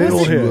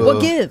 Sure,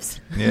 what gives?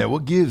 Yeah,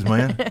 what gives,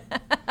 man?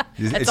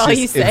 That's all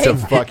you say. It's a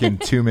fucking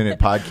 2-minute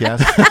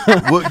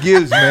podcast. What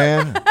gives,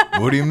 man?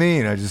 What do you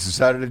mean? I just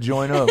decided to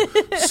join up.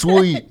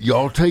 Sweet.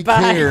 Y'all take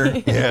care.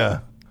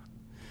 Yeah.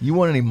 You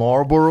want any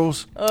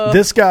Marlboros?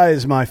 This guy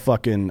is my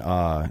fucking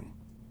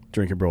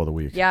drinking bro of the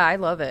week. Yeah, I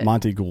love it.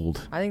 Monty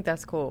Gould. I think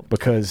that's cool.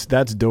 Because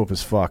that's dope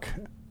as fuck.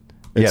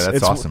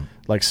 That's awesome.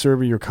 Like,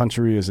 serving your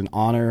country is an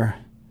honor,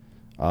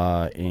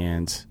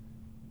 and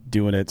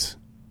doing it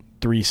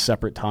 3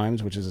 separate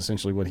times, which is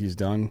essentially what he's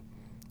done,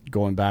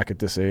 going back at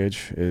this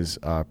age, is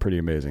pretty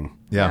amazing.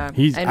 Yeah.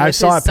 I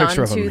saw a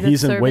picture of him.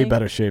 He's in way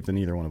better shape than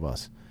either one of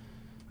us.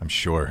 I'm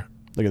sure.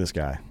 Look at this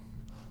guy.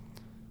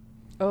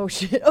 Oh,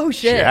 shit.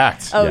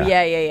 Jacked. Oh,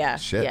 yeah.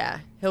 Shit. Yeah,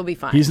 he'll be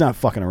fine. He's not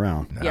fucking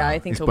around. No, yeah, I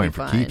think he's he'll playing be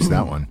for fine. keeps,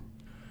 that one.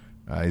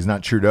 He's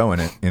not Trudeau in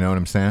it. You know what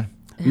I'm saying?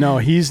 No,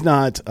 he's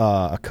not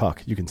a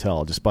cuck. You can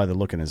tell just by the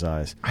look in his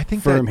eyes. I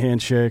think firm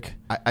handshake.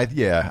 I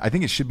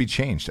think it should be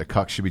changed. A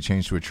cuck should be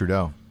changed to a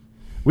Trudeau.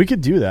 We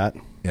could do that.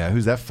 Yeah,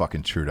 who's that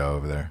fucking Trudeau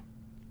over there?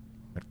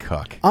 That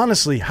cuck.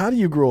 Honestly, how do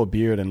you grow a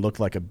beard and look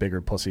like a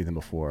bigger pussy than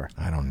before?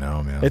 I don't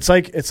know, man. It's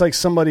like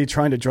somebody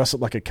trying to dress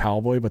up like a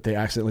cowboy, but they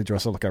accidentally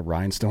dress up like a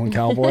rhinestone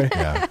cowboy.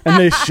 Yeah. And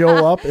they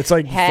show up. It's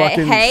like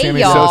fucking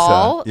Sammy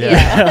y'all. Sosa.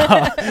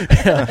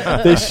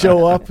 Yeah. They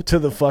show up to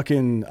the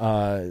fucking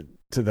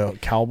to the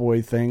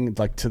cowboy thing,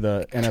 like to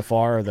the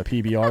NFR or the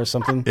PBR or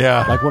something.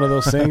 Yeah. Like one of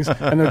those things.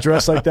 And they're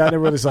dressed like that. And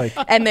everybody's like...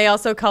 And they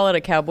also call it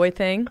a cowboy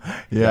thing.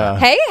 Yeah.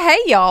 Hey,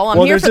 y'all.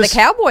 I'm here for the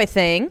cowboy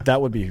thing. That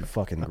would be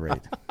fucking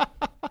great.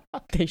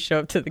 They show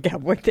up to the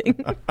cowboy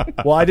thing.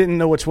 Well, I didn't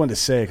know which one to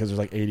say because there's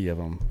like 80 of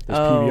them. There's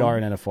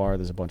PBR and NFR.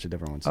 There's a bunch of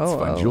different ones. It's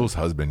fun. Jules'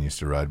 husband used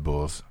to ride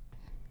bulls.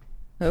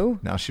 Who?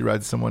 Now she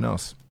rides someone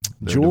else.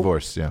 They're Jewel?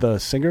 divorced, yeah. The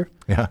singer?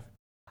 Yeah.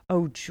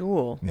 Oh,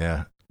 Jewel.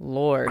 Yeah.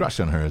 Lord. Crush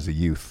on her as a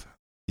youth.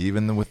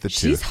 Even with the tooth.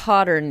 She's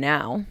hotter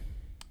now.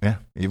 Yeah,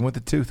 even with the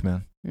tooth,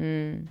 man.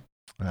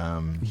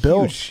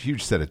 Bill,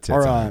 huge set of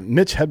tits. Or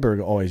Mitch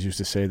Hedberg always used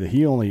to say that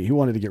he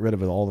wanted to get rid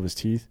of all of his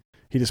teeth.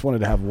 He just wanted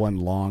to have one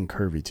long,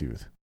 curvy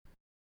tooth.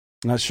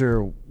 I'm not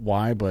sure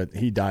why, but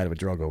he died of a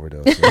drug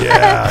overdose. So.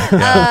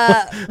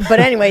 Yeah. But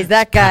anyways,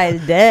 that guy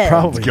is dead.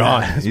 Probably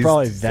gone. It's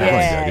probably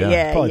that.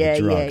 Yeah,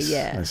 drugs,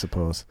 I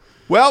suppose.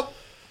 Well,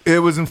 it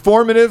was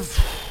informative.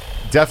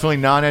 Definitely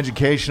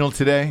non-educational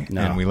today,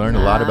 and we learned a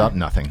lot about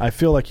nothing. I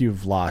feel like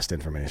you've lost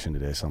information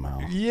today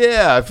somehow.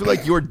 Yeah, I feel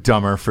like you're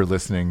dumber for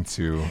listening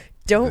to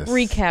Don't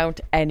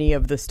recount any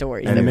of the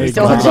stories. And we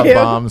talk told about you.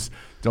 bombs.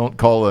 Don't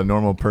call a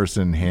normal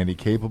person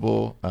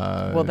handy-capable.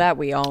 Well, that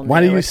we all know.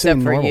 Why do you say except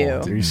normal? For you.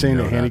 Are you saying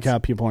that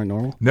handicapped people aren't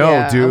normal? No,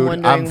 yeah, dude. I'm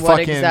wondering what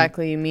fucking...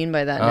 exactly you mean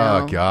by that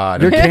now. Oh,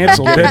 God. You're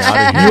canceled,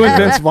 bitch. You and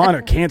Vince Vaughn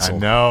are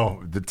canceled. I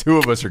know. The two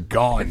of us are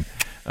gone.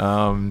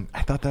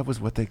 I thought that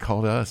was what they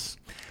called us.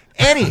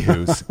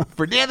 Anywho's,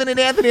 for Anthony and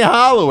Anthony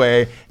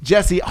Hollaway,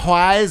 Jessie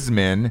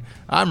Wiseman,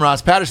 I'm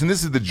Ross Patterson.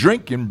 This is the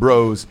Drinkin'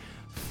 Bros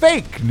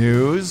Fake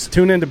News.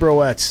 Tune into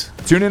Broettes.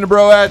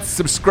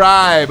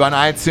 Subscribe on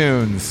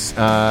iTunes,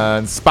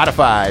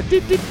 Spotify.